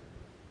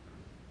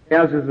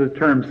 as is the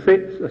term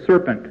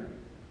serpent.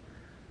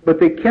 But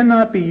they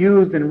cannot be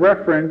used in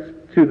reference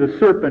to the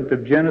serpent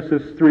of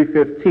Genesis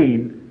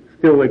 3:15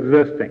 still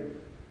existing.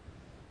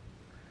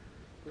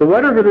 So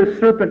whatever this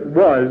serpent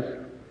was,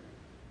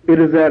 it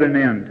is at an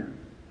end,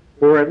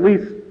 or at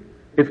least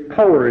its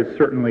power is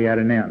certainly at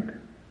an end.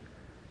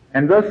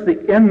 And thus the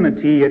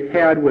enmity it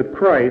had with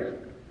Christ,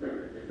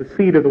 the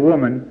seed of the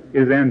woman,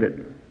 is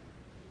ended.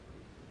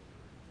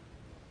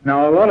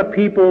 Now, a lot of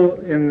people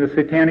in the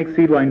satanic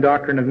seed-line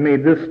doctrine have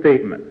made this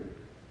statement: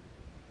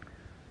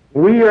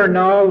 we are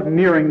now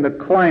nearing the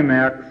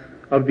climax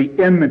of the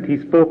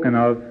enmity spoken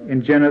of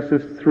in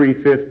Genesis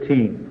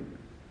 3:15.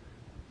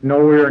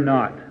 No, we are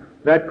not.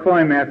 That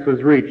climax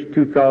was reached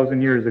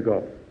 2,000 years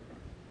ago.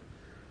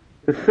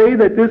 To say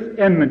that this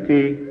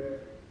enmity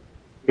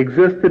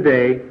exists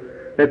today,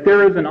 that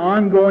there is an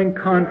ongoing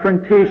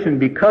confrontation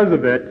because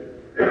of it,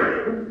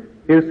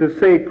 is to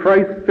say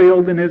Christ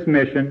failed in his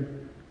mission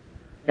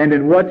and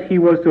in what he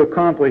was to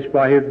accomplish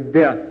by his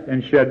death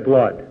and shed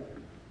blood.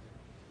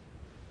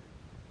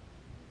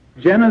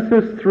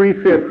 Genesis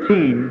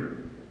 3:15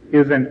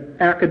 is an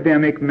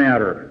academic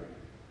matter,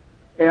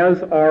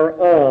 as are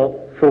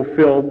all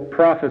fulfilled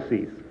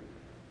prophecies.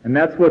 And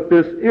that's what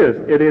this is.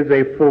 It is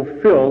a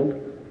fulfilled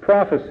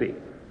prophecy.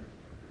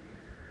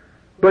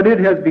 But it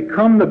has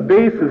become the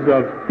basis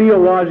of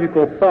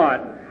theological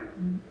thought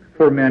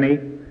for many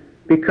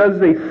because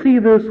they see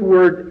this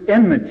word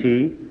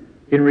enmity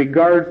in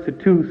regards to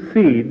two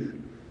seeds,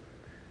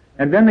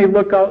 and then they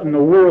look out in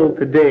the world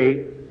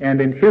today and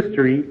in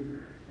history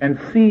and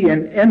see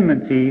an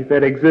enmity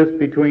that exists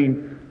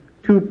between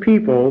two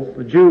peoples,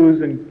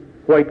 Jews and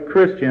white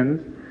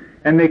Christians,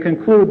 and they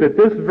conclude that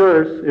this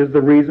verse is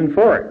the reason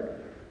for it.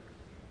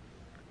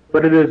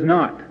 But it is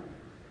not.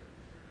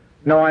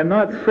 Now, I'm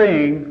not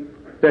saying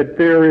that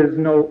there is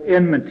no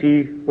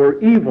enmity or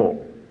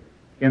evil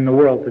in the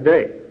world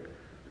today.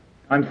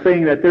 I'm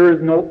saying that there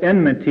is no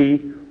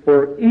enmity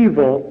or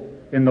evil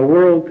in the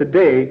world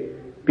today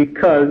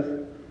because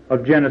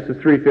of Genesis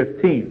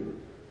 3:15,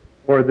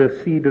 or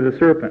the seed of the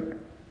serpent.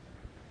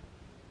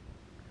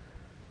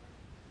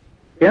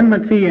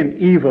 Enmity and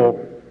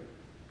evil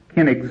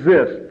can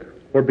exist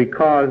or be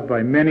caused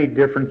by many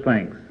different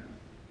things.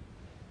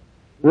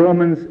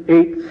 Romans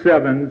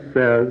 8:7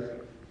 says,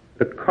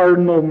 the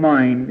cardinal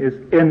mind is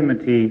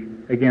enmity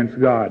against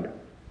God.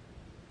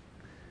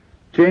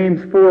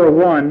 James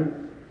 4:1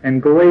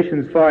 and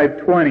Galatians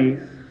 5:20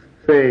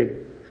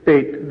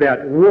 state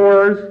that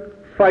wars,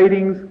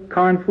 fightings,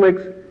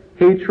 conflicts,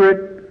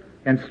 hatred,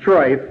 and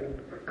strife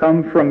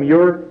come from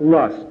your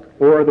lust,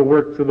 or the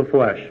works of the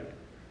flesh.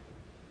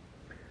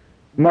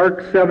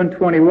 Mark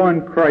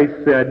 7:21, Christ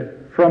said,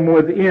 from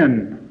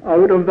within,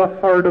 out of the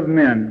heart of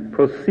men,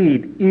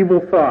 proceed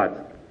evil thoughts,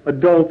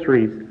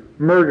 adulteries,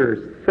 murders,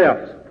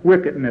 thefts,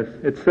 wickedness,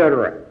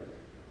 etc.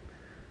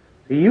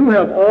 You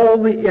have all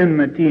the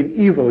enmity and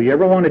evil you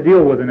ever want to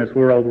deal with in this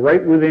world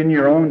right within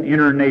your own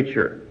inner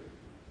nature.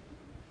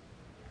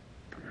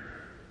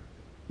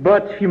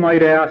 But you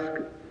might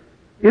ask,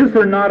 is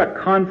there not a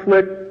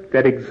conflict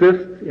that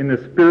exists in the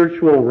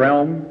spiritual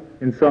realm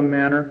in some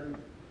manner?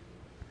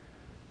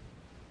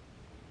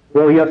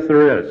 Well, yes,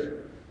 there is.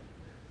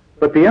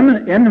 But the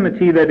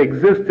enmity that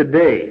exists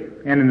today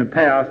and in the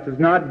past is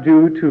not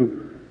due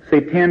to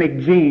satanic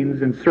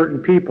genes in certain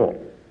people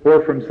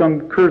or from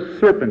some cursed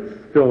serpents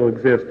still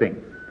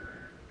existing,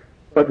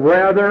 but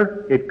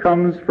rather it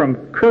comes from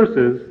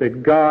curses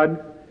that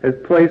God has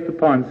placed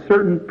upon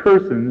certain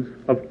persons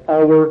of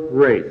our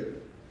race,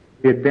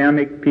 the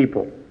Adamic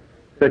people,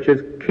 such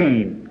as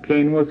Cain.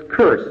 Cain was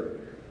cursed.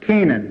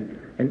 Canaan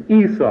and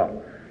Esau,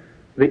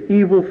 the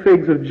evil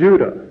figs of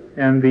Judah,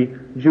 and the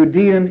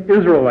Judean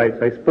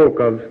Israelites I spoke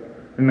of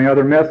in the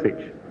other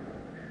message.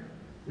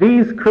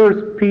 These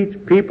cursed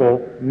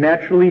people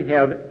naturally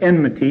have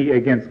enmity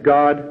against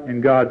God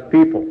and God's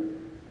people.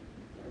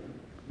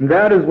 And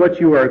that is what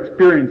you are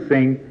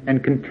experiencing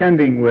and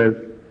contending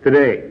with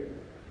today.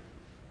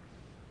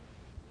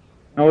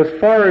 Now, as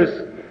far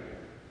as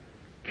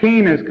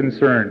Cain is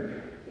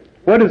concerned,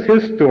 what is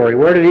his story?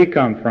 Where did he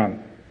come from?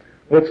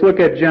 Let's look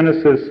at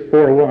Genesis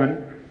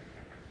 4:1.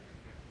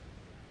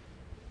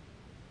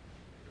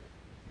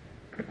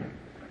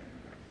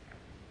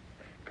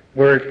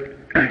 Where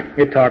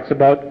it talks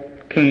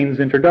about Cain's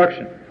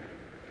introduction.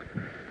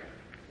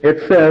 It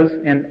says,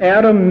 and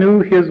Adam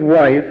knew his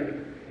wife,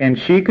 and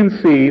she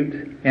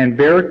conceived and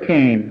bare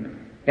Cain,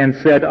 and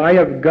said, I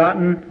have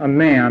gotten a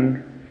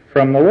man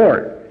from the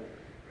Lord.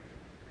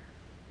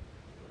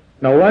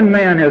 Now, one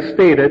man has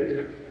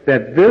stated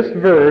that this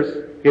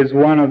verse is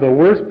one of the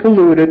worst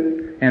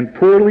polluted and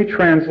poorly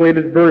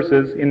translated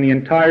verses in the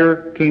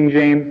entire King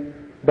James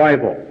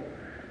Bible,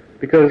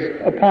 because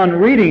upon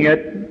reading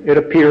it, it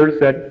appears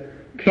that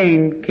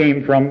Cain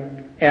came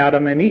from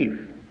Adam and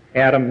Eve.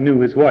 Adam knew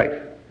his wife,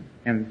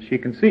 and she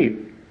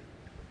conceived.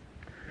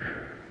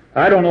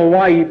 I don't know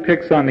why he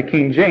picks on the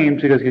King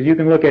James, because you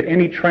can look at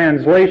any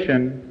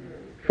translation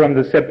from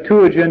the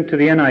Septuagint to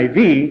the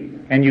NIV,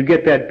 and you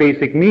get that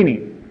basic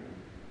meaning.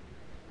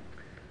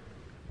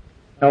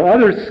 Now,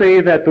 others say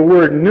that the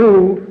word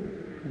knew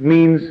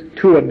means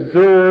to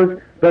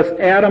observe. Thus,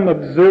 Adam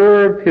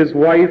observed his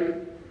wife,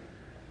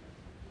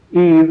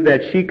 Eve,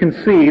 that she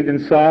conceived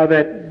and saw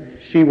that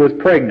she was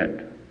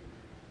pregnant.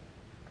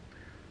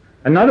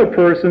 Another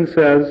person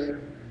says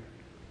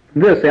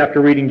this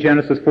after reading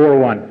Genesis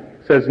 4:1.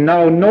 Says,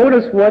 now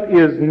notice what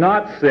is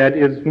not said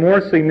is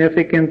more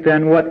significant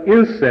than what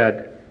is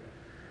said.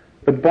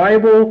 The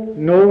Bible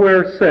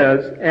nowhere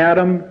says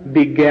Adam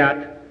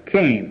begat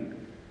Cain,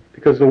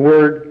 because the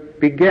word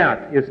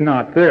begat is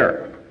not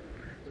there.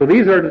 So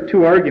these are the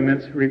two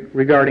arguments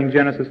regarding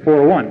Genesis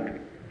 4:1.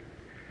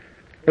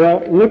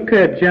 Well, look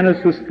at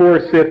Genesis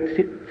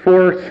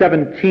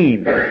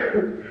 4:17.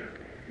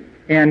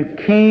 And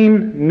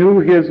Cain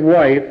knew his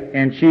wife,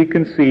 and she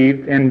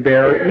conceived and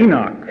bare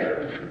Enoch.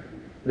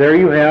 There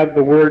you have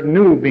the word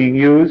knew being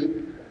used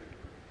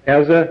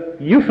as a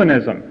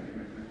euphemism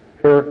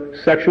for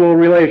sexual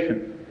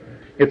relation.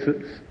 It's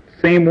the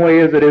same way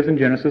as it is in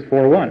Genesis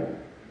 4:1.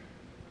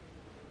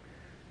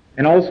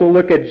 And also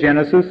look at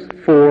Genesis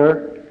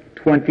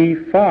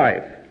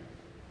 4:25.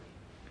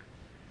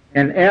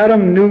 And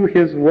Adam knew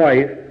his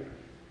wife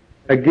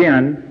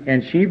again,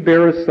 and she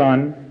bare a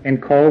son,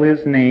 and called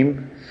his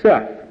name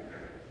Seth.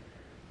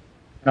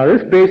 Now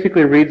this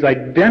basically reads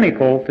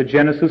identical to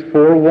Genesis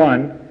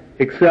 4:1,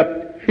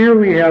 except here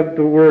we have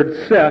the word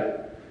Seth,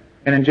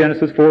 and in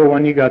Genesis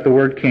 4:1 you got the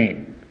word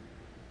Cain.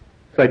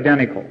 It's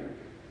identical.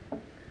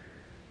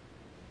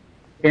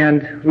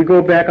 And we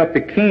go back up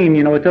to Cain,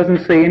 it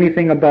doesn't say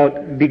anything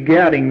about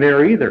begatting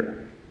there either.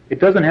 It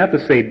doesn't have to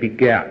say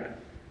begat.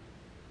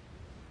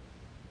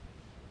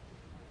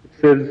 It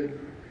says,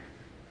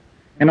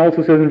 and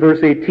also says in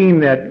verse 18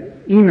 that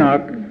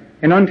Enoch,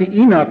 and unto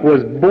Enoch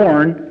was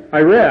born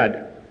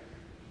Irad.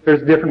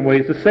 There's different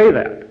ways to say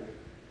that.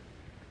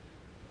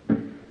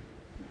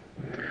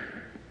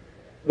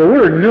 The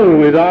word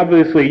knew is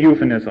obviously a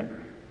euphemism.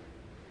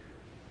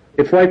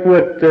 It's like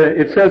what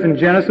it says in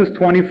Genesis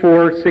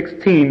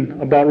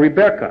 24:16 about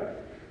Rebekah.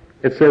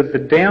 It says, the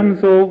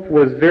damsel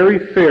was very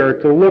fair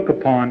to look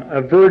upon,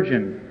 a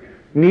virgin,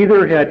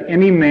 neither had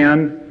any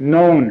man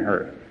known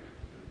her.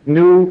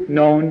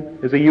 Known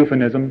is a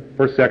euphemism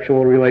for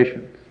sexual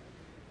relations.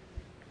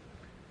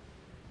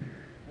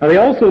 Now they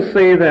also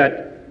say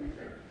that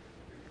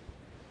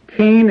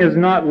Cain is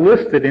not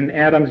listed in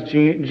Adam's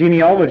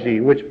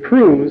genealogy, which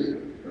proves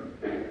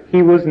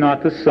he was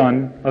not the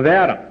son of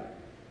Adam.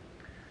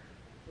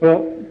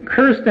 Well,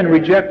 cursed and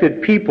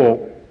rejected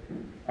people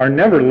are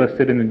never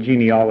listed in the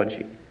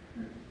genealogy.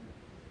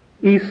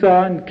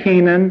 Esau and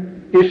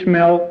Canaan,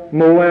 Ishmael,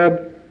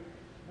 Moab,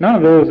 none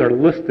of those are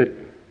listed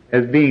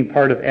as being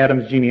part of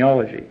Adam's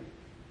genealogy,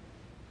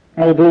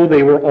 although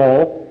they were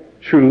all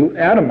true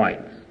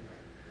Adamites.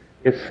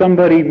 If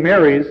somebody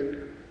marries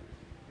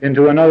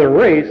into another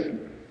race,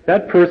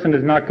 that person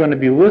is not going to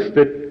be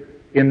listed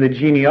in the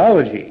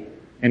genealogy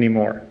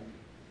anymore,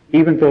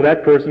 even though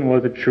that person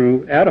was a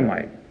true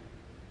Adamite.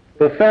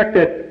 The fact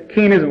that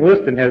Cain isn't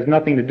listed has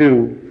nothing to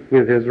do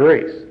with his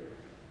race.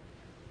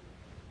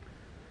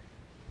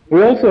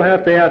 We also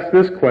have to ask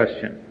this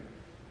question.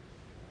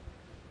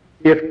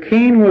 If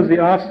Cain was the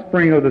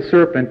offspring of the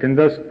serpent and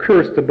thus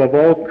cursed above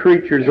all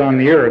creatures on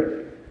the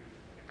earth,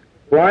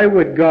 why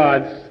would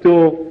God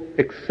still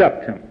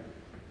accept him?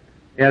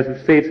 As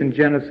it states in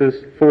Genesis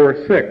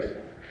 4:6,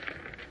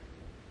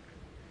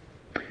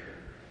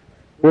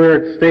 where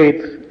it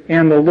states,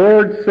 and the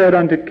Lord said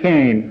unto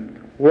Cain,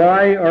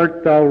 why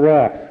art thou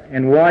wroth,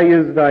 and why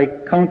is thy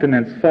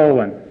countenance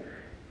fallen?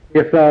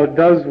 If thou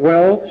dost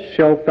well,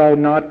 shalt thou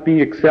not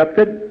be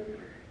accepted?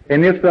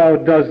 And if thou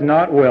dost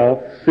not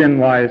well, sin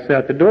lies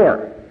at the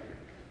door.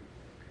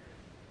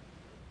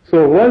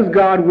 So was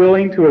God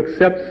willing to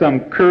accept some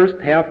cursed,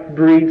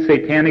 half-breed,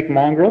 satanic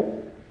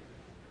mongrel?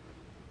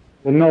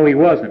 Well, no, he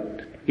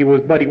wasn't.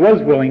 But he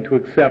was willing to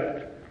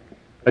accept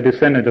a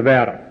descendant of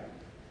Adam.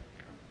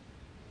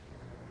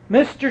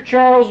 Mr.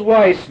 Charles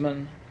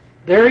Weisman,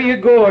 there you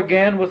go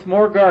again with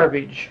more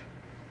garbage.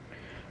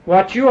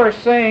 What you are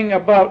saying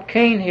about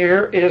Cain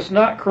here is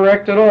not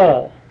correct at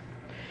all.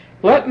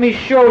 Let me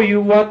show you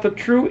what the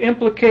true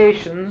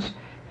implications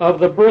of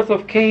the birth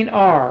of Cain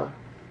are.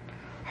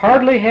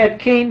 Hardly had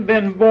Cain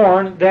been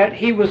born that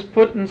he was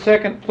put in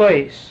second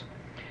place.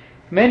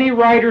 Many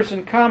writers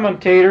and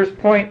commentators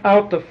point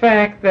out the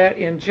fact that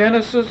in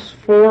Genesis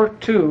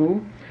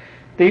 4:2,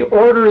 the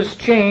order is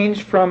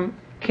changed from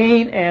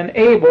Cain and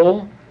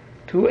Abel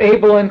to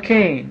Abel and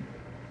Cain.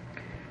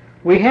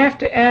 We have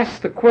to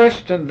ask the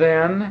question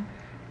then,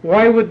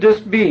 why would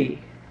this be?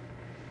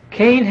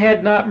 Cain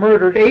had not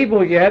murdered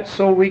Abel yet,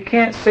 so we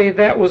can't say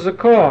that was the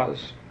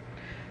cause.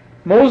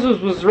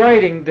 Moses was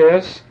writing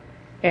this,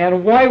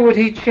 and why would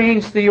he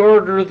change the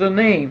order of the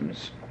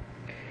names?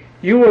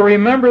 You will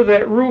remember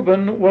that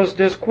Reuben was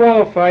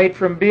disqualified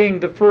from being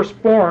the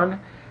firstborn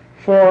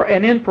for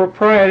an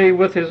impropriety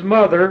with his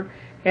mother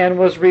and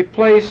was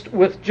replaced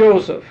with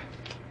Joseph.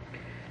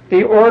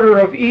 The order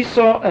of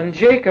Esau and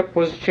Jacob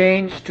was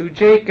changed to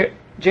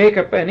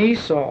Jacob and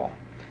Esau,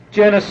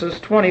 Genesis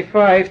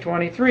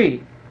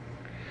 25:23.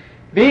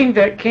 Being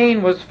that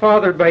Cain was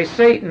fathered by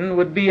Satan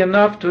would be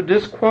enough to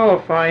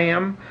disqualify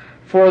him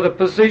for the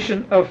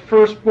position of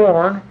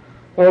firstborn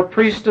or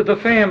priest of the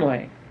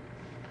family.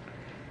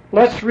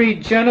 Let's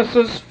read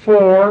Genesis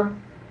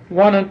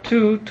 4:1 and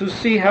 2 to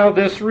see how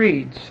this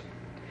reads.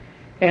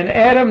 And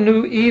Adam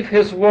knew Eve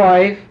his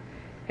wife,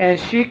 and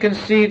she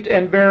conceived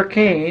and bare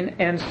Cain,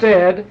 and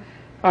said,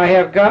 I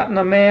have gotten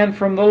a man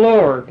from the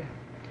Lord.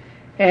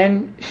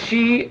 And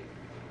she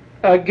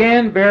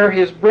again bare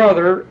his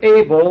brother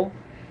Abel,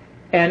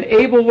 and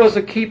Abel was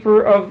a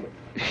keeper of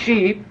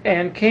sheep,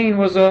 and Cain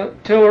was a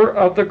tiller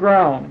of the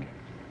ground.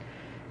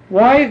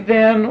 Why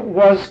then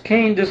was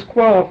Cain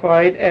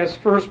disqualified as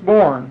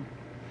firstborn?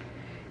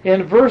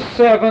 In verse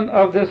 7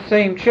 of this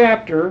same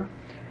chapter,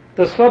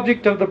 the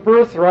subject of the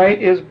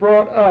birthright is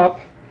brought up.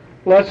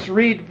 Let's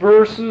read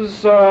verses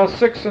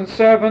 6 and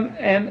 7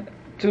 and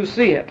to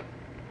see it.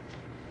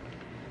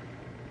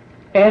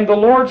 And the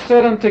Lord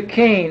said unto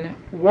Cain,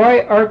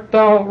 Why art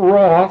thou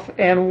wroth,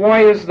 and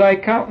why is thy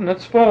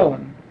countenance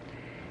fallen?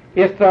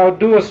 If thou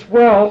doest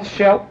well,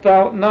 shalt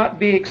thou not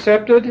be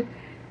accepted?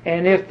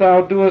 And if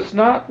thou doest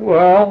not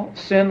well,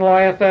 sin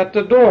lieth at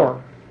the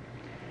door.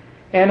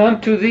 And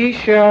unto thee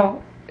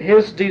shall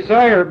his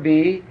desire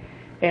be,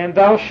 and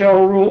thou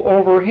shalt rule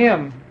over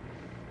him.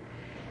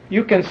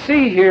 You can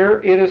see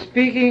here it is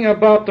speaking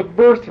about the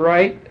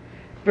birthright,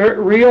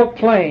 real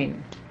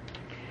plain.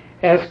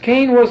 As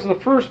Cain was the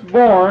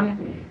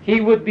firstborn, he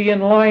would be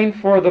in line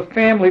for the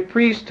family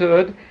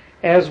priesthood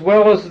as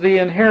well as the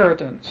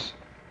inheritance.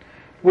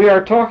 We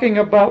are talking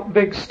about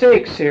big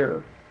stakes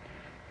here.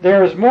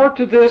 There is more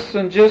to this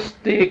than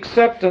just the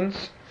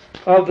acceptance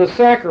of the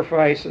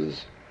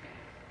sacrifices.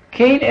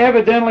 Cain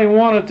evidently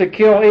wanted to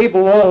kill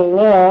Abel all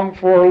along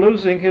for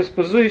losing his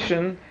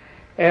position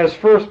as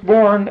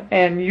firstborn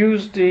and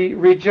used the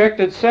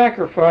rejected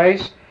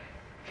sacrifice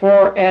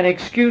for an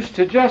excuse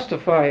to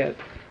justify it.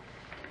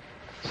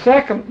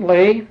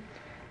 Secondly,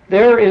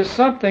 there is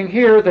something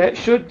here that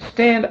should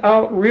stand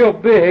out real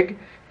big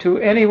to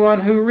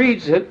anyone who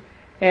reads it,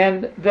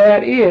 and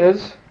that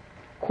is,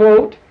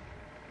 quote,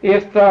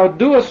 If thou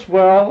doest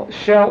well,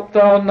 shalt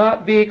thou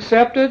not be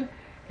accepted?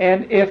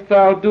 And if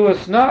thou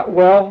doest not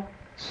well,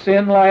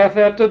 sin lieth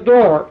at the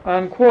door,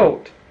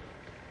 unquote.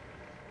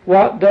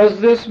 What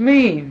does this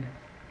mean?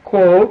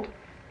 Quote,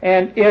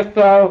 and if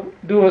thou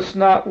doest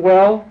not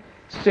well,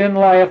 sin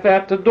lieth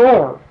at the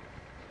door,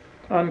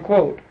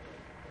 unquote.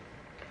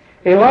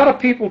 A lot of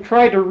people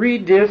try to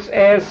read this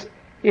as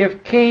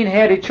if Cain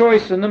had a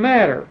choice in the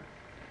matter.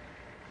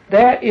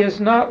 That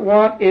is not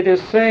what it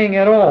is saying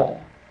at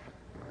all.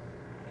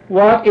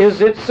 What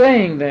is it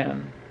saying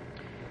then?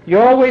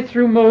 Yahweh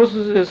through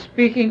Moses is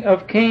speaking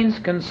of Cain's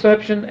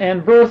conception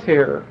and birth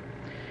here,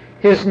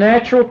 his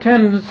natural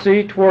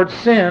tendency towards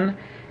sin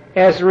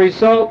as a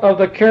result of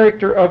the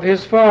character of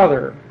his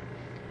father.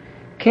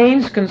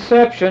 Cain's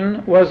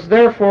conception was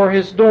therefore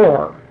his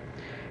door.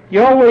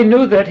 Yahweh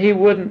knew that he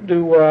wouldn't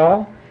do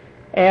well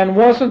and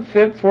wasn't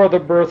fit for the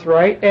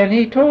birthright, and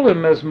he told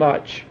him as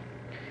much.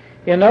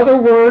 In other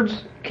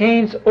words,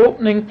 Cain's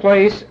opening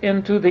place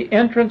into the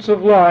entrance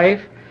of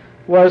life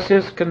was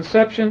his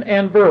conception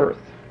and birth.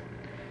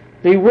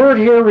 The word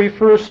here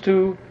refers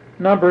to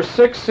number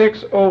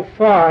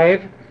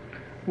 6605,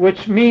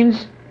 which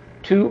means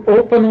to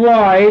open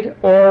wide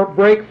or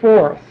break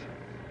forth.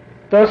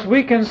 Thus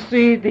we can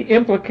see the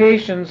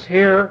implications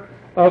here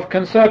of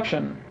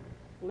conception.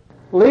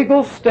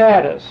 Legal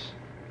status.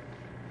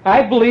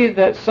 I believe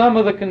that some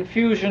of the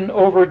confusion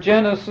over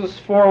Genesis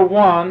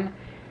 4:1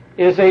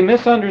 is a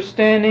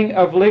misunderstanding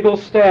of legal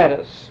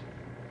status.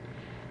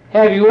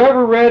 Have you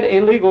ever read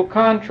a legal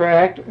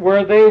contract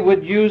where they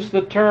would use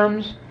the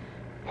terms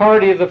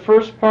party of the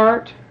first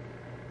part,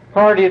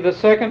 party of the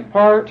second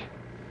part,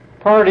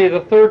 party of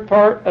the third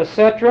part,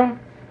 etc.?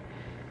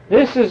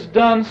 This is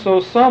done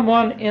so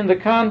someone in the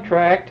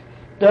contract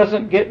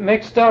doesn't get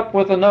mixed up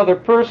with another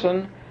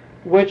person,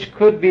 which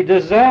could be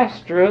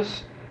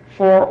disastrous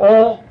for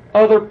all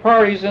other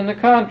parties in the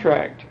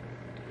contract.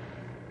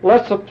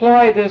 Let's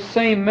apply this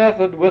same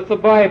method with the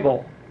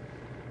Bible.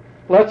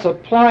 Let's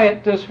apply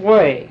it this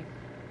way.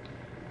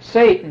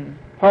 Satan,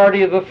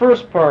 party of the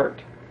first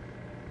part.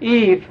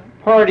 Eve,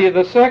 party of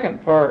the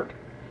second part.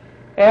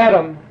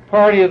 Adam,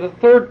 party of the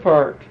third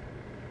part.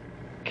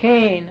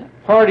 Cain,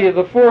 party of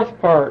the fourth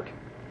part.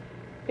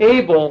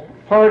 Abel,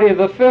 party of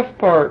the fifth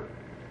part.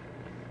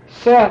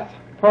 Seth,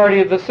 party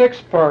of the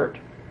sixth part.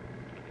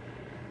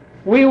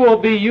 We will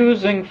be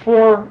using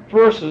 4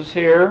 verses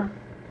here.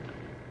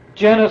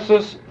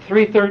 Genesis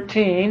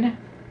 3:13,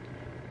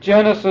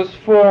 Genesis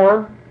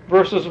 4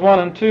 verses 1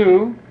 and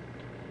 2,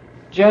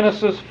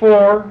 Genesis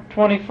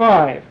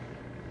 4:25.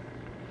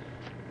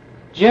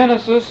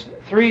 Genesis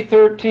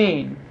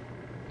 3:13.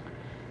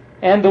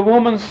 And the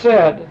woman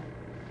said,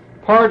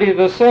 party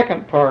the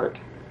second part.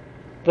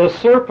 The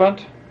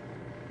serpent,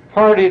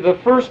 party the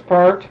first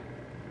part,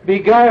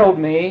 beguiled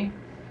me,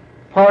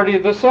 party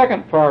the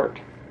second part.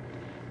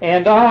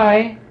 And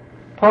I,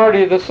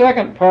 party the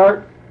second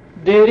part,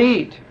 did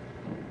eat.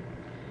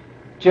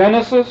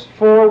 Genesis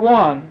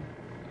 4:1.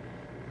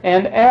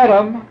 And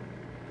Adam,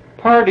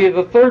 party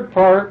the third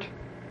part,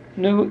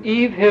 knew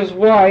Eve his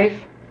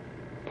wife,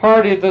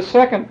 party the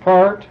second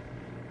part,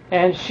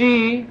 and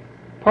she,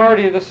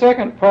 party the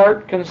second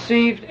part,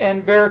 conceived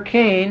and bare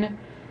Cain,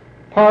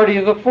 party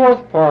the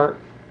fourth part,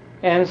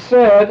 and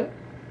said,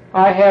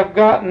 I have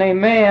gotten a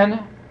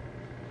man,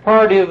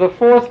 party the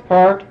fourth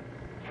part,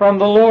 from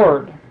the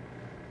Lord.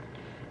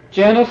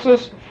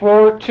 Genesis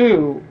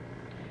 4:2.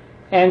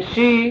 And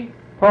she,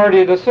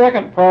 party the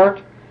second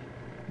part,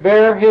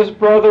 bare his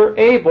brother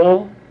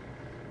Abel,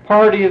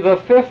 party the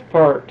fifth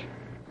part.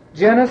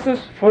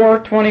 Genesis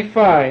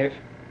 4:25.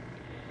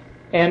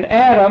 And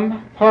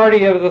Adam,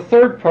 party of the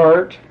third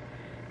part,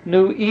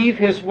 knew Eve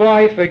his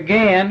wife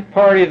again,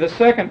 party the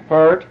second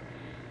part,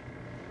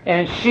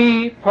 and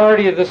she,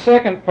 party of the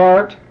second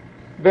part,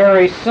 bare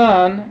a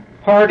son,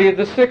 party of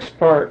the sixth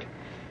part,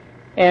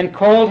 and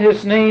called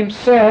his name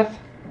Seth,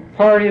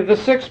 party of the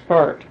sixth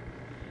part.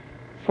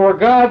 For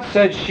God,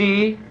 said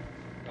she,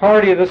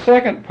 party of the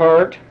second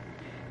part,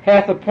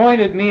 hath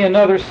appointed me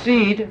another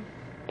seed,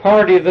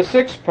 party of the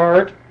sixth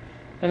part,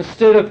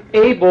 instead of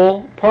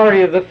Abel,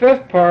 party of the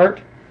fifth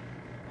part,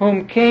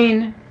 whom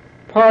Cain,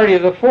 party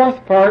of the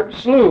fourth part,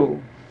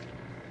 slew.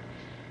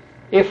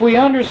 If we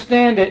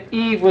understand that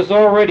Eve was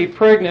already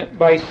pregnant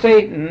by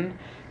Satan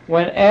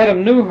when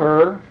Adam knew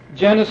her,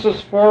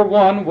 Genesis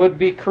 4:1 would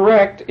be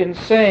correct in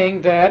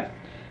saying that,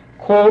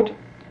 quote,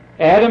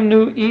 Adam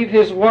knew Eve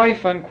his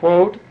wife,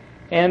 unquote,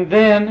 and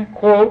then,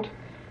 quote,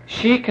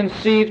 she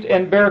conceived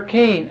and bare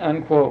Cain,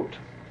 unquote.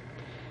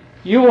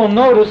 You will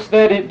notice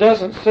that it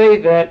doesn't say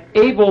that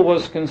Abel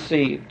was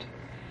conceived.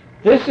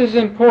 This is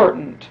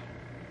important.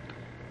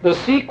 The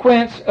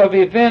sequence of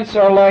events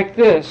are like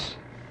this.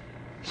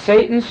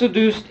 Satan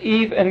seduced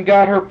Eve and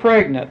got her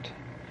pregnant.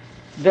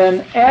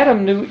 Then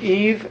Adam knew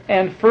Eve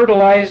and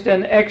fertilized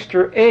an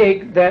extra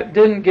egg that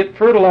didn't get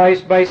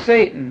fertilized by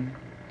Satan.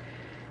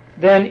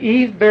 Then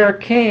Eve bare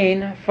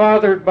Cain,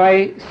 fathered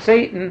by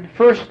Satan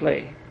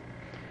firstly.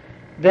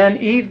 Then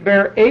Eve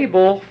bare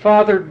Abel,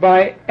 fathered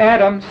by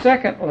Adam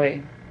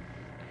secondly.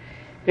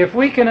 If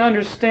we can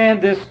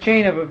understand this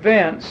chain of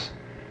events,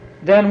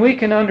 then we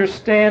can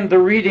understand the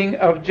reading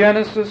of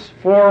Genesis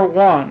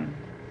 4:1.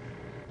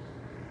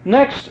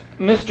 Next,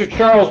 Mr.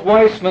 Charles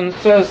Weisman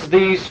says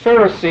these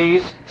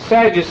Pharisees,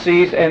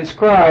 Sadducees, and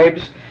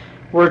scribes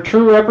were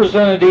true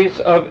representatives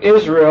of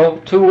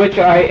Israel, to which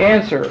I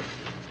answer.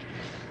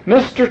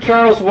 Mr.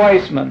 Charles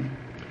Weisman,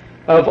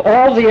 of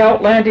all the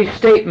outlandish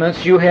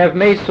statements you have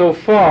made so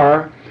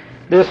far,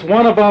 this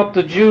one about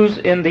the Jews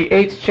in the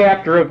 8th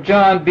chapter of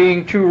John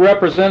being true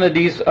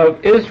representatives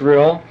of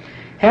Israel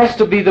has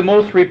to be the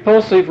most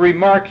repulsive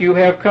remark you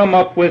have come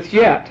up with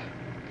yet.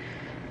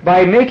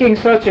 By making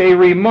such a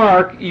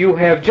remark, you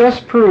have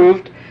just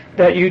proved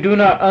that you do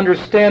not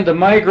understand the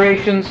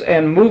migrations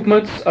and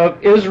movements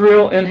of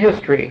Israel in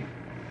history.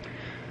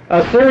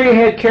 Assyria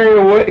had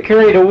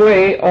carried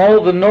away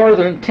all the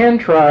northern 10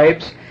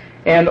 tribes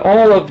and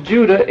all of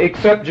Judah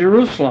except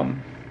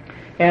Jerusalem,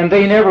 and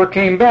they never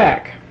came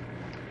back.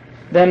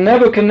 Then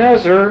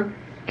Nebuchadnezzar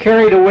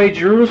carried away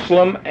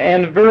Jerusalem,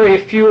 and very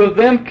few of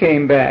them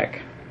came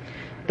back.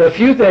 The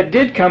few that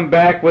did come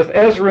back with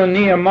Ezra and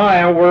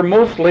Nehemiah were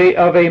mostly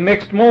of a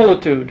mixed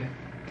multitude.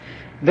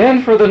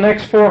 Then for the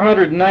next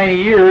 490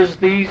 years,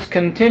 these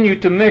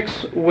continued to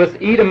mix with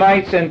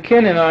Edomites and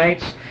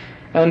Canaanites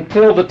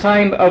until the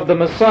time of the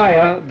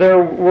Messiah.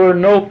 There were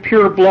no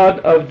pure blood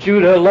of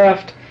Judah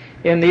left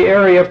in the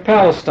area of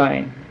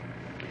Palestine.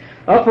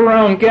 Up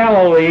around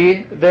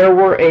Galilee, there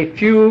were a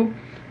few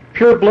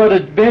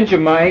pure-blooded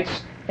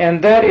Benjamites,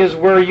 and that is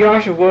where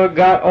Joshua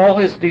got all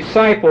his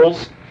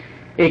disciples,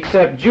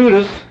 except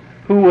Judas,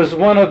 who was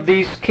one of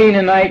these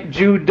Canaanite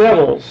Jew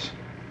devils.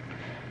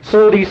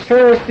 So these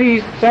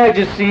Pharisees,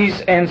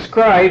 Sadducees, and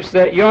scribes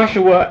that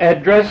Joshua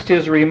addressed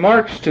his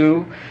remarks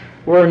to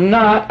were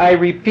not, I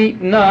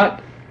repeat,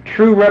 not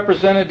true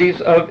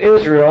representatives of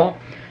Israel,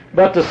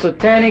 but the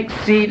satanic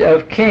seed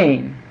of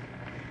Cain.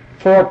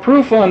 For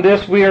proof on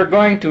this, we are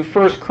going to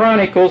 1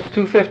 Chronicles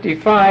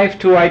 2:55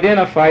 to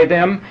identify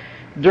them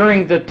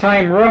during the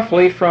time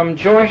roughly from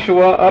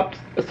Joshua up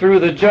through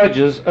the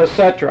Judges,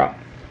 etc.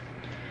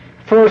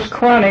 1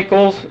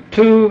 Chronicles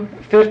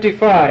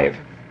 2:55.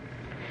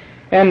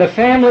 And the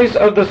families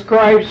of the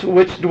scribes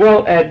which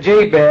dwelt at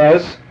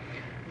Jabez,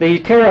 the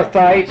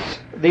Terathites,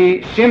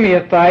 the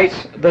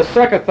Shimeathites, the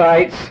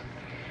Succothites,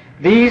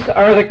 these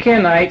are the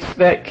Kenites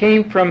that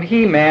came from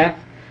Hemath,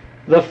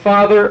 the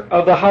father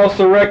of the house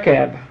of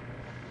Rechab.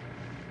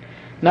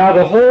 Now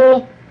the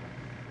whole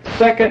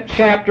second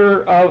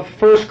chapter of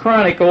 1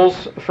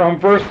 Chronicles, from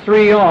verse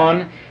 3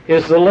 on,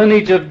 is the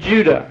lineage of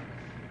Judah.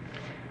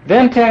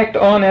 Then tacked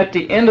on at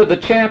the end of the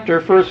chapter,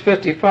 verse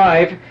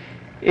 55,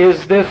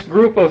 is this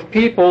group of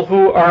people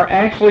who are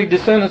actually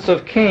descendants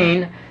of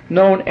Cain,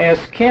 known as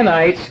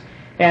Kenites,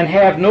 and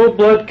have no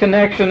blood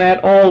connection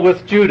at all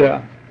with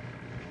Judah.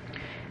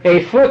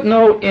 A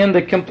footnote in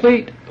the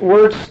Complete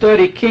Word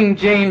Study King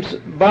James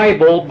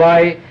Bible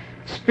by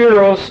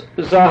Spiros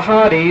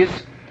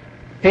Zahadis,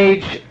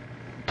 page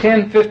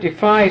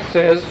 1055,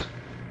 says,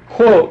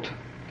 quote,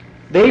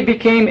 "They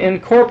became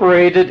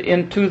incorporated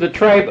into the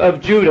tribe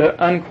of Judah,"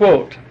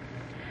 unquote.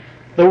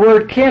 The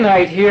word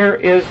Kenite here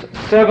is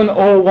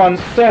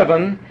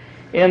 7017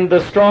 in the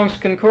Strong's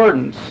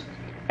Concordance.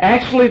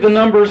 Actually, the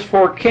numbers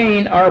for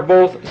Cain are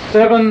both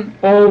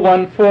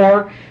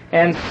 7014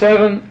 and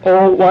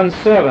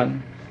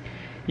 7017.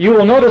 You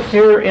will notice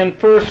here in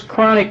 1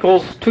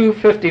 Chronicles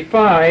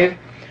 2:55,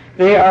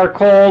 they are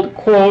called,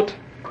 quote,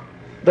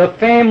 "the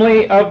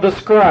family of the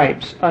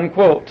scribes,"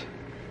 unquote.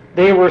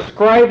 They were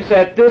scribes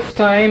at this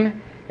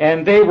time,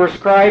 and they were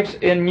scribes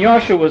in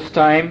Joshua's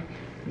time.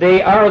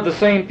 They are the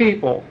same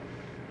people.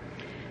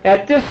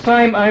 At this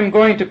time, I'm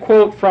going to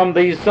quote from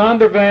the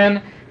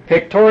Zondervan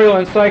Pictorial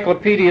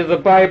Encyclopedia of the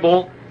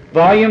Bible,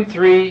 Volume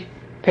 3,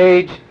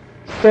 page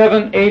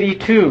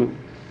 782.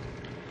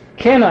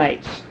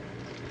 Kenites,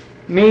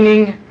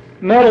 meaning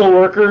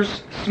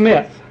metalworkers,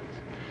 smith.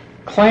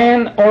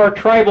 Clan or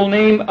tribal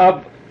name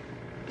of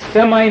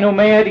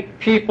semi-nomadic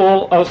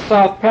people of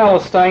South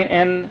Palestine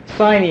and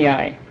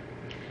Sinai.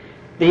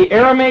 The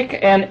Aramaic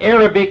and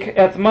Arabic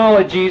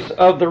etymologies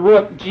of the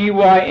root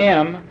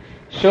GYM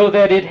show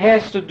that it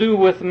has to do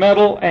with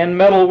metal and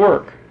metal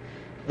work.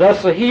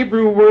 Thus a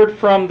Hebrew word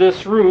from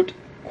this root,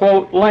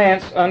 quote,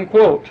 lance,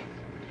 unquote.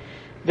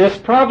 This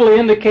probably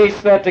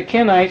indicates that the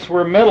Kenites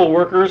were metal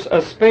workers,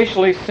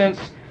 especially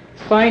since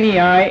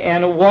Sinai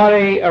and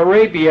Wadi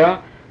Arabia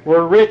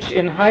were rich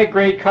in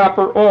high-grade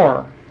copper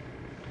ore.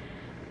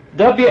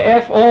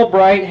 W.F.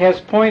 Albright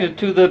has pointed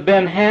to the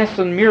Ben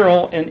Hassan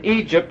mural in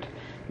Egypt,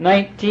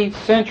 19th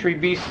century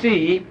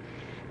BC,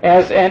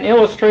 as an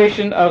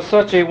illustration of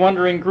such a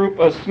wandering group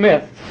of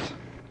smiths.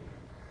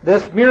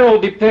 This mural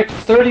depicts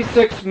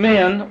 36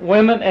 men,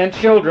 women, and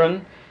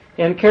children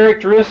in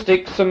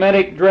characteristic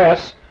Semitic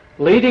dress,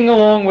 leading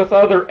along with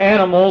other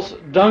animals,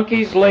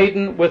 donkeys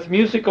laden with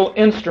musical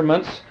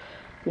instruments,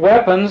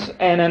 weapons,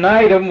 and an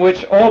item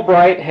which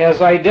Albright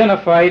has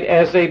identified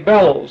as a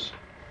bellows.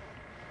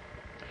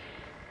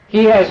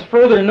 He has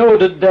further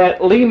noted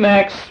that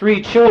Lamech's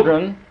 3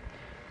 children,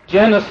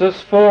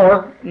 Genesis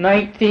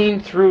 4:19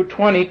 through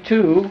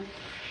 22,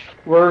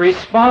 were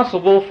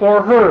responsible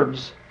for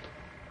herbs,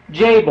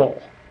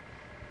 Jabal,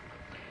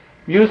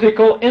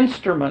 musical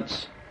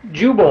instruments,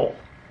 Jubal,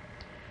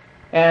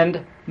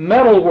 and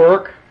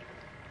metalwork,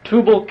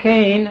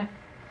 Tubal-Cain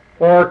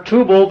or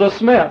Tubal the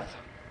smith,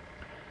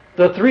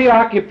 the 3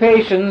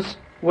 occupations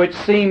which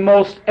seem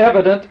most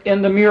evident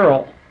in the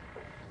mural.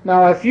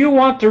 Now, if you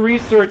want to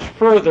research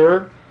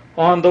further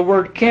on the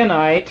word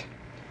Kenite,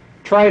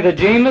 try the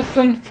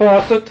Jamieson,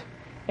 Fawcett,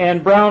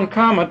 and Brown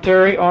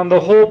commentary on the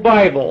whole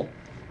Bible,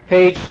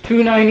 page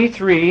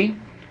 293,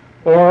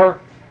 or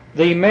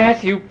the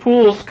Matthew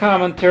Poole's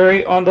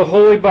commentary on the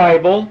Holy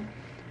Bible,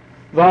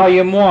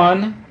 volume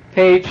 1,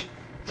 page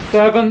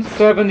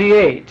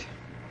 778.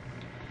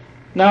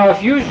 Now,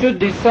 if you should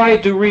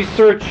decide to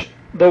research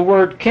the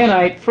word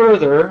Kenite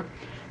further,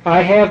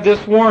 I have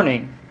this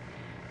warning.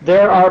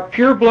 There are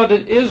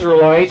pure-blooded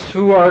Israelites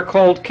who are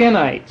called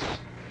Kenites.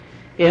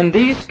 In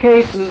these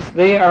cases,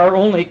 they are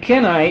only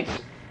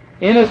Kenites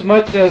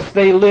inasmuch as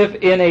they live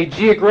in a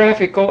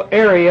geographical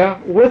area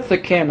with the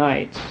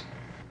Kenites.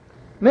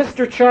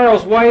 Mr.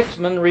 Charles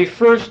Weisman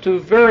refers to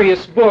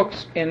various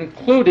books,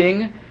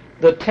 including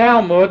the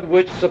Talmud,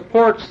 which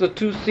supports the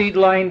 2-seed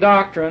line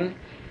doctrine,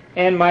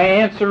 and my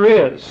answer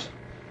is,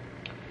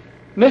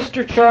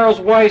 Mr. Charles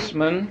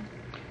Weisman,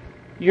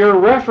 your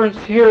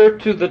reference here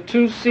to the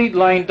 2-seed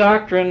line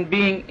doctrine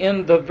being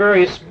in the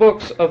various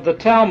books of the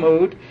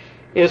Talmud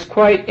is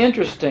quite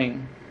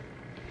interesting.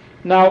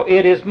 Now,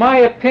 it is my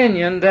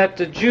opinion that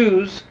the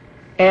Jews,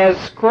 as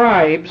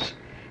scribes,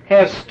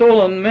 have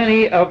stolen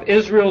many of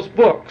Israel's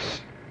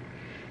books.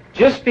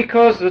 Just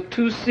because the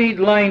 2-seed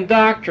line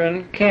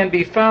doctrine can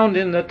be found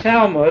in the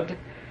Talmud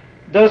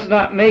does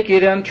not make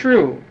it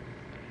untrue.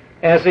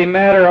 As a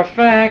matter of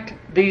fact,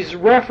 these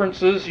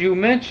references you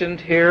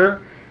mentioned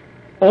here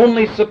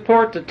only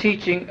support the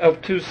teaching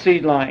of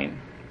 2-seed line.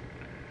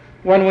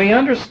 When we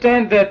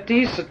understand that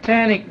these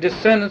satanic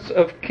descendants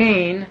of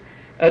Cain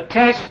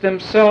attached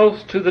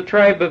themselves to the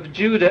tribe of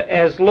Judah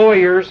as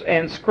lawyers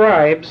and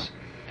scribes,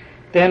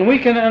 then we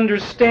can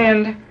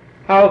understand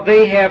how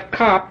they have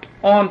copped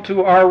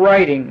onto our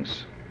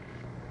writings.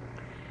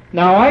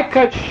 Now, I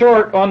cut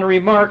short on the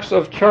remarks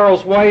of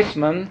Charles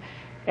Weisman,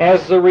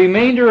 as the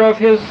remainder of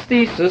his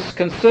thesis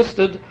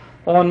consisted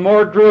on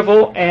more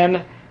drivel,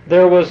 and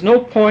there was no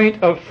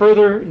point of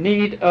further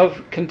need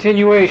of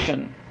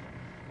continuation.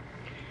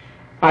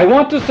 I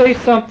want to say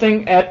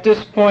something at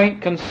this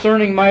point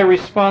concerning my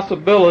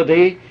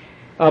responsibility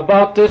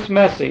about this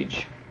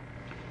message.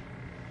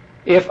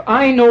 If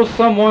I know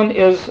someone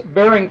is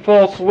bearing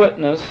false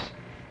witness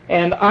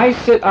and I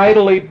sit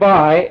idly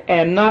by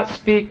and not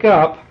speak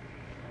up,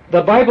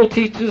 the Bible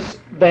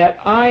teaches that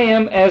I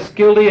am as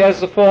guilty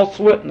as the false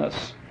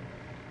witness.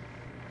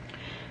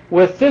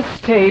 With this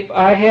tape,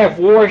 I have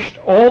washed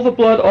all the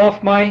blood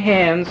off my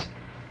hands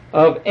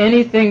of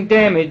anything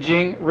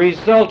damaging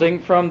resulting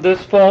from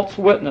this false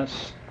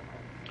witness.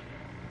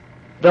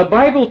 The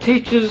Bible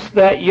teaches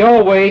that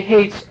Yahweh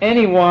hates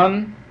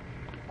anyone,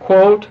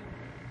 quote,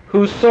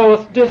 who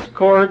soweth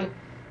discord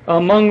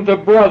among the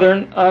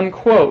brethren,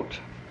 unquote.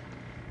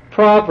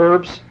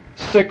 Proverbs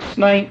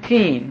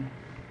 6:19.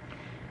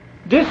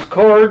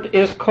 Discord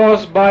is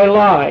caused by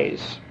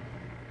lies.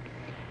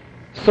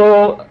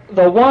 So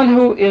the one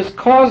who is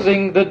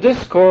causing the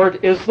discord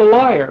is the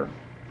liar.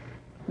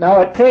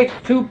 Now it takes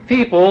two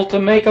people to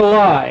make a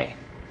lie,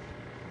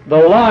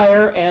 the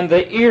liar and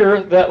the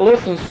ear that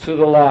listens to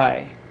the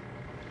lie.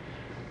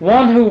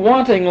 One who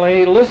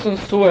wantingly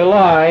listens to a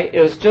lie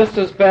is just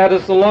as bad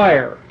as the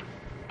liar.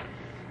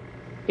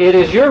 It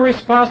is your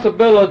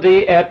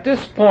responsibility at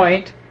this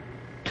point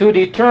to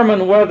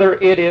determine whether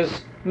it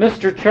is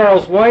Mr.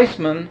 Charles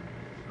Weisman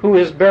who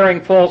is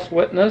bearing false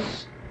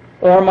witness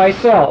or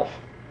myself.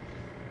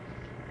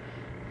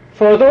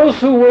 For those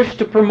who wish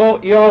to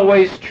promote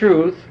Yahweh's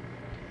truth,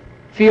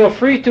 feel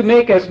free to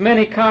make as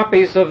many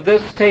copies of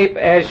this tape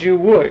as you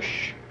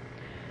wish.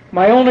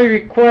 My only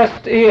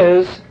request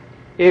is,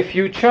 if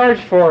you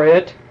charge for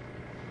it,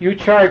 you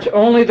charge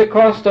only the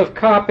cost of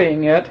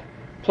copying it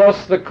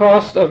plus the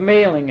cost of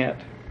mailing it.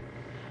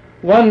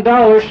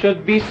 $1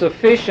 should be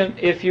sufficient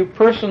if you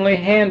personally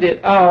hand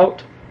it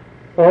out,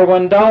 or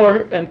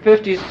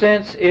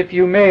 $1.50 if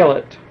you mail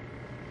it.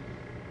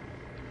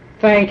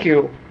 Thank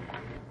you.